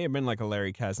may have been like a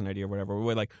Larry Kazan idea or whatever.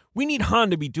 Where like we need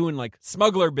Han to be doing like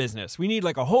smuggler business. We need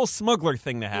like a whole smuggler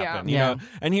thing to happen. You Yeah. know.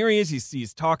 And here he is.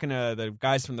 He's talking to the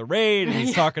guys from the raid, and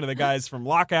he's talking to the guys from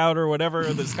Lockout or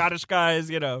whatever, the Scottish guys.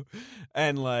 You know,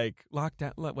 and like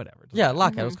Lockdown, whatever. yeah,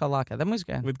 Lockout. It Mhm. was called Lockout. That movie's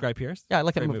good. With Guy Pearce. Yeah, I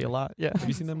like that Great movie a lot. Yeah. Have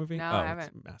you seen that movie? No, oh, I It's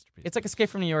haven't. a masterpiece. It's like Escape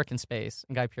from New York in space,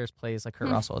 and Guy Pearce plays like Kurt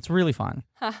Hmm. Russell. It's really fun.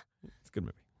 It's a good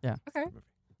movie. Yeah. It's a Okay. good movie.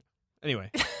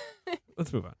 Anyway,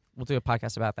 let's move on. We'll do a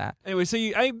podcast about that. Anyway, so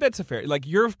that's a fair. Like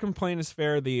your complaint is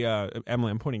fair. The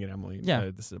Emily, I'm pointing at Emily. Yeah.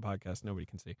 This is a podcast. Nobody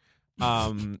can see.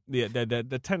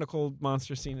 The tentacle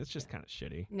monster scene, it's just kind of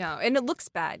shitty. No, and it looks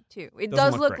bad too. It Doesn't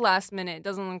does look look great. last minute. It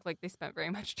doesn't look like they spent very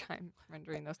much time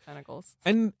rendering those tentacles.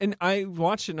 And I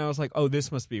watched it and I was like, oh,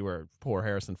 this must be where poor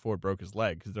Harrison Ford broke his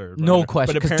leg because they're No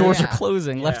question, because doors are Yeah.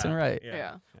 closing left Yeah. and right.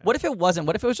 Yeah. What if it wasn't?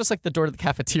 What if it was just like the door to the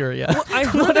cafeteria? Well, I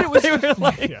heard What that if it was. they were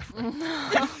like-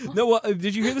 Yeah. No, well,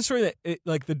 did you hear the story that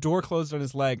like the door closed on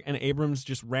his leg and Abrams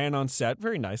just ran on set,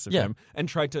 very nice of Yeah. him, and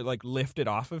tried to like lift it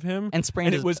off of him, And sprained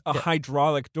and his- it was a yeah.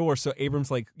 hydraulic door, so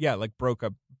Abrams like broke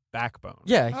a backbone.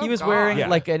 Yeah, he Oh, was God. wearing Yeah.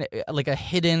 like a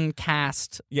hidden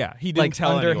cast Yeah, he didn't like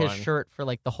tell under anyone. his shirt for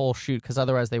like the whole shoot, because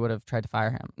otherwise they would have tried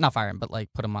to not fire him, but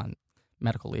like put him on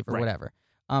medical leave or Right. whatever.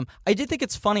 I did think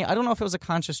it's funny. I don't know if it was a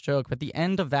conscious joke, but the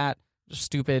end of that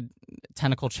stupid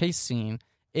tentacle chase scene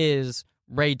is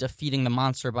Ray defeating the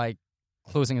monster by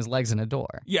closing his legs in a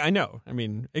door. Yeah, I know. I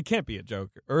mean, it can't be a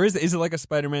joke, or is it like a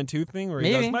Spider-Man 2 thing where he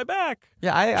Maybe. goes my back?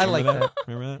 Yeah, I like Remember that.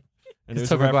 Remember that? And It's it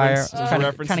was a Tobey Maguire, reference. It was a trying to-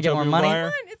 reference trying to get more Tobey money.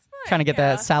 Maguire. It's fine. Trying to get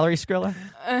yeah. that salary Skrilla.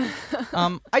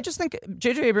 I just think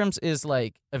J.J. Abrams is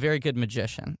like a very good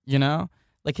magician, you know?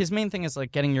 Like his main thing is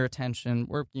like getting your attention,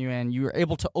 work you in. You are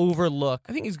able to overlook.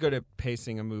 I think he's good at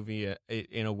pacing a movie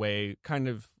in a way, kind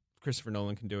of Christopher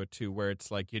Nolan can do it too, where it's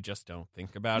like you just don't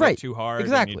think about Right, it too hard.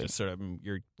 exactly. And you just sort of,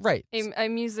 you're Right. A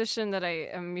musician that I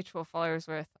am mutual followers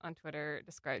with on Twitter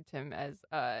described him as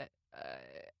a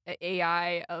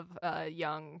AI of a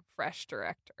young, fresh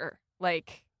director.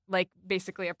 Like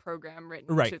basically a program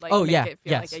written Right. to like Oh, make yeah, it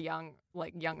feel yes. like a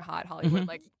young hot Hollywood Mhm.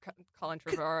 like Colin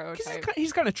Trevorrow type.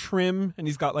 he's kind of trim and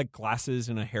he's got like glasses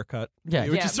and a haircut. Yeah.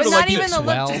 Which Yeah, is but sort of not like even the look,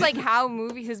 Well- just like how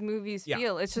his movies Yeah.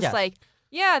 feel. It's just Yes. like,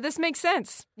 yeah, this makes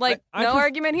sense. Like I no pref-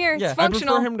 argument here. Yeah. It's I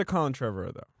functional. prefer him to Colin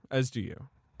Trevorrow though, as do you.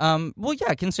 Well,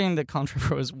 yeah, considering that Colin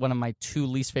Trevorrow is one of my two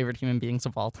least favorite human beings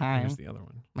of all time. Who's the other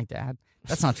one? My dad.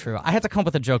 That's not true. I had to come up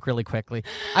with a joke really quickly.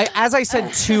 As I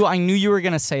said two, I knew you were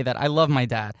going to say that. I love my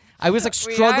dad. I was like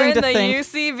We are struggling in to the think.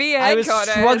 UCB I was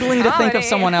headquarters. struggling to think of Howdy.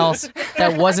 someone else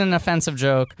that wasn't an offensive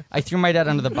joke. I threw my dad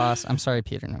under the bus. I'm sorry,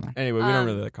 Peter. Never mind. Anyway, we don't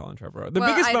really like Colin Trevorrow. The well,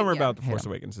 biggest I- bummer yeah. about The Hate Force him.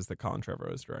 Awakens is that Colin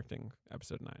Trevorrow is directing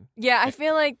Episode 9. Yeah, I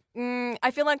feel like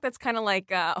that's kind of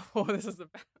like oh, this is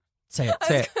Say it.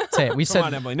 Say it. Say it. We Come said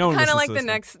on, Emily. No one kind of listens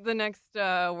like to the this next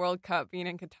World Cup being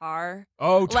in Qatar.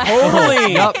 Oh, Like-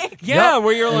 totally. Yup. Yeah,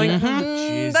 where you're like, Mhm.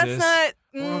 Jesus. That's not.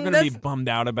 We're mm, going to be that's- bummed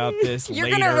out about this You're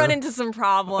later. gonna run into some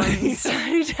problems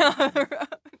down the road.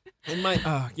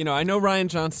 And I know Ryan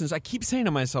Johnson's. I keep saying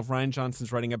to myself, Ryan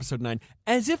Johnson's writing Episode 9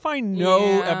 as if I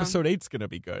know Yeah. Episode 8's gonna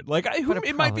be good. Like, But it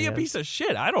it might be probably a is. piece of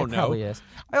shit. I don't it know. probably is.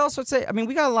 I also would say, I mean,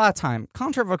 we got a lot of time.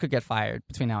 Colin Trevorrow could get fired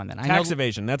between now and then. I Tax know.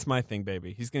 evasion. That's my thing,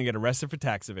 baby. He's gonna get arrested for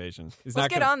tax evasion. He's Let's not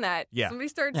get gonna. on that. Yeah. Somebody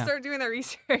start Yeah. doing their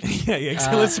research. Yeah.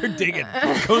 So let's start digging,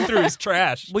 going through his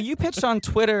trash. Well, you pitched on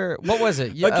Twitter. What was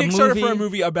it? A Kickstarter for a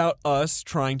movie about us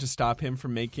trying to stop him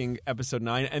from making Episode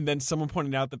 9, and then someone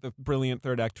pointed out that the brilliant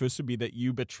third act twist would be that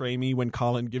you betray me when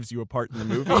Colin gives you a part in the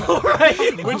movie,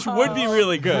 which would be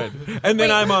really good. And then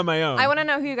Wait, I'm on my own. I want to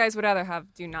know who you guys would rather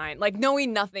have do 9. Like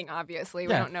knowing nothing, obviously,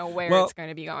 we Yeah. don't know where Well- it's going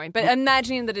to be going. But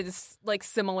imagining that it is like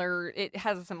similar. It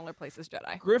has a similar place as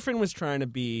Jedi. Griffin was trying to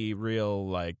be real,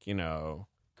 like,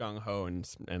 gung ho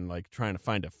and like trying to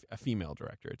find a female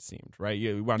director. It seemed right.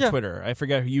 You on Yeah. Twitter. I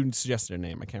forget who you suggested a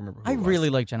name. I can't remember. Who I it was.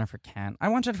 really like Jennifer Kent. I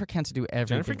want Jennifer Kent to do every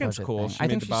Jennifer big Kent's budget cool. thing. She I made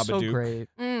think the she's so Babadook. great.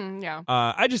 Yeah.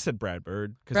 I just said Brad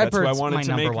Bird because Brad that's who I Bird's wanted my to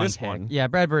number make one this pick. one. Yeah,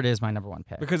 Brad Bird is my number one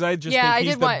pick. Because I just Yeah, I think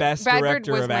he's did the want- best Brad Bird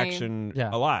director was of my- action Yeah.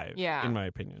 alive, Yeah. in my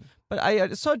opinion. But I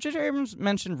saw J.J. Abrams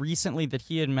mentioned recently that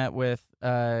he had met with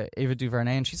Ava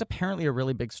DuVernay, and she's apparently a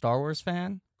really big Star Wars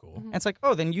fan. Cool. And it's like,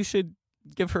 oh, then you should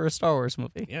give her a Star Wars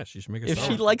movie. Yeah, she should make a If Star she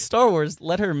Wars likes Star Wars,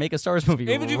 let her make a Star Wars movie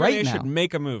Ava right DuVernay now. should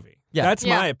make a movie. Yeah. That's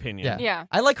Yeah. my opinion. Yeah. Yeah.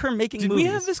 I like her making Did movies. we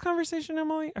have this conversation,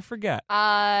 Emily? I forget.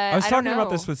 I was don't talking about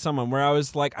know. this with someone where I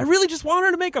was like, I really just want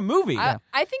her to make a movie.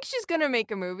 I think she's gonna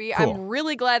make a movie. Cool. I'm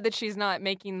really glad that she's not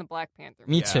making the Black Panther.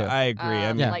 Me movie. too. I agree.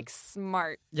 I mean, Yeah. Like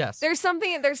smart. Yes. There's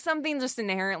something just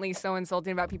inherently so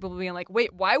insulting about people being like,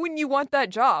 wait, why wouldn't you want that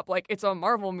job? Like it's a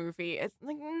Marvel movie. It's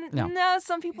like No. no,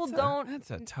 some people It's a- don't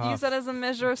that's a tough- use that as a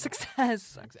measure of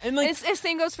success. and like, It's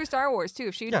same goes for Star Wars too.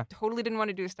 If she Yeah. totally didn't want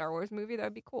to do a Star Wars movie, that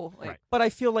would be cool. Like, Right. But I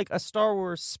feel like a Star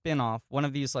Wars spin-off, one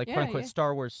of these like Yeah, quote unquote yeah.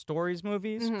 Star Wars stories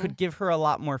movies, Mhm. could give her a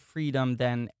lot more freedom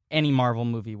than any Marvel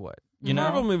movie would. You know?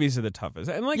 Marvel movies are the toughest.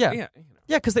 And like, Yeah. yeah.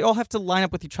 Yeah, because they all have to line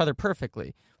up with each other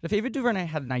perfectly. But if Ava DuVernay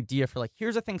had an idea for like,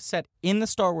 here's a thing set in the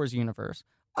Star Wars universe,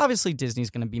 obviously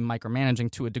Disney's going to be micromanaging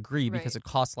to a degree because Right. it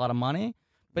costs a lot of money.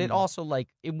 But it also like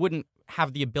it wouldn't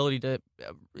have the ability to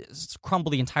crumble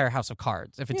the entire house of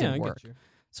cards if it Yeah, I didn't get work. you.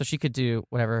 so she could do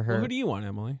whatever her. Well, who do you want,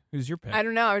 Emily? Who's your pick? I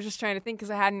don't know. I was just trying to think because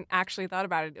I hadn't actually thought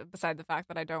about it. Beside the fact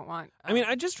that I don't want. I mean,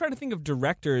 I just try to think of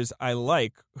directors I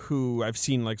like who I've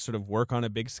seen like sort of work on a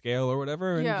big scale or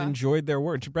whatever and enjoyed their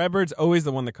work. Brad Bird's always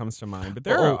the one that comes to mind, but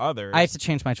there are others. I have to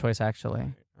change my choice,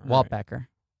 actually. Walt Becker.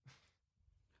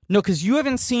 No, because you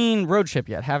haven't seen Road Trip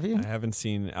yet, have you? I haven't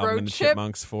seen Alvin and the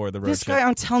Chipmunks for the Road Trip. This guy,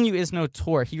 I'm telling you, is no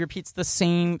tour. He repeats the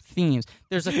same themes.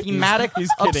 There's a thematic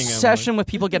obsession with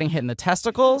people getting hit in the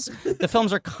testicles. The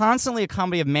films are constantly a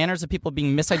comedy of manners of people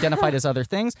being misidentified as other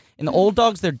things. In the Old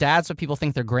Dogs, they're dads, but people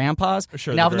think they're grandpas.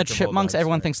 Sure, in Alvin and the Chipmunks,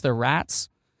 everyone thinks they're rats.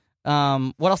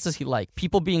 What else does he like?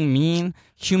 People being mean,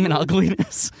 human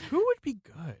ugliness. Who would be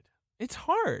good? It's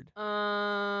hard.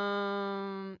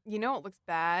 You know what looks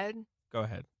bad? Go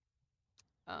ahead.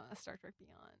 Star Trek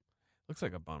Beyond. Looks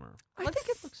like a bummer. I think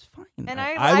it looks fine. And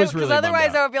I was really bummed otherwise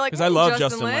out. I would be like, 'Cause I love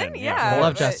Justin Lin. Yeah. I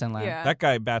love but- Justin Lin. Yeah. That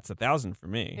guy bats 1,000 for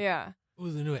me. Yeah. Ooh,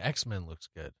 the new X-Men looks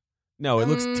good. No, it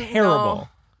looks terrible.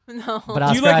 No. But Do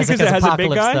Oscar you like it Isaac 'cause it as has a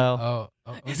big Apocalypse, guy? though.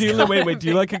 Do you, wait. Do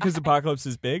you like it because Apocalypse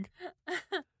is big?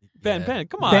 Ben,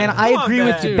 come on. Ben, Come I on, agree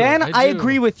with you. Ben, I I do.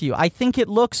 agree with you. I think it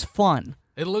looks fun.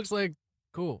 It looks like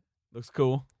cool. Looks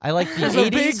cool. I like the There's a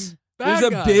big 80s. There's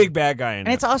a big bad guy in And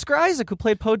it. it's Oscar Isaac who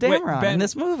played Poe Dameron Ben- in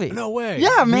this movie. No way.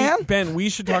 Yeah, man. Ben, we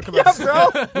should talk about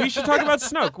we should talk about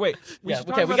Snoke. Wait. We Yeah, should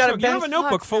okay, talk we about gotta- Snoke. You have a Ben-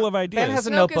 notebook full of ideas. Ben has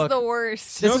a Snoke notebook. is the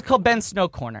worst. This is called Ben Snow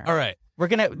Corner. All right. We're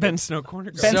gonna Ben Snoke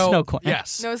Corner. Ben so, Snow Corner.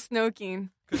 Yes. No snoking.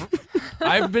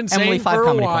 I've been Emily, saying 5 for a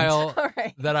comedy while All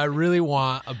right. that I really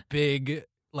want a big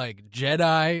like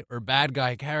Jedi or bad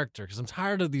guy character because I'm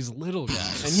tired of these little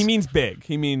guys. And he means big.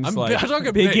 He means I'm like talking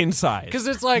big big. in size. Because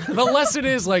it's like the lesson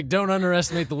is like don't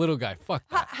underestimate the little guy. Fuck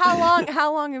that.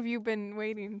 How long have you been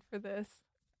waiting for this?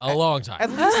 A long time.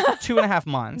 at least 2.5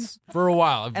 months. For a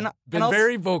while. I've And been I'll-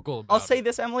 very vocal about I'll say it.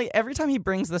 this, Emily. Every time he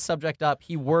brings the subject up,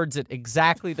 he words it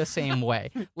exactly the same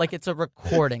way, like it's a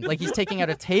recording, like he's taking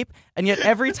out a tape. And yet,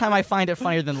 every time I find it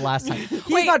funnier than the last time.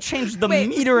 He's not changed the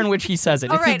meter in which he says it.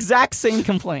 All It's the right. exact same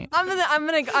complaint. I'm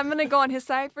gonna go on his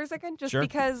side for a second, just Sure.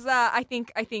 because I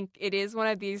think it is one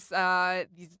of these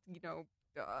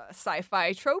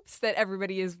sci-fi tropes that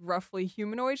everybody is roughly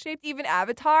humanoid shaped. Even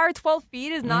Avatar, 12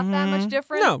 feet is not that much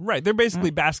different. No, right. They're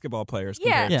basically basketball players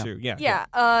Yeah. compared to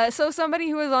Yeah. So somebody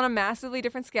who is on a massively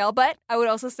different scale, but I would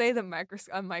also say the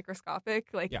microscopic,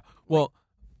 like Yeah. Well,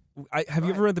 have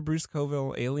you ever read the Bruce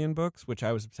Coville Alien books, which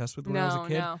I was obsessed with when I was a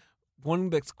kid? No.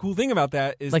 One that's cool thing about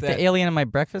that is Like that the alien in my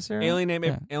breakfast cereal?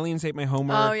 Aliens ate my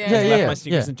homework. Oh, yeah. They Yeah, left yeah, my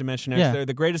sneakers yeah. in Dimension X. Yeah. They're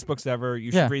the greatest books ever. You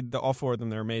should Yeah. read all 4 of them.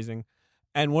 They're amazing.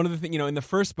 And one of the things, in the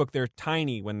first book, they're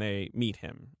tiny when they meet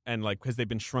him, and like because they've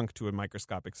been shrunk to a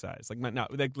microscopic size, like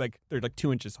they're like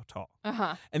 2 inches tall,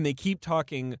 and they keep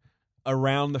talking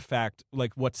around the fact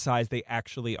like what size they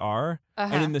actually are.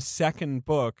 And in the second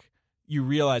book, you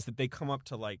realize that they come up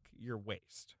to like your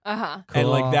waist, and like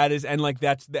Cool. that is, and like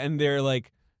that's, and they're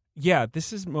like, yeah,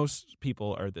 this is most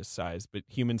people are this size, but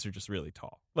humans are just really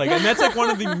tall. Like, and that's like one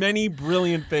of the many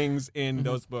brilliant things in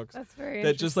those books. That's very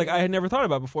That just like I had never thought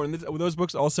about before. And those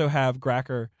books also have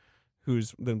Gracker,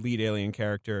 who's the lead alien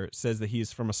character, says that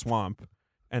he's from a swamp,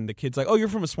 and the kid's like, "Oh, you're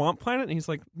from a swamp planet?" And he's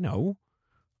like, "No,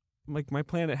 like my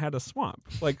planet had a swamp."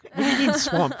 Like, what do you mean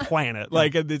swamp planet?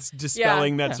 Like, and it's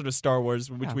dispelling that sort of Star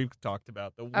Wars, which we've talked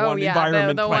about. The one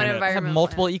environment the one planet. environment Have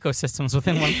multiple ecosystems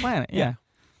within one planet. Yeah.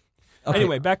 Okay.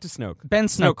 Anyway, back to Snoke. Ben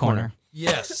Snow Snoke Corner. Corner.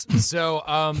 Yes. So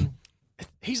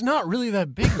he's not really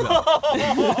that big though.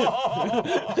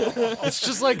 It's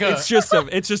just like a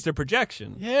It's just a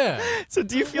projection. yeah. So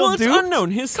do you feel Well, it's duped?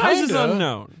 unknown. His size is Kinda.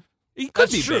 unknown. He could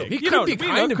That's be true. big. He You could know, be we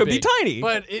know, kind of could big, be tiny.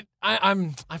 But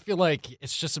I feel like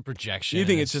it's just a projection. You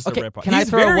think it's just Okay, a rip-off? can I He's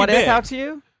throw a very what big. if out to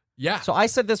you? yeah. So I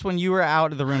said this when you were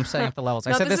out of the room setting up the levels.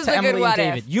 I No, said this this is to a good Emily and what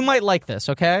David. if. You might like this,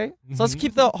 okay? So let's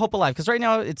keep the hope alive, because right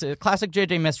now it's a classic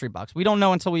JJ mystery box. We don't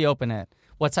know until we open it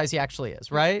what size he actually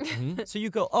is, right? So you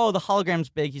go, oh, the hologram's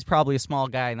big. He's probably a small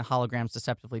guy, and the hologram's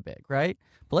deceptively big, right?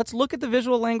 But let's look at the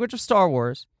visual language of Star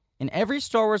Wars. In every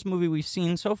Star Wars movie we've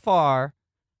seen so far,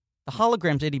 the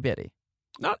hologram's itty-bitty.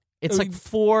 It's like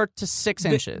 4 to 6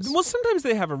 inches. Well, sometimes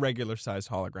they have a regular size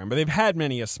hologram, but they've had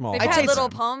many a small. They've I'd had say little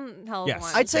it's- palm held Yes.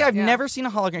 ones. I'd say I've Yeah. never seen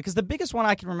a hologram, because the biggest one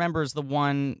I can remember is the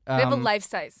one... They have a life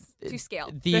size to scale.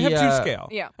 They have 2 scale.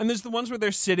 Yeah. And there's the ones where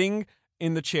they're sitting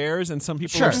in the chairs, and some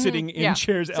people Sure. are sitting in Yeah.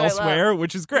 chairs So I love- elsewhere,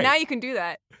 which is great. Now you can do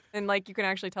that, and like you can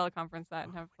actually teleconference that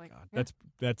and have like. God,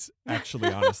 that's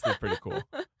actually honestly pretty cool.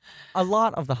 A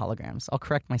lot of the holograms, I'll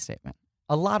correct my statement,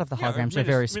 a lot of the holograms are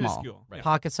very small. minuscule, right.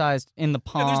 Pocket-sized, in the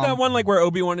palm. Yeah, there's that one like where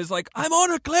Obi-Wan is like, "I'm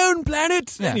on a clone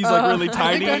planet," and he's like really I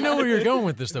tiny. think I know where you're going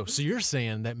with this though. So you're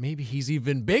saying that maybe he's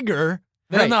even bigger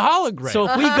than the hologram. So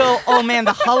if we go, oh man,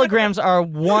 the holograms are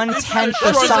 1/10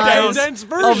 the size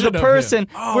of the person,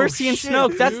 we're seeing shit,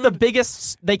 Snoke. That's dude. the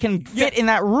biggest they can fit in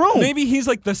that room. Maybe he's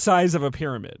like the size of a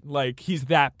pyramid. Like he's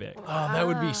that big. Oh, that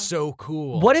would be so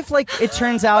cool. What if like it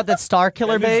turns out that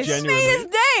Starkiller That is Base? genuinely- Made his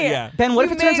day. Yeah. Ben, what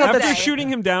if it turns out After that shooting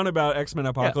him down about X-Men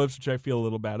Apocalypse, which I feel a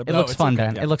little bad it about. looks it's fun, okay.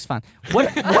 Ben? Yeah. It looks fun. What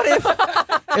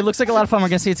if it looks like a lot of fun? We're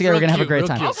gonna see it together. We're gonna have a great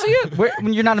time. I'll see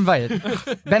you. You're not invited.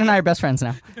 Ben and I are best friends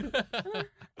now.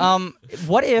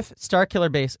 What if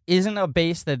Starkiller Base isn't a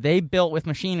base that they built with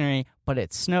machinery, but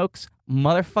it's Snoke's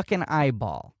motherfucking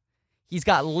eyeball? He's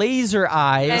got laser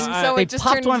eyes. And so they it just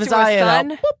popped turned one of his into a eye out.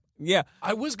 sun. Yeah.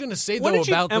 I was gonna say What though did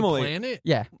you- about Emily, the planet.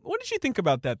 Yeah. What did you think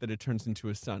about that it turns into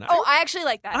a sun? Oh, I actually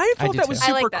like that. I I thought do that too. was I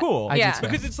super like that. cool. I do Yeah. too.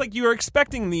 Because it's like you were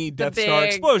expecting the Death Star big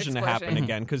explosion to explosion. happen Mhm.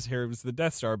 again, because here was the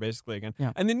Death Star basically again.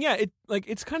 Yeah. And then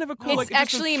it's kind of a cool. It's like, just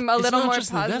actually a It's little not more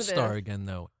just positive. the Death Star again,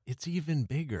 though. It's even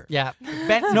bigger. Yeah.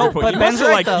 Ben, Good no, point. but you Ben's must have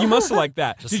right liked, though. you must have liked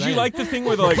that. Just Did you saying. like the thing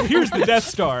where they're like, "Here's the Death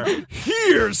Star,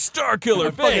 here's Starkiller I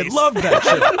Base"? fucking love that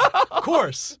shit. Of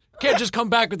course. Can't just come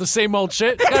back with the same old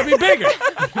shit. It's gotta be bigger.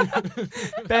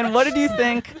 Ben, what did you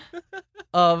think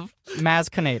of Maz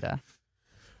Kaneda?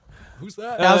 Who's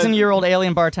that? 1,000-year-old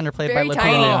alien bartender played Very by Lupita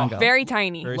tiny. Nyong'o. Very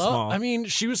tiny. Very Well, small. I mean,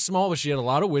 she was small, but she had a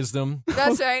lot of wisdom,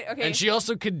 That's right. Okay. and she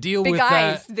also could deal big with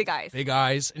eyes. that Big eyes. big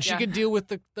eyes, and she Yeah. could deal with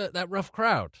that rough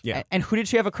crowd. Yeah. And who did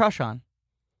she have a crush on?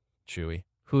 Chewie,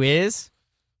 Who is?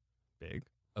 Big.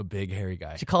 a big hairy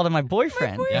guy. She called him my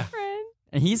boyfriend. Yeah. Boyfriend.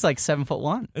 And he's like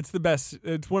 7'1". It's the best.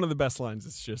 It's one of the best lines.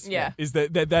 It's just Yeah. Is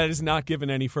that is not given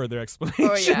any further explanation.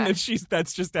 Oh, yeah. That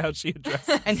that's just how she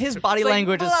addresses it. And his body It's like,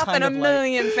 language is flop kind and of a like.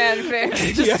 million fanfics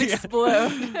just Yeah, yeah.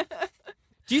 explode.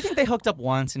 Do you think they hooked up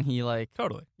once and he like?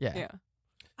 Totally. Yeah. Yeah.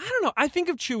 I don't know. I think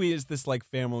of Chewie as this like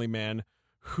family man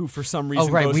who, for some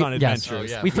reason, right, goes we- on yes.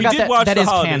 adventures. Oh, yeah. We We forgot did that watch that the is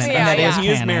holiday canon. special. And that Yeah, is yeah. He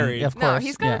is canon. married. Of No, course.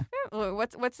 he's got yeah. a family.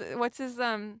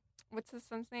 What's his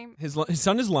son's name? His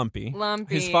son is Lumpy.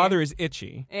 Lumpy. His father is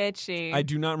Itchy. Itchy. I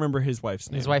do not remember his wife's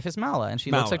name. His wife is Mala, and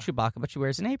she looks Mala. like Chewbacca, but she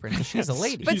wears an apron, so she's a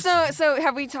lady. But She's- so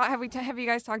have you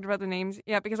guys talked about the names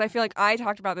yet? Because I feel like I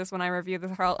talked about this when I reviewed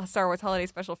the Star Wars Holiday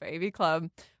Special for AV Club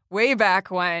way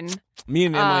back when. Me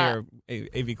and Emily are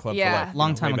AV Club yeah. for life.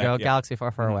 Long time way ago, back, yeah. Galaxy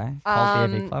Far, Far Away, called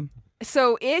the AV Um, Club.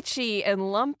 So Itchy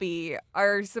and Lumpy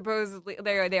are supposedly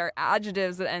they are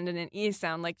adjectives that end in an e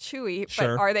sound like Chewy,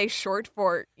 Sure. but are they short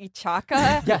for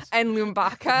Ichaka Yes. and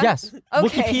Lumbaka? Yes. Okay.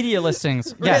 Wikipedia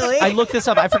listings. Yes. Really? I looked this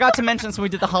up. I forgot to mention this when we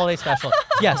did the holiday special.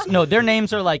 Yes. No, their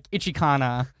names are like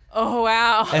Ichikana Oh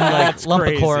wow. and like That's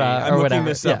crazy. Lumpakora I'm or looking whatever.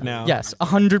 this up Yeah. now. Yes,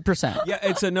 100%. Yeah,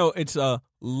 it's a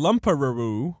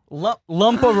Lumparoo.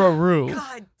 Lumparoo.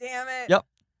 God damn it. Yep.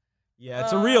 Yeah,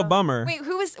 it's a real bummer. Wait,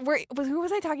 who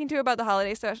was I talking to about the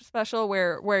holiday special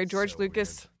where George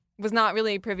Lucas was not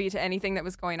really privy to anything that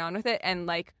was going on with it and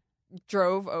like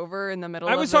drove over in the middle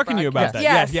I of was the talking to you about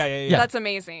broadcast? that. Yes. Yeah. That's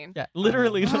amazing. Yeah,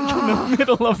 literally in the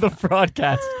middle of the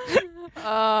broadcast.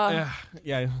 Yeah,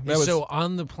 that was So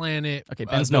on the planet, Okay,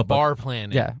 Ben's the notebook. bar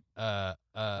planet. Yeah.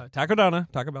 Taco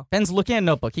Bell. Ben's looking at a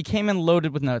notebook. He came in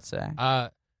loaded with notes today.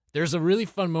 There's a really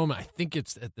fun moment. I think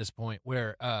it's at this point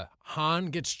where Han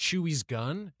gets Chewie's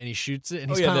gun and he shoots it,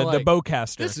 and Oh he's yeah, kind of the like,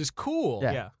 bowcaster. "This is cool."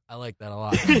 Yeah. yeah. I like that a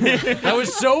lot. That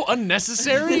was so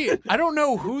unnecessary. I don't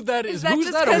know who that is. that Who's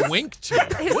just that a 'cause- wink to?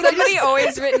 Has What somebody is-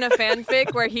 always written a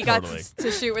fanfic where he got Totally.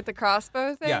 to shoot with the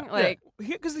crossbow thing? Yeah, Like,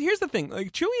 because here's the thing: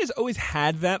 like Chewie has always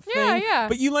had that thing, Yeah, yeah.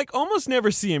 but you like almost never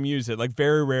see him use it, like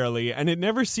very rarely, and it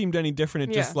never seemed any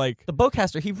different. It just Yeah. like The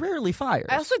bowcaster, he rarely fires.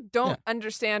 I also don't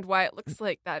understand why it looks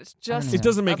like that. It's just it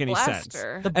doesn't make a any sense.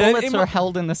 blaster. The And bullets it are mo-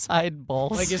 held in the side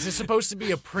balls. Like, is it supposed to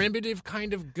be a primitive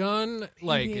kind of gun?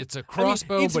 Like, it's a I mean,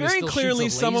 crossbow, it's but very it still clearly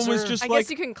shoots a someone was laser? just I like guess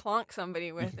you can clonk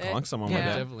somebody with it. clonk someone Yeah, with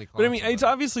it. definitely. But I clonk mean, somebody. it's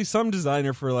obviously some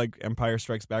designer for like Empire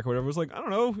Strikes Back or whatever was like, I don't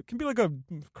know, it can be like a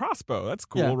crossbow. That's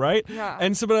cool, Yeah. right? Yeah.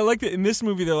 And so, but I like that in this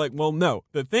movie, they're like, well, no,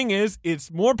 the thing is, it's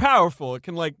more powerful. It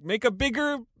can like make a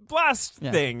bigger blast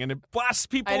Yeah. thing, and it blasts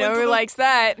people. I know into who the- likes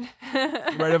that.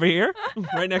 right over here,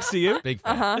 right next to you. Big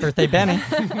fan. Birthday Benny.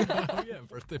 Oh, yeah,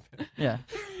 birthday. Yeah.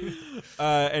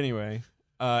 Anyway,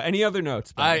 any other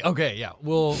notes? Ben? Okay, yeah.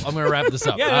 Well, I'm gonna wrap this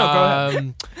up. Yeah, no, go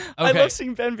ahead. I Okay. love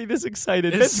seeing Ben be this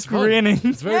excited. It's Ben's fun. grinning.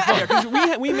 It's very fun. Yeah,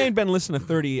 because we made Ben listen to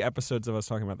 30 episodes of us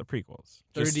talking about the prequels.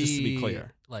 Just to be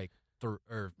clear, like,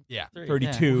 yeah.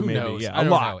 32 Who maybe. knows? Yeah, I a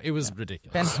don't lot. know. It was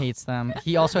ridiculous. Ben hates them.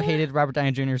 He also hated Robert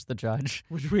Downey Jr.'s The Judge.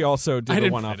 Which we also did I a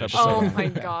didn't one-off finish. episode. Oh on. my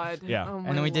god. Yeah. Oh, my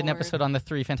And then we did an Lord. episode on the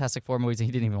 3 Fantastic Four movies, and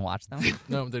he didn't even watch them.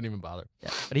 No, didn't even bother. Yeah.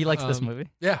 But he likes this Um, movie.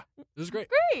 Yeah, it was great.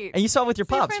 Great. And you saw it with your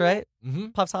See, pops, friend? right? Mm-hmm.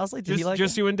 Pops Hosley? Did he like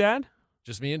Just it? you and Dad?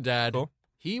 Just me and Dad. Cool.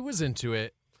 He was into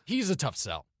it. He's a tough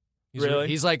sell. Really?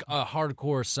 He's like a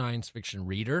hardcore science fiction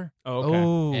reader. Oh,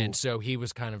 okay. And so he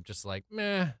was kind of just like,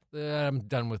 meh, I'm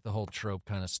done with the whole trope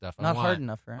kind of stuff. Not hard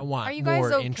enough for I him. want Are you guys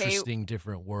more okay- interesting,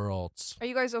 different worlds. Are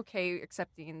you guys okay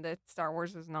accepting that Star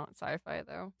Wars is not sci-fi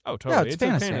though? Oh, totally. it's it's a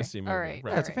fantasy. fantasy movie. All right.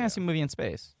 Yeah, it's a fantasy movie in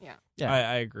space. Yeah.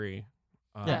 I agree.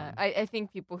 Yeah. I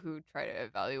think people who try to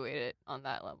evaluate it on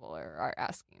that level are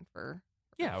asking for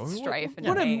Yeah, strife and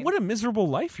what a pain. what a miserable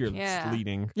life you're Yeah.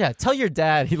 leading. Yeah, tell your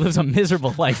dad he lives a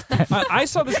miserable life. I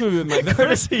saw this movie with my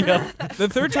Courtesy of the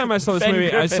third time I saw this Ben movie,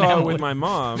 I Griffin saw it Elwood. with my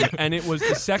mom, and it was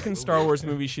the second Star Wars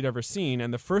movie she'd ever seen,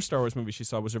 and the first Star Wars movie she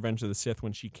saw was Revenge of the Sith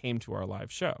when she came to our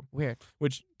live show, Weird.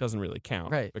 which doesn't really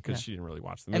count, Right, Because yeah. she didn't really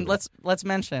watch the movie. And let's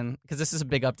mention, because this is a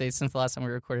big update since the last time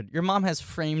we recorded. Your mom has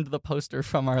framed the poster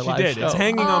from our she live did. show. It's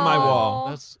hanging on my wall.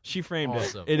 That's She framed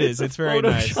awesome. it. It is. It's very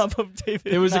nice. Photoshop of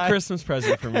David. It was a Nye Christmas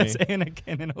present for me. as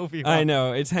Anakin and Obi-Wan. I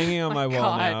know. It's hanging on my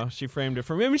wall God. now. She framed it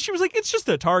for me. I mean, she was like, it's just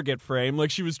a Target frame.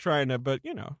 Like, she was trying to, but,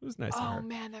 it was nice of Oh her.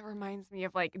 man, that reminds me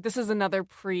of this is another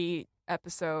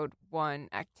pre-episode 1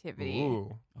 activity.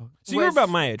 Ooh. So you were Was- about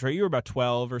my age, right? You were about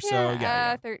 12 or so.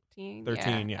 Yeah. 13.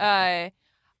 13,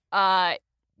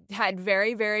 Had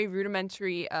very, very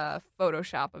rudimentary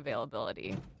Photoshop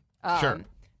availability. Sure.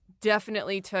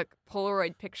 Definitely took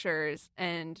Polaroid pictures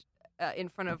and in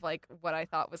front of what I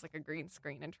thought was a green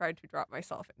screen and tried to drop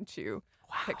myself into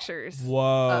pictures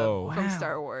Whoa. from Wow.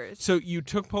 Star Wars. So you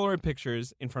took Polaroid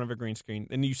pictures in front of a green screen,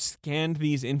 and you scanned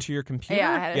these into your computer? yeah,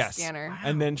 I had a yes. scanner.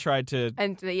 And then tried to...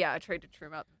 And I tried to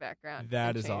trim out the background. That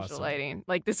and is change awesome. The lighting.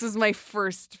 This was my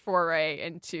first foray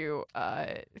into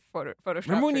Photoshop.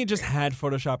 Remember when you just trickery. had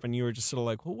Photoshop and you were just sort of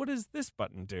like, well, what does this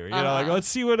button do? Uh-huh. Let's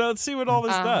see what all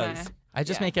this does. I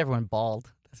just Yeah. make everyone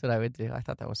bald. That's what I would do. I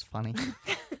thought that was funny.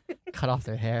 Cut off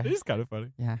their hair. It is kind of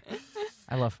funny. Yeah.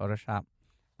 I love Photoshop.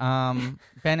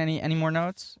 Ben, any more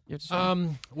notes? You have to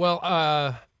say? Well,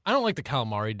 I don't like the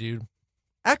calamari dude.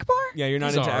 Akbar? Yeah, you're not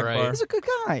He's into all right. Akbar. He's a good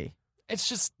guy. It's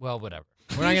just, well, whatever.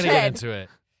 We're not Huge gonna get head. into it.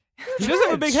 He does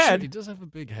have a big He head. does have a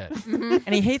big head.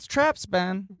 And he hates traps,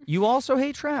 Ben. You also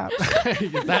hate traps.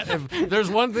 If there's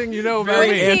one thing you know about Very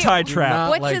me. What is he- anti-trap. Not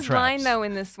What's like his traps. line though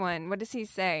in this one? What does he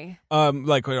say?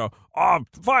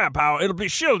 Firepower. It'll be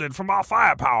shielded from our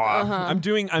firepower. Uh-huh. I'm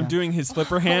doing his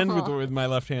flipper hand with my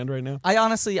left hand right now. I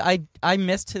honestly, I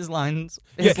missed his lines.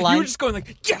 Yeah, His you line. were just going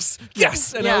like, yes,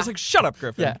 yes. And I Yeah. was like, shut up,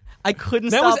 Griffin. Yeah. I couldn't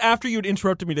That stop. was after you'd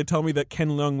interrupted me to tell me that Ken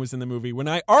Leung was in the movie when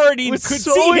I already was could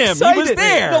so see him. excited. He was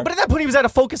there. No, but at that point he was out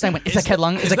of focus. I went, is that Ken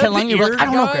Leung? Is that that Ken the Leung? You were like, ear I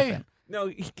don't know, guy? Griffin. No,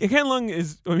 Ken Leung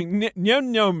is. I mean,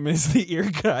 Nyum Nyum is the ear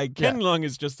guy. Ken Yeah. Leung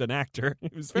is just an actor. He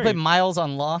was He very. played Miles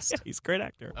on Lost. Yeah, he's a great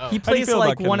actor. Oh. He How do you plays feel like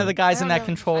about Ken one of the Leung? guys in I that don't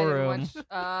control know. room.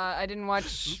 I didn't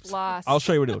watch Lost. I'll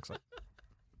show you what he looks like.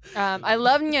 I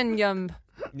love Nyum Nyum.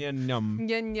 Nyum Nyum.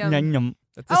 Nyum Nyum, Nyum. nyum.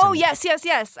 That's the Oh same.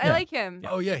 yes. I Yeah. like him.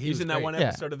 Oh yeah, He was in that great. one Yeah.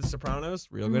 episode of The Sopranos.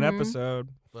 Real good Mhm. episode.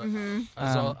 But Mhm.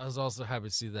 I was also happy to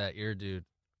see that ear dude.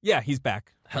 Yeah, he's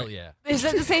back. Hell yeah. Is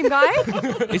it the same guy?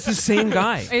 It's the same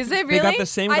guy. Is it They really? got the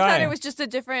same I thought guy. it was just a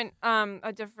different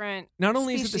Not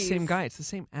only is it the same species. guy, it's the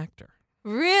same actor.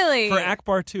 Really? For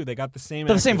Akbar 2, they got the same.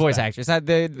 But the same actors voice back. actress.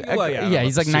 Yeah, yeah,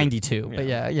 he's like suit. 92. But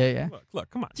Yeah. yeah. Look,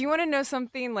 come on. Do you want to know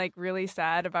something really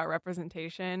sad about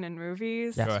representation in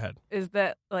movies? Yes. Go ahead. Is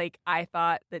that I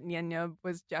thought that Nyanya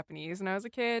was Japanese when I was a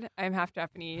kid. I'm half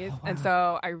Japanese, and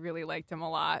so I really liked him a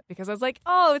lot because I was like,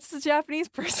 oh, it's a Japanese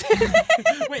person.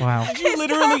 Wait, Wow. did you It's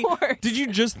literally? Star Wars. Did you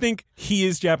just think he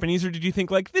is Japanese, or did you think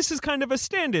this is kind of a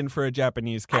stand-in for a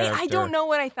Japanese character? I don't know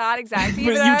what I thought exactly.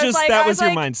 But but you I was just like, that I was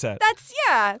your like, mindset. That's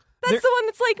There- the one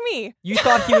that's like me. You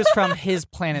thought he was from his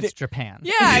planet's Japan.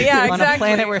 Yeah, On exactly. a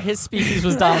planet where his species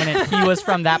was dominant, he was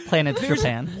from that planet's There's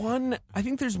Japan. I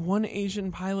think there's one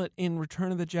Asian pilot in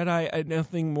Return of the Jedi.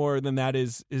 Nothing more than that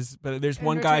is. But there's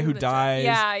one guy who dies.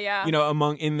 Yeah.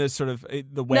 In the sort of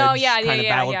the wedge No, yeah, kind of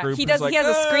battle group. He who's does. like, He has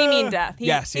a screaming "Ah!" death.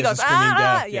 Yes, he has goes, a screaming "Ah!"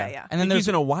 death. Yeah. And And then then there's he's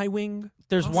in a Y-wing.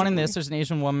 There's one in this. There's an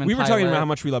Asian woman. We were talking about pilot. how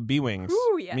much we love B-wings.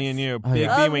 Ooh, yes. Me and you, Oh, big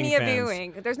yeah. Love B-wing me a fans.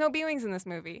 B-wing. There's no B-wings in this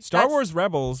movie. Star That's- Wars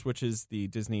Rebels, which is the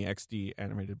Disney XD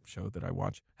animated show that I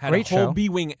watch, had Great a whole show.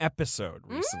 B-wing episode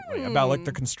recently about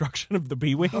the construction of the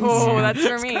B-wings. Oh, that's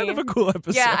for it's me. kind of a cool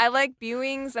episode. Yeah, I like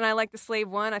B-wings and I like the Slave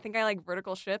One. I think I like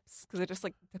vertical ships because I just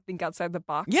like to think outside the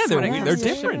box. Yeah, they're when it weird. comes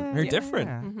They're to different. shipping. They're Yeah. different.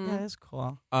 Mhm. Yeah, it's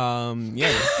cool.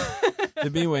 The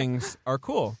B-wings are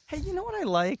cool. Hey, you know what I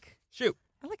like? Shoot.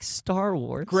 I like Star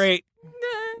Wars. Great.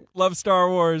 Love Star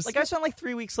Wars. Like I spent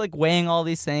 3 weeks weighing all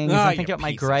these things Ah, and thinking you about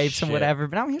my piece of gripes and shit. whatever.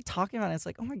 But now I'm here talking about it. It's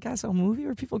like, oh my god, it's a movie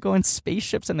where people go in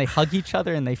spaceships and they hug each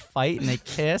other and they fight and they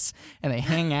kiss and they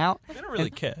hang out. they don't really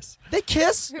kiss. They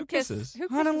kiss. Who kisses? Who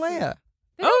Han and kisses? Leia.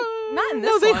 They don't- Not in No,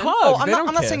 this they one. hug. Oh, I'm They not. don't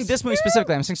I'm not kiss. saying this movie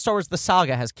specifically. I'm saying Star Wars: The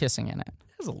Saga has kissing in it.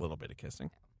 There's a little bit of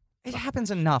kissing. It happens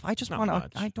enough. I just Not want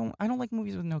much. to. I don't like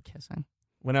movies with no kissing.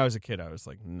 When I was a kid, I was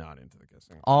like not into the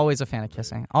kissing. Always a fan of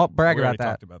kissing. I'll brag We about already that.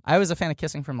 talked about that. I was a fan of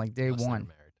kissing from like day Unless they were one.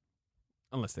 married.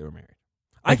 Unless they were married.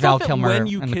 Like I Val thought that Kilmer when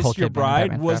you and Nicole kissed your Kidman in bride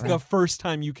Batman was Forever. the first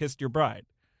time you kissed your bride.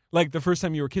 Like the first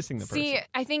time you were kissing the person. See,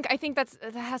 I think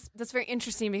that's very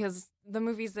interesting because the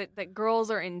movies that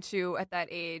girls are into at that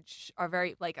age are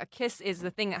very like a kiss is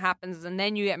the thing that happens and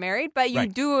then you get married, but you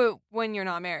Right. do it when you're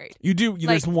not married. You do.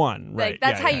 There's one, right? Like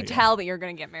that's Yeah, how yeah, you yeah. tell that you're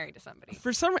going to get married to somebody.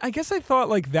 For some, I guess I thought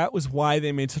like that was why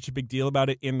they made such a big deal about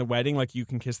it in the wedding. Like you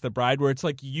can kiss the bride, where it's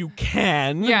like you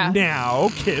can Yeah. now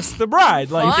kiss the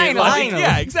bride. Like, Finally.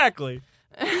 yeah, exactly.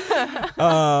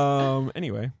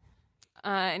 Anyway,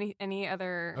 Any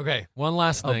other? Okay, one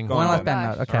last Oh, thing. go One on. last Ben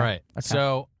note. Okay. All right. Okay.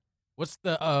 So, what's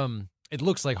the It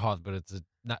looks like Hoth, but it's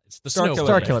not. It's the Star snow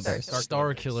Killer Killer base. base.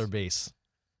 Star Killer base.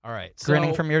 All right.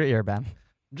 Grinning so from ear to ear, Ben.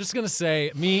 I'm just gonna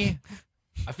say,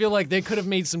 I feel like they could have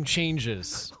made some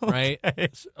changes, right?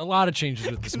 A lot of changes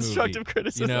with this Constructive movie.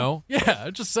 criticism. You know? Yeah,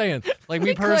 I'm just saying. Like me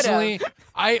They could've. personally,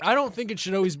 I don't think it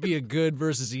should always be a good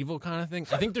versus evil kind of thing.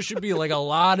 I think there should be like a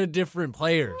lot of different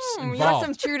players You want involved.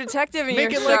 some True Detective in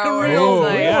Make your it like a show. real- Oh,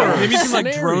 Like, yeah. or Maybe some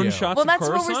like scenario. drone shots. Well, of that's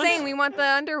what we're Coruscant? saying. We want the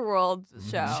Underworld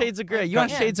show. Shades of Grey. You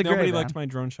want Yeah. Shades of Grey? Nobody Ben. liked my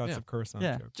drone shots Yeah. of Coruscant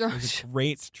Yeah. joke. Drone It was a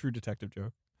great True Detective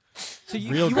joke. So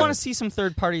you Real want good. to see some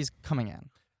third parties coming in?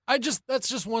 That's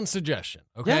just one suggestion,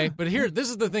 okay? Yeah. But this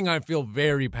is the thing I feel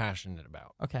very passionate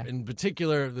about. Okay. In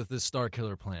particular with this Star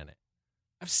Killer planet.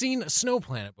 I've seen a snow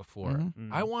planet before.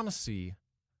 Mhm. I want to see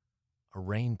a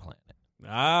rain planet.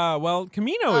 Ah, well,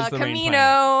 Camino is the rain planet. Camino.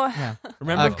 Yeah.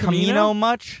 Remember Camino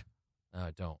much? No,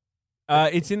 I don't.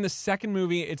 It's in the second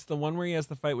movie. It's the one where he has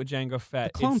the fight with Jango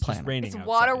Fett. The clone it's planet. just raining It's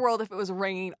outside. Waterworld if it was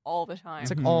raining all the time.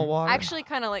 It's like Mhm. all water. I actually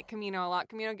kind of like Camino a lot.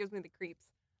 Camino gives me the creeps.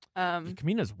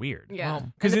 Camino's weird. Yeah. Well,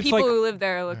 And 'cause the it's people like- who live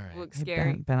there look Alright. look Hey,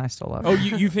 scary. Ben, I still love it. Oh,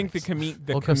 you think the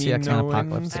We'll go see X-Men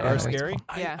Apocalypse Caminoans together. are It's scary?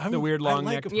 fun. The weird long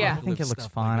neck. I think it looks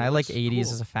fun. I like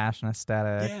 80s as a fashion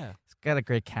aesthetic. Yeah. It's got a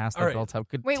great cast All that right. built up.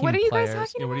 Good Wait, team what are you players. guys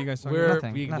talking Yeah, about? what are you guys talking We're, about?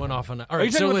 Nothing, we nothing. went off on. All Are right,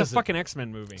 you so talking about the listen. fucking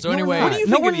X-Men movie? So No, anyway, we're What do you not.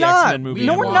 No, think we're of the not. X-Men movie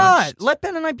No, you we're watched? not. Let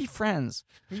Ben and I be friends.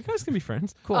 You guys can be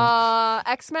friends. Cool.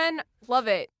 X-Men, love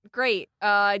it, great.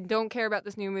 Don't care about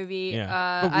this new movie.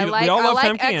 Yeah. But I we like. all I love like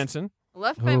Famke X- Janssen.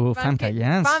 Love Ooh, Famke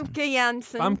Janssen. Famke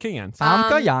Janssen. Famke Janssen.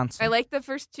 Famke Janssen. I like the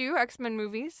first two X-Men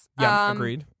movies. Yeah,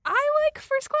 agreed. I like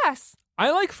First Class. I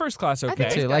like First Class. I Me Okay.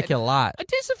 think too. it's Like good. it a lot.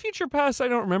 Days of Future Past, I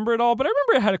don't remember it all, but I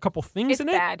remember it had a couple things It's in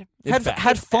it. bad. It's bad.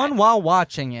 Had fun while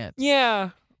watching it.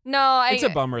 Yeah. No, It's a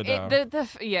bummer, though.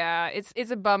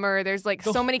 It's a bummer. There's like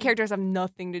so many characters have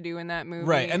nothing to do in that movie.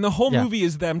 Right, and the whole Yeah. movie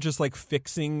is them just like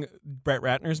fixing Brett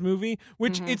Ratner's movie,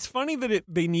 which Mhm. it's funny that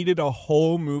they needed a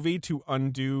whole movie to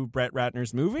undo Brett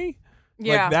Ratner's movie.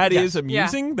 yeah, Like that Yes. is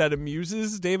amusing. That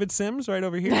amuses David Sims right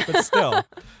over here, but still,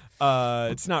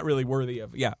 it's not really worthy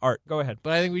of. Yeah, Art, go ahead.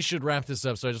 But I think we should wrap this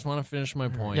up. So I just want to finish my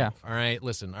point. Yeah. All right.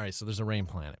 Listen. All right. So there's a rain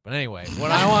planet. But anyway, what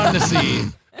I wanted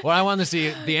to see,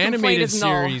 the animated is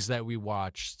null. series that we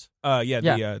watched.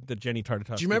 The Jenny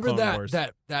Tartakovsky. Do you remember Clone Wars.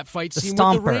 that fight The scene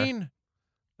Stomper. with the rain?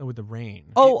 Oh, with the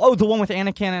rain? Oh, the one with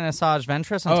Anakin and Asajj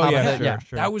Ventress on Oh, top yeah, of it. sure, Yeah.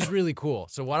 sure. That was really cool.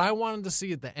 So what I wanted to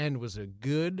see at the end was a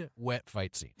good wet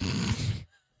fight scene.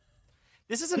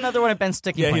 This is another one of Ben's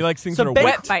sticking Yeah, he points. likes things so that are Ben,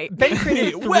 wet. fight. Ben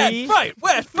created three.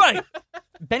 wet fight.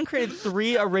 Ben created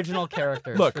 3 original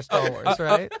characters Look, for Star Wars,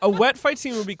 right? A wet fight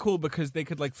scene would be cool because they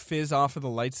could like fizz off of the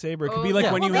lightsaber. It could be like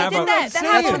yeah. when Well, you they have did a. that. That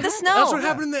happened with the snow. That's what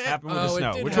happened in the Happened with the it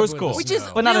snow, did which happen was with cool. the Which is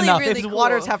snow. but not really, enough. really if the cool.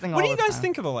 water's happening all What do you the guys time.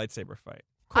 think of the lightsaber fight?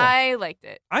 I liked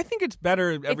it. I think it's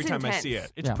better every It's time I see it.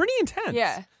 intense. It's Yeah. pretty intense.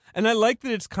 Yeah. And I like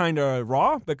that it's kind of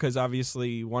raw because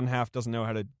obviously one half doesn't know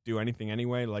how to do anything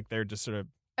anyway. Like they're just sort of.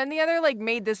 And the other like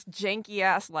made this janky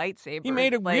ass lightsaber. He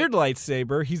made a like, weird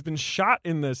lightsaber. He's been shot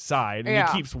in the side and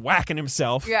Yeah. he keeps whacking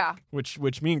himself. Yeah, Which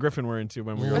me and Griffin were into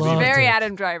when we were it was Loved very it.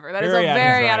 Adam Driver. That is Very a Adam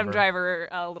very Driver. Adam Driver.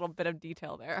 A little bit of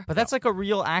detail there. But that's like a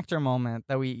real actor moment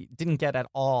that we didn't get at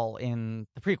all in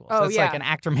the prequels. Oh, That's yeah. like an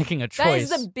actor making a That is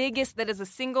choice. the biggest. That is the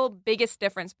single biggest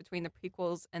difference between the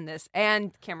prequels and this,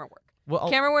 and camera work. well,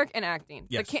 Camera work and acting.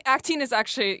 Yes. The acting is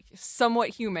actually somewhat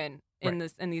human in Right.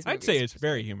 these movies. I'd say it's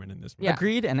very human in this movie. Yeah.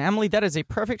 agreed. And Emily, that is a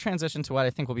perfect transition to what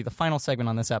I think will be the final segment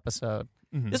on this episode.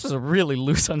 Mhm. This was a really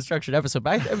loose, unstructured episode,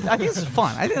 but I think this is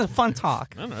fun. I think it's a fun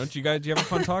talk. I don't know. Do you have a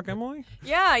fun talk, Emily?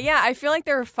 Yeah. I feel like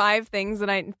there are 5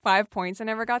 points I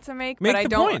never got to make, Make but the I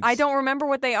don't. points. I don't remember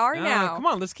what they are now. Come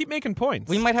on, let's keep making points.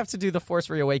 We might have to do the Force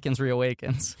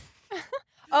Reawakens.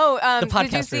 The podcast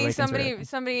did you see reawakens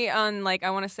somebody on like I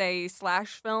want to say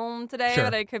Slash Film today Sure.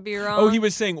 that I could be wrong? Oh, he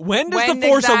was saying, when does when the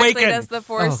Force exactly awaken? does the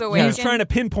Force Oh, yeah. He awaken? was trying to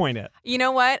pinpoint it. You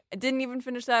know what? I didn't even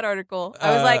finish that article.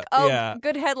 I was like, yeah.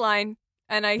 good headline.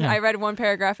 And I Yeah. read one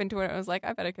paragraph into it. And I was like,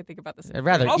 I bet I could think about this. I'd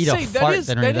rather I'll eat say a fart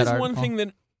than read that that is one article. thing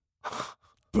that.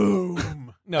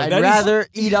 Boom. No, I'd that is- rather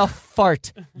eat a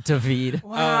fart, David.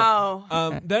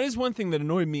 Wow. that is one thing that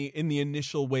annoyed me in the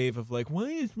initial wave of like, why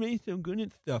is Rey so good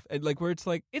at stuff? And like, where it's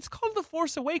like, it's called The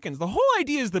Force Awakens. The whole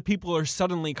idea is that people are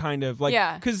suddenly kind of like,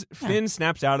 Yeah. because Finn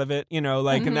snaps out of it, you know,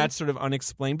 like, Mhm. and that's sort of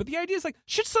unexplained. But the idea is like,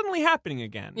 shit's suddenly happening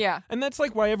again. Yeah. And that's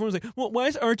like why everyone's like, well, why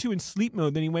is R2 in sleep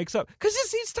mode? Then he wakes up. Because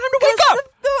it's time to wake up.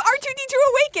 The R2D2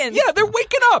 awakens. Yeah, they're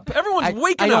waking up. Everyone's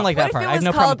waking I up. don't like that What part. if it I have was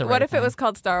no problem called? with the What rape if it one. was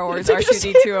called Star Wars It's like, just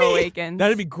hit R2D2 me. Awakens?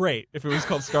 That'd be great if it was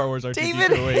called Star Wars R2D2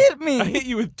 David Awakens. hit me. I hit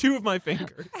you with two of my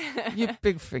fingers. You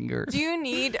big fingers. Do you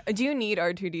need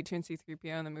R2D2 and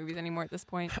C3PO in the movies anymore at this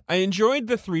point? I enjoyed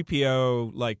the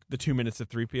 3PO, like the 2 minutes of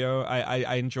 3PO.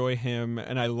 I enjoy him,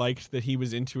 and I liked that he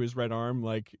was into his red arm,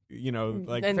 like, you know,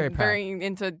 like. and very proud. very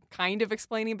into kind of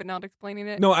explaining but not explaining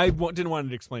it. No, I didn't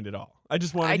want it explained at all. I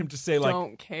just wanted I him to say, like.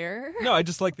 don't care. No, I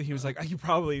just like that he was like, you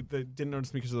probably didn't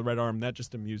notice me because of the red arm. That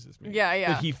just amuses me. Yeah,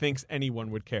 yeah. That he thinks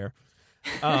anyone would care.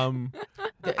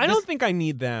 I don't think I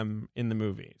need them in the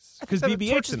movies because The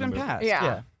BB-8's torch has in the been movie, passed.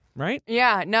 Yeah. right?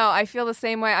 Yeah, no, I feel the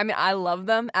same way. I mean, I love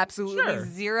them. Absolutely Sure.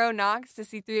 zero knocks to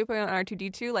C3PO and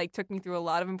R2D2. Like, took me through a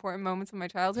lot of important moments of my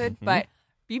childhood. Mhm. But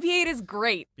BB-8 is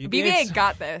great. BB-8's BB-8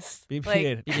 got this.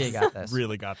 BB-8, BB-8 got this.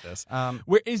 really got this. Um,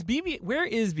 Where is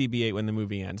BB-8 when the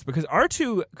movie ends? Because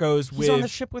R2 goes he's with on the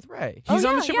ship with Ray. He's Oh,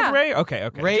 on the yeah, ship yeah. with Rey. Okay.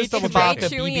 Rey, Just double Chewbacca,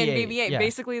 checking. Chewie and BB-8, BB-8, yeah.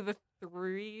 basically the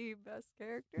three best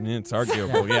characters. It's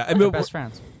arguable, yeah. I They're mean, best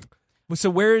friends. so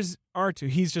where's R2?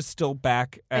 He's just still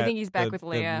back. I At think he's back the- with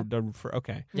Leia.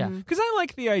 Okay, Yeah. Mhm. because I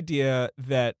like the idea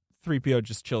that 3PO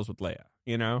just chills with Leia.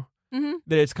 You know, Mhm.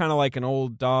 that it's kind of like an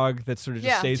old dog that sort of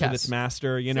just Yeah. stays with Yes. its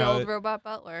master. You It's know, the old robot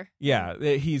butler. yeah.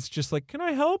 That he's just like, can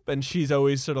I help? And she's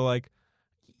always sort of like,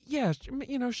 yeah,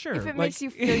 you know, sure. If it Like- makes you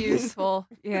feel useful,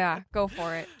 yeah, go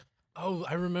for it. Oh,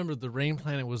 I remember the rain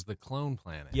planet was the clone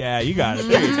planet. Yeah, you got it.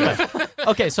 There you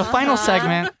go. Okay, so final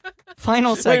segment.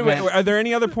 Final segment. Wait, are there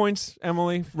any other points,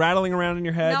 Emily, rattling around in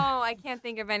your head? No, I can't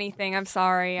think of anything. I'm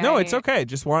sorry. No, I- it's okay. I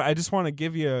just want to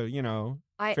give you, you know,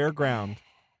 I, fair ground.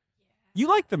 You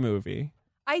like the movie.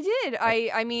 I did.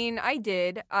 I mean, I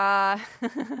did.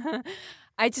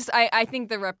 I think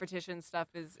the repetition stuff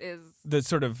is The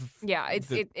sort of yeah. It's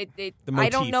the- it. the I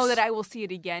don't know motifs. that I will see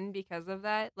it again because of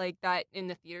that. Like that in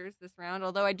the theaters this round.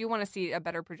 Although I do want to see a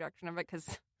better projection of it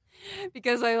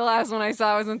because the last one I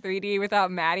saw was in 3D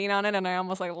without matting on it, and I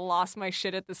almost like lost my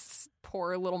shit at this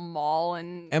poor little mall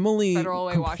and. Emily Federal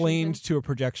Way, complained Washington. to a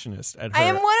projectionist at her. I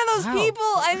am one of those Wow. people.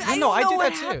 I No, don't I know do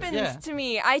what that too, happens yeah. to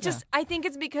me. I think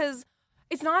it's because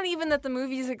it's not even that the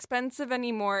movie is expensive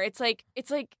anymore. It's like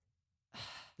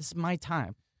This is my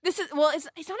time. this is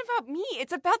it's not about me.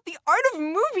 It's about the art of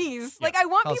movies. Like I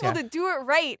want Hells people yeah. to do it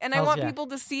right, and I Hells want yeah. people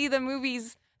to see the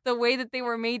movies the way that they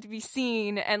were made to be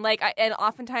seen. And and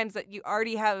oftentimes that you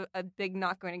already have a big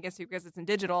knock going against you because it's in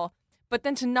digital, but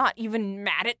then to not even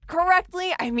mat it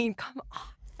correctly. I mean, come on.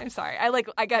 I'm sorry.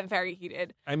 I got very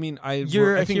heated. I mean,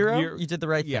 You're I a think hero. you're- You did the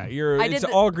right yeah, thing. you're. I It's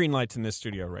did the- all green lights in this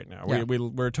studio right now. Yeah.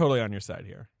 We're totally on your side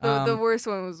here. The Um, worst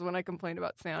one was when I complained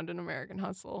about sound in American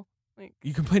Hustle. Like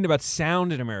You complained about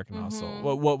sound in American Hustle. Mhm.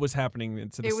 What was happening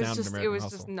to the it was sound just in it American was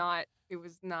Hustle? just not it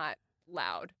was not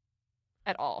loud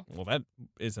at all. Well, that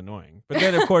is annoying. But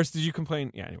then, of course, did you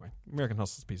complain? Yeah. Anyway, American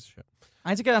Hustle's a piece of shit. I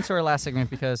had to get onto our last segment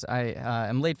because I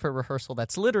am late for a rehearsal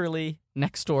that's literally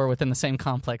next door within the same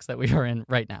complex that we are in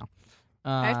right now.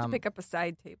 I have to pick up a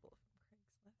side table.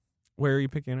 Where are you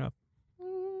picking it up?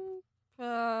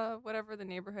 Whatever the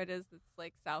neighborhood is that's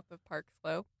like south of Park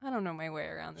Slope. I don't know my way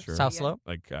around this. Sure. South city yet. Slope?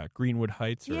 Like Greenwood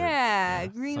Heights or Yeah,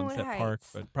 Greenwood Sunset Park, Heights.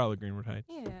 but probably Greenwood Heights.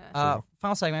 Yeah.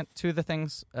 Final segment. Two of the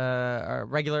things are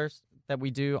regulars that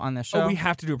we do on this show. Oh, we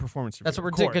have to do a performance review. That's what of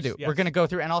we're going to course, do. yes. We're going to go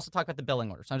through and also talk about the billing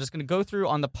order. So I'm just going to go through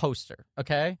on the poster.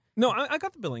 Okay. No, I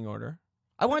got the billing order.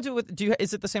 I want to do it with.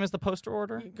 Is it the same as the poster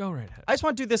order? Go right ahead. I just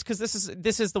want to do this because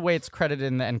this is the way it's credited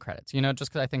in the end credits. You know,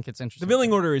 just because I think it's interesting. The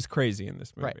billing order is crazy in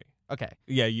this movie. Right. Okay.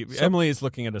 Yeah, So- Emily is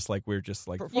looking at us like we're just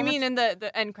like. You mean in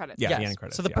the end credits? Yeah, Yes. the end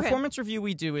credits. So the yeah. performance review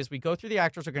we do is we go through the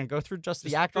actors. We're going to go through just the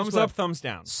Just actors. thumbs who up, have thumbs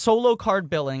down. solo card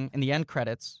billing in the end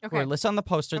credits. Okay. We're listed on the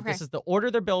poster. Okay. This is the order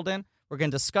they're billed in. We're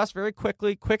going to discuss very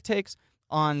quickly, quick takes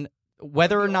on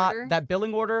whether The or not order? that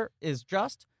billing order is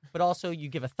just, but also you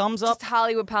give a thumbs up. Just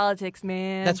Hollywood politics,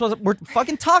 man. That's what we're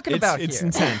fucking talking about It's here.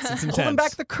 intense. It's intense. Pulling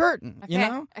back the curtain, okay. you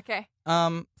know? Okay.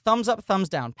 Thumbs up, thumbs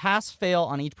down. Pass, fail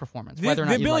on each performance, whether or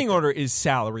not the you billing liked it. order is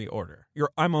salary order.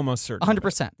 I'm almost certain. of it.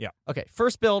 100%. Yeah. Okay,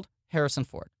 first build, Harrison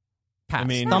Ford. Pass. I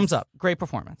mean- thumbs up. Great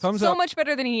performance. Thumbs So up. much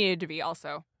better than he needed to be.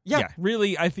 Also, Yeah.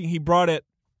 Really, I think he brought it.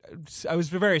 I was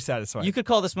very satisfied. You could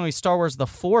call this movie Star Wars The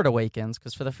Ford Awakens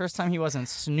because for the first time he wasn't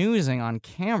snoozing on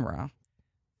camera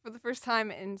for the first time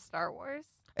in Star Wars.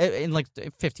 in like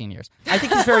 15 years. I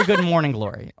think he's very good in Morning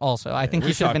Glory also. I think we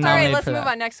he should have been All right, nominated let's for move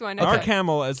that. on. Next one. Mark Okay.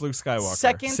 Hamill as Luke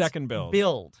Skywalker. Second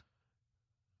build.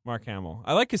 Mark Hamill.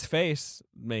 I like his face.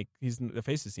 The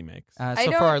faces he makes. So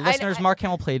for our listeners, Mark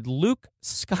Hamill played Luke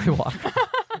Skywalker.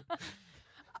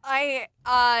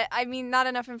 I mean, not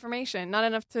enough information, not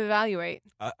enough to evaluate.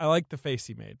 I like the face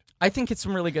he made. I think it's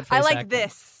some really good face I like acting.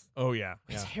 this. Oh yeah.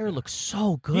 His hair looks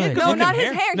so good. He had good No, looking not his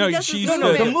hair. hair. No, He does she's his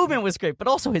No, the movement. movement was great, but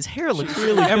also his hair looks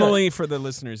really good. Emily, for the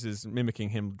listeners, is mimicking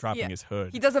him dropping Yeah. his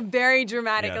hood. He does a very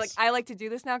dramatic. Yes. Like I like to do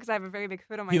this now because I have a very big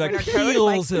hood on my He like winter coat.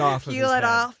 peels it off of Peel his it head.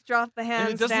 off, drop the hands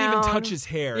And it doesn't down. even touch his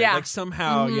hair. Yeah. Like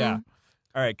somehow, Mhm. yeah.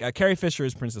 All right, Carrie Fisher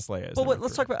is Princess Leia. But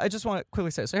let's talk about. I just want to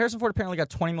quickly say. So Harrison Ford apparently got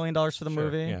 $20 million for the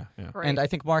movie, Yeah. Great. and I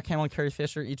think Mark Hamill and Carrie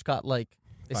Fisher each got like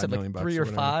they $5 said like million 3 or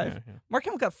whatever. 5. Yeah. Mark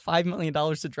Hamill got $5 million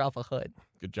to drop a hood.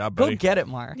 Good job, Go buddy. get it,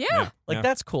 Mark. yeah. Like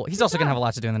that's cool. He's also gonna have a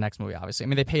lot to do in the next movie. Obviously, I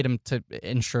mean they paid him to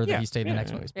ensure that Yeah, he stayed in the yeah, next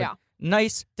yeah. movies. But Yeah.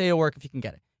 nice day of work if you can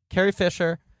get it. Carrie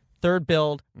Fisher, third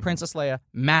build, Mm-hmm. Princess Leia,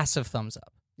 massive thumbs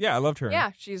up. Yeah, I loved her.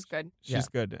 Yeah, she's good. She's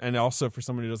good, and also for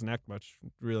someone who doesn't act much,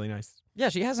 really nice. Yeah,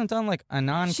 she hasn't done like a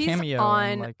non-cameo. She's in,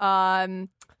 on like,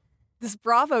 this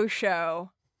Bravo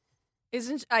show.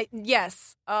 Isn't I?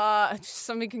 Yes.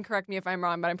 Somebody can correct me if I'm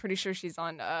wrong, but I'm pretty sure she's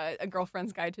on A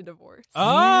Girlfriend's Guide to Divorce.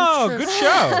 Oh, good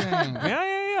show. Interesting.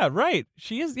 yeah. Right.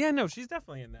 She is. Yeah, no, she's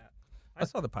definitely in that. I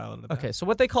saw the pilot of that. Okay, so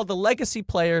what they call the legacy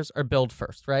players are billed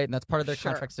first, right? And that's part of their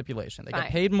Sure. contract stipulation. They Fine.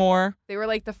 get paid more. They were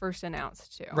like the first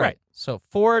announced too. Right. So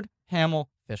Ford, Hamill,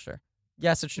 Fisher.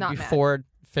 Yes, it should Not be mad. Ford,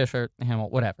 Fisher, Hamill,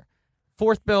 whatever.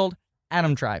 Fourth build,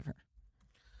 Adam Driver.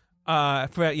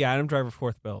 Adam Driver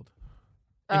fourth build.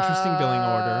 Interesting billing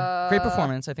order. Great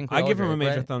performance, I think. We I all give him a agree,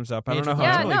 major right? thumbs up. I Major don't know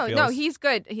thumbs how up. Yeah, Emily no, feels. he's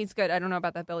good. He's good. I don't know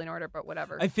about that billing order, but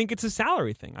whatever. I think it's a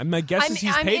salary thing. My guess is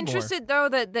he's I'm paid interested though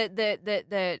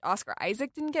that Oscar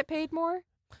Isaac didn't get paid more. more.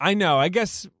 I know. I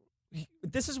guess.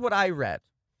 This is what I read.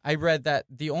 I read that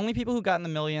the only people who got in the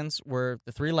millions were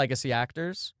the 3 legacy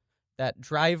actors. That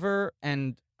Driver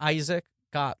and Isaac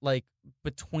got like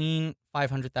between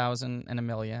 500,000 and $1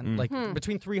 million, like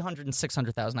between 300 and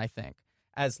 600,000, I think,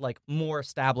 as like more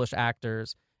established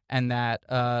actors, and that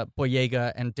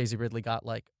Boyega and Daisy Ridley got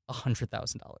like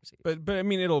 $100,000 each. But I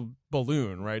mean, it'll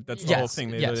balloon, right? That's the whole thing.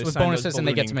 They yes, they with signed those bonuses, and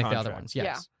they get to make ballooning the other contracts.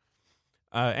 ones.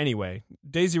 Yes. Anyway,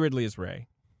 Daisy Ridley is Rey.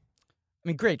 I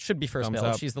mean, great. Should be first Thumbs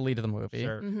build. up. She's the lead of the movie.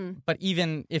 Sure. Mm-hmm. But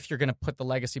even if you're going to put the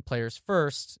legacy players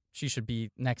first, she should be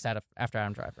next after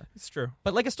Adam Driver. It's true.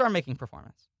 But like a star-making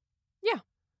performance. Yeah.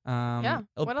 Yeah.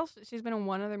 What else? She's been in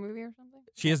one other movie or something.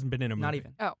 She hasn't been in a movie. Not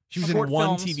even. Oh, She was in Short one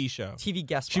films, TV show. TV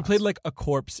guest She spots. played like a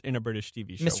corpse in a British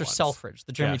TV show. Mr. once. Selfridge,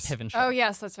 the Jeremy Yes. Piven show. oh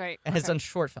yes, that's right. And has Okay. done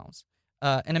short films.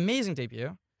 An amazing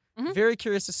debut. Mhm. Very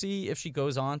curious to see if she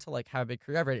goes on to like have a big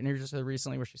career. I've read interviews with her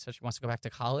recently where she said she wants to go back to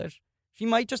college. She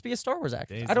might just be a Star Wars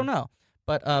actress. Daisy. I don't know.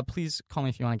 But please call me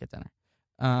if you want to get dinner.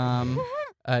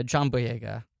 John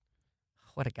Boyega.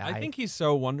 What a guy. I think he's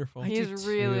so wonderful. do He's too.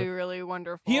 really, really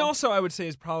wonderful. He also, I would say,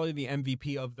 is probably the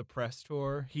MVP of the press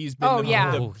tour. He's been Oh, the,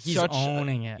 yeah. the- Oh, he's such,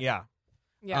 owning it. Yeah.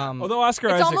 yeah. Although Oscar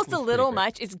It's Isaac almost was a little pretty great.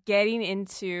 much. It's getting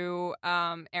into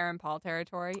Aaron Paul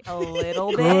territory a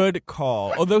little bit. Good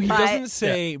call. Although he But- doesn't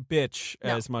say bitch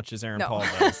No. as much as Aaron No. Paul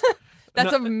does.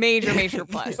 That's a major, major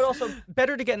plus. But also,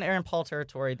 better to get in Aaron Paul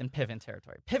territory than Piven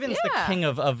territory. Piven's the Yeah. king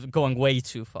of going way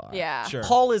too far. Yeah. Sure.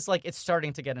 Paul is like, it's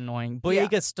starting to get annoying.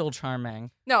 Boyega's still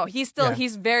charming. No, he's Yeah.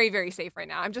 he's very, very safe right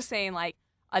now. I'm just saying, like,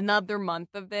 another month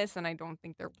of this, and I don't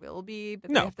think there will be. But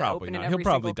they No, have to probably open in not. every He'll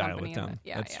probably single dial company it and down.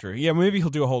 yeah, That's yeah. true. Yeah, maybe he'll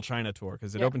do a whole China tour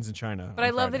because it Yeah. opens in China. But on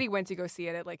I love that Friday. he went to go see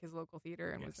it at like his local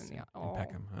theater and was Yes, in the. in Oh.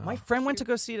 Peckham. My friend went to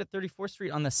go see it at 34th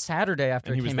Street on the Saturday after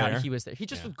And it he was came out, there? and he was there. He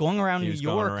just Yeah. was going around He New was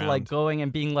going York, around. like going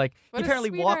and being like, What he a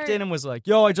apparently walked sweetheart. in and was like,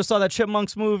 "Yo, I just saw that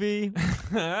Chipmunks movie." Like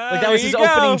that There was you his go.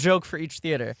 opening joke for each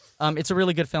theater. It's a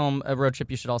really good film, a road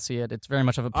trip. You should all see it. It's very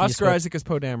much of a piece. Oscar with- Isaac as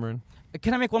Poe Dameron.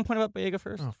 Can I make one point about Boyega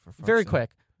first? Oh, for fuck's Very sake. quick.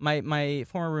 My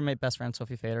former roommate, best friend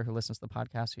Sophie Fader, who listens to the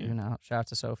podcast, who you know, shout out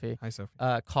to Sophie, Hi, Sophie.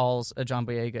 calls John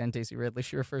Boyega and Daisy Ridley.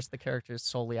 She refers to the characters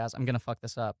solely as, I'm gonna fuck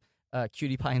this up,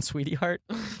 Cutie Pie and Sweetie Heart,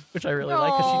 which I really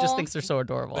like because she just Aw. thinks they're so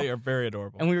adorable. They are very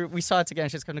adorable. And we saw it together,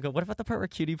 and she's going to go, what about the part where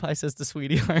Cutie Pie says to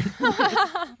Sweetie Heart?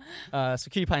 So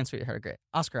Cutie Pie and Sweetie Heart are great.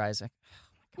 Oscar Isaac.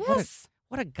 Yes.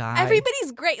 What a guy.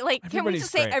 Everybody's great. Like, can we Everybody's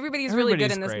just say great. everybody's really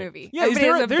good Everybody's in this great. movie? Yeah, Everybody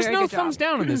does a there's very no good thumbs job.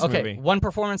 down in this Okay, movie. one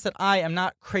performance that I am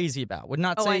not crazy about. Would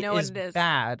not Oh, say I know what is it is.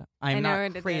 bad. I I am know what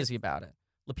not it crazy is. about it.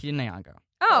 Lupita Nyong'o.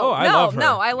 Oh, I no, love her.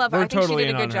 no, I love her. We're I think totally she did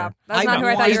in a on good her. job. That's I not who I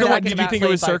want- thought you Is were the one- talking Did you about. think it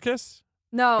was Played by- Circus?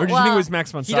 No, Or did you well, think it was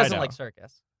Max von He doesn't Sydow? like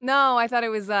circus. No, I thought it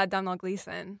was Domhnall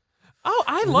Gleeson. Oh,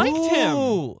 I liked him.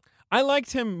 Ooh. I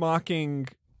liked him mocking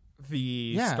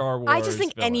the Yeah. Star Wars. I just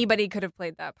think villain. anybody could have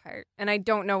played that part, and I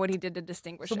don't know what he did to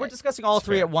distinguish So it. we're discussing all It's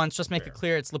three fair. at once. Just make Fair. it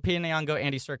clear. It's Lupita Nyong'o,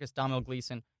 Andy Serkis, Domhnall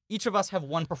Gleeson. Each of us have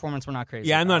one performance we're not crazy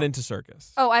Yeah, I'm about. not into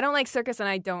Circus. Oh, I don't like circus, and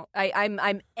I don't.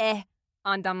 I'm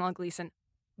on Domhnall Gleeson.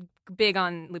 Big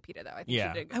on Lupita though. I think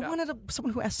Yeah. she did a good I job. wanted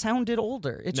someone who sounded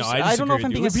older. It No, just, I don't know if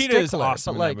disagree I'm with being you. a Lupita is stickler,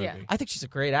 awesome but in that like, movie. I think she's a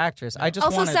great actress. I just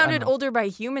also wanted, sounded I don't know. older by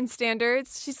human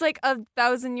standards. She's like a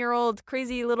 1,000-year-old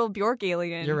crazy little Bjork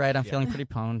alien. You're right. I'm Yeah. feeling pretty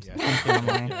pwned. Yeah. I'm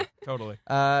feeling Yeah, totally.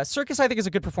 Circus, I think, is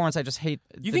a good performance. I just hate.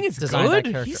 You the think it's design of that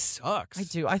good? character. He sucks. I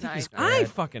do. I think No, he's he's not. great. I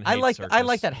fucking hate I like. Circus. I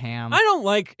like that ham. I don't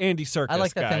like Andy Serkis. I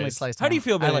like that guys. thinly sliced How do you ham.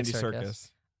 feel about I like Andy Serkis.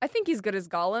 Serkis? I think he's good as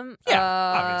Gollum. Yeah,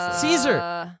 obviously.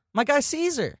 Caesar. My guy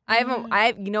Caesar. I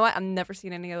haven't. You know what? I've never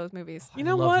seen any of those movies. You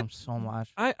know I love what? him so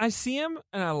much. I see him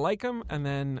and I like him, and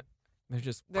then they're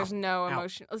just There's no Ow.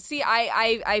 emotion. See,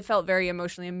 I felt very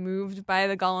emotionally moved by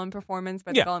the Gollum performance,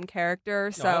 by Yeah. the Gollum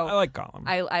character. No, So I like Gollum.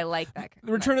 I like that.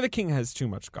 The Return of the King has too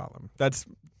much Gollum. That's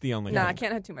the only. No, thing. I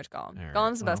can't have too much Gollum. All right,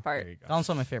 Gollum's the well, best part. there you go. Gollum's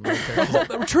one of my favorite The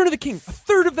characters. Return of the King. A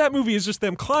third of that movie is just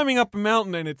them climbing up a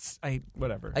mountain, and it's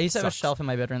whatever. I used to have a Sucks. shelf in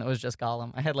my bedroom that was just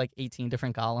Gollum. I had like 18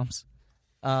 different Gollums.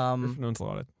 Gryffindor's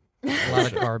lauded. A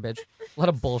lot of garbage. A lot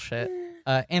of bullshit.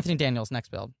 Anthony Daniels, next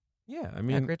build. Yeah, I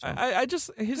mean, great job. I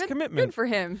just his Good- commitment. Good for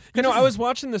him. You know, I was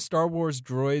watching the Star Wars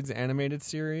Droids animated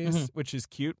series, Mhm. which is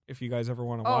cute if you guys ever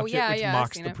want to Oh, watch yeah, it, which yeah, I've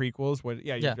mocks seen the it. prequels. What?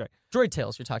 Yeah, Yeah. you're right. Droid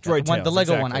Tales, you're talking Droid about. The Tales,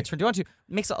 Lego one. exactly. I turned you on to.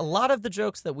 Makes a lot of the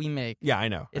jokes that we make. Yeah, I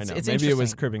know. It's I know. it's Maybe it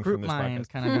was interesting. cribbing Group from this mind podcast.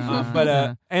 kind of.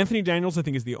 But Anthony Daniels, I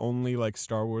think, is the only like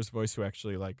Star Wars voice who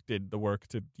actually like did the work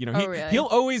to Oh, really? he'll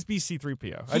always be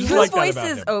C-3PO. I He just like that voices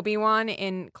about him. Obi-Wan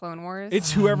in Clone Wars.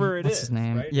 It's whoever it is. What's his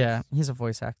name? right? Yeah, he's a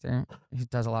voice actor. He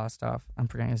does a lot of stuff. I'm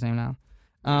forgetting his name now.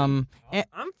 And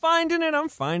I'm finding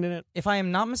it. if I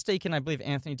am not mistaken, I believe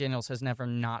Anthony Daniels has never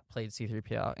not played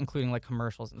C-3PO, including like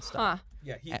commercials and stuff.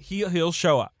 Huh. Yeah, he'll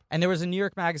show up. And there was a New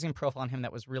York Magazine profile on him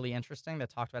that was really interesting that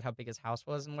talked about how big his house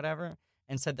was and whatever,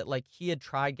 and said that like he had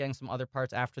tried getting some other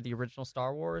parts after the original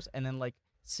Star Wars, and then like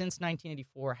since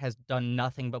 1984 has done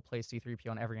nothing but play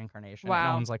C-3PO in every incarnation. Wow.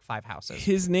 And owns like 5 houses.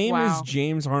 His name is Wow.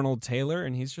 James Arnold Taylor,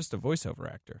 and he's just a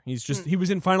voiceover actor. He was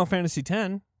in Final Fantasy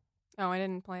X. Oh, I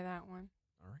didn't play that one.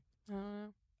 All right.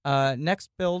 I don't know. Next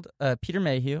build, Peter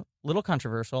Mayhew. Little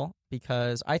controversial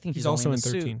because I think he's also only in the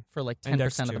suit 13. for like And 10%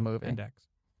 X of the too. movie. And X.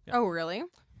 Yeah. Oh, really?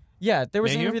 Yeah, there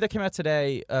was an Mayhew? interview that came out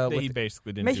today. He With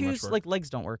basically didn't do much Mayhew's work. like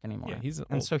legs don't work anymore. Yeah, he's and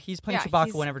old. so he's playing Yeah, Chewbacca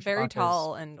he's whenever very Chewbacca's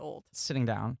tall and old. sitting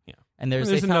down. Yeah. And there's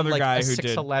There's they found another like guy a who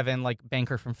did- 6'11" like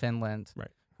banker from Finland,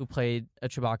 Right. who played a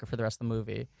Chewbacca for the rest of the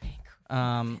movie.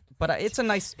 But it's a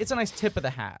nice tip of the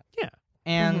hat. Yeah.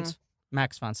 And Mhm.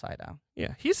 Max von Sydow.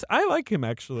 Yeah, I like him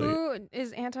actually. Who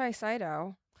is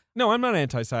anti-Sydow? No, I'm not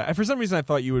anti-sci. For some reason, I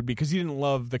thought you would be because you didn't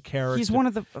love the character. He's one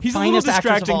of the He's a little finest actors of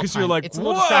distracting all because you're time. like, it's a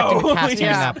little whoa, distracting to cast him in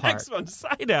Yeah. that Max part. von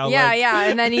Sydow. Yeah, like- yeah,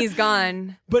 and then he's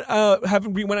gone. But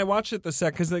when I watched it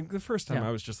because like the first time Yeah.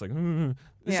 I was just like, the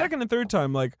Yeah. second and third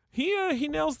time, like he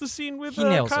nails the scene with He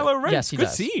nails Kylo it. Ren. Yes, he Good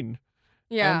does. scene.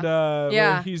 Yeah. And where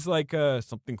Yeah. he's like,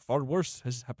 something far worse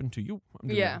has happened to you. I'm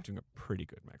doing a pretty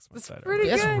good Max von That's Sydow. pretty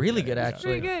That's good. really good, Yeah,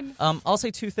 actually. Pretty good. I'll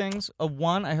say 2 things.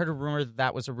 One, I heard a rumor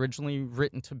that was originally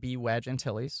written to be Wedge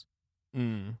Antilles,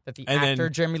 Mm. that the And then actor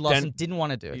Jeremy Lawson didn't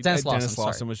want to do it. Dennis Lawson,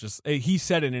 sorry. was just, he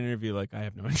said in an interview, like, I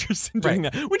have no interest in Right. doing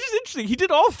that, which is interesting. He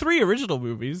did all 3 original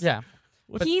movies. Yeah.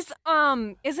 But- He's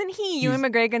isn't he Ewan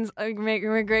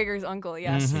McGregor's uncle?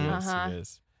 Yes. Mhm. Yes, Uh-huh. he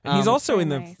is. And he's also in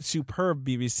the Very nice. superb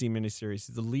BBC miniseries.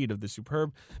 He's the lead of the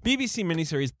superb BBC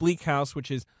miniseries Bleak House, which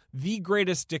is the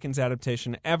greatest Dickens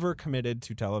adaptation ever committed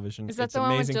to television. Is that It's the one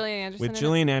with amazing. Gillian Anderson? With in it?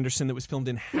 Gillian Anderson, that was filmed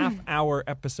in half-hour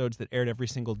episodes that aired every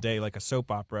single day, like a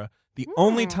soap opera. The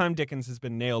only time Dickens has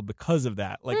been nailed because of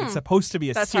that. Like it's supposed to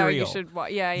be a That's serial. how you should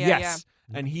watch. Yeah, yeah, yes,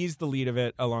 and he's the lead of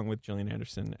it along with Gillian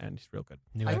Anderson, and he's real good.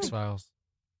 New I X Files.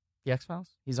 The X-Files?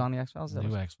 He's on the X-Files?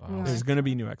 New X-Files. Yeah. There's going to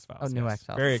be new X-Files. Oh, new yes.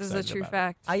 X-Files. Very This is excited a true about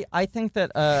fact. I think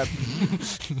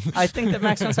that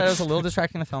Max von Sydow is a little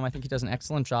distracting in the film. I think he does an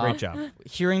excellent it. job. Great job.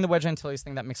 Hearing the Wedge Antilles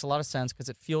thing, that makes a lot of sense because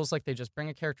it feels like they just bring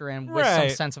a character in with some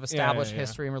Right. sense of Yeah, established yeah.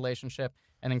 history and relationship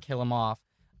and then kill him off.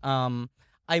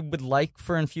 I would like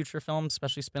for in future films,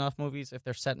 especially spin-off movies, if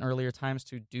they're set in earlier times,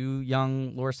 to do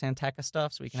young Laura Santeca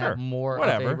stuff so we can Sure. have more of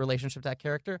Whatever. a relationship to that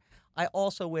character. I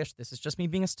also wish, this is just me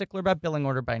being a stickler about billing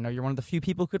order, but I know you're one of the few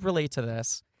people who could relate to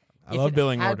this. I love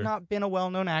billing If it had order. not been a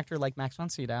well-known actor like Max von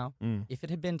Sydow, Mm. if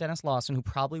it had been Dennis Lawson, who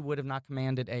probably would have not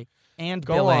commanded a and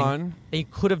Go billing, on. they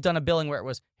could have done a billing where it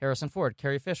was Harrison Ford,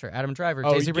 Carrie Fisher, Adam Driver,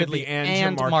 Oh, Daisy you give Ridley, the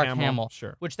and to Mark Hamill.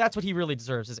 Sure. Which that's what he really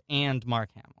deserves is and Mark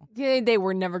Hamill. Yeah, they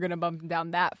were never going to bump him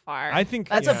down that far. I think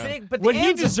That's yeah. a big, but what the he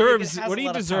and's a big, deserves. it has What a he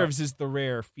lot of deserves power. is the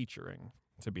rare featuring.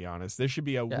 To be honest, there should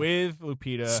be a Yeah. with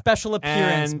Lupita Special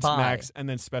appearance and by Max, and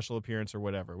then special appearance or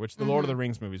whatever. Which the Lord of the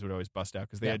Rings movies would always bust out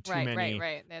because they Yeah. had too right, many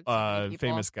right. They had so many people.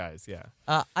 famous guys. Yeah,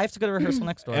 I have to go to rehearsal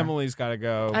next door. Emily's got to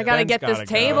go. I gotta Ben's get this gotta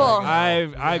table. Go. I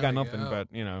Gotta got nothing, go. but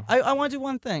you know. I want to do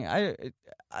one thing.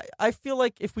 I feel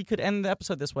like if we could end the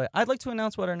episode this way, I'd like to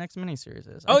announce what our next miniseries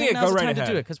is. I Oh, think yeah, now's go the right time to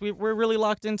ahead. do it because we're really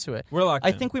locked into it. We're locked I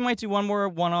in. think we might do one more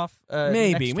one-off.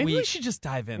 maybe next we week. should just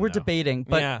dive in. We're though. debating,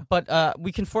 Yeah. but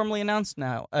we can formally announce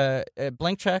now.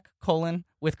 Blank Check,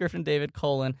 with Griffin David,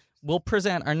 we'll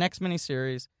present our next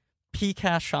miniseries,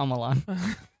 P-Cast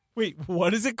Shyamalan. Wait,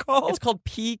 what is it called? It's called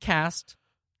P-Cast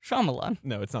Shyamalan.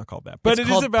 No, it's not called that. But It's it is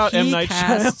called about M. Night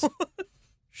P-Cast Shyamalan.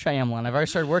 Shyamalan. I've already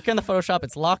started working on the Photoshop.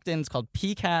 It's locked in. It's called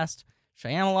P-Cast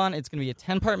Shyamalan. It's going to be a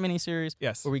 10-part miniseries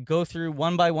Yes. where we go through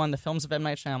one by one the films of M.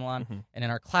 Night Shyamalan, Mhm. and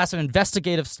in our class of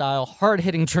investigative style,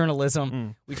 hard-hitting journalism,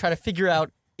 Mm. we try to figure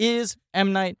out, is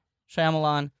M. Night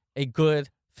Shyamalan a good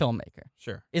filmmaker?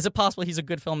 Sure. Is it possible he's a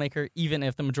good filmmaker even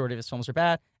if the majority of his films are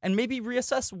bad? And maybe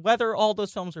reassess whether all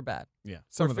those films are bad. Yeah.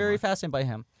 So Some we're of them very are. fascinated by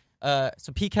him.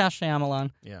 So P-Cast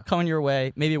Shyamalan, Yeah. coming your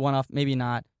way. Maybe one off, maybe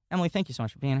not. Emily, thank you so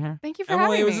much for being here. Thank you for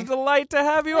Emily, it having was me. a delight to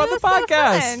have you It on the was so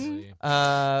podcast.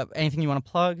 fun. Anything you want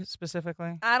to plug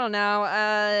specifically? I don't know.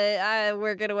 I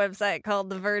work at a website called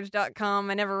TheVerge.com.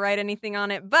 I never write anything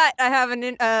on it, but I have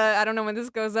I don't know when this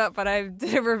goes up, but I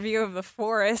did a review of The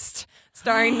Forest,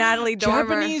 starring Natalie Dormer.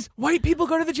 Japanese white people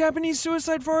go to the Japanese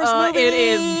Suicide Forest movies. It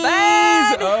is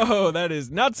bad. Oh, that is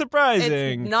not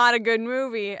surprising. It's not a good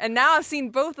movie, and now I've seen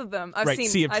both of them. Right,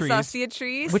 Sea of I saw Trees. Sea of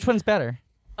Trees. Which one's better?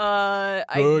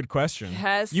 Good question.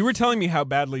 Yes. You were telling me how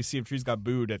badly Sea of Trees got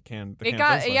booed at Cannes. It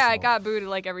got booed at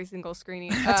like every single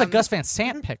screening. That's a Gus Van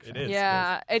Sant picture. It is.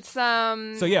 Yeah, it's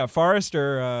So yeah, Forest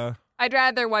or I'd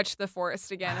rather watch The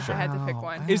Forest again if I had to pick Wow.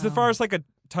 one. is the Forest like a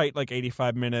tight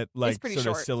 85-minute like pretty sort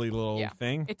of short. silly little Yeah.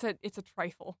 thing? It's a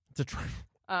trifle. It's a tr-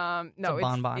 No, a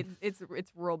bonbon. it's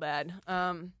real bad.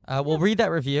 We'll read that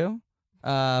review.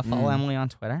 Follow Mm. Emily on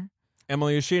Twitter.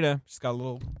 Emily Yoshida, she's got a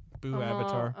little boo I'm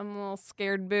avatar. I'm a little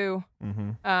scared boo.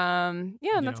 Mm-hmm. Yeah,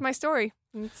 You that's know. my story.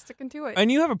 I'm sticking to it.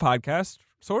 And you have a podcast,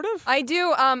 sort of. I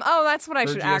do. That's what I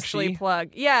For should GST? actually plug.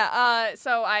 Yeah.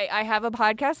 So I have a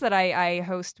podcast that I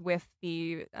host with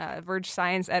the Verge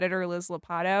Science editor Liz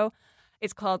Lopato.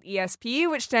 It's called ESP,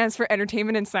 which stands for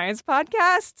Entertainment and Science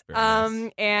Podcast. Very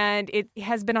nice. And it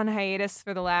has been on hiatus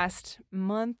for the last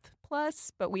month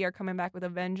plus, but we are coming back with a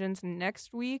vengeance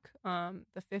next week,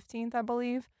 the 15th, I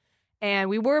believe.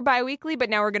 And we were bi-weekly, but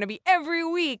now we're going to be every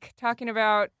week talking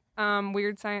about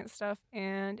weird science stuff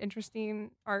and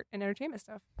interesting art and entertainment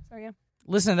stuff. So, yeah.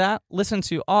 Listen to that. Listen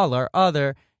to all our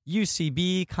other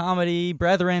UCB Comedy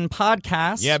Brethren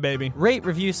podcasts. Yeah, baby. Rate,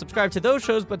 review, subscribe to those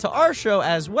shows, but to our show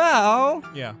as well.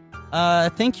 Yeah.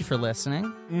 Thank you for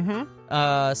listening.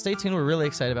 Mm-hmm. Stay tuned. We're really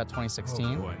excited about 2016.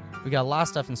 Oh, boy. We got a lot of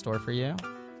stuff in store for you.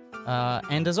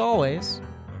 And as always,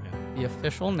 the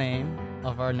official name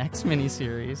of our next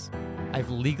miniseries, I've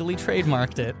legally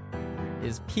trademarked it,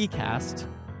 is P-Cast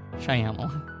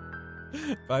Shyamalan.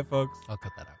 Bye, folks. I'll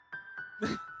cut that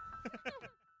out.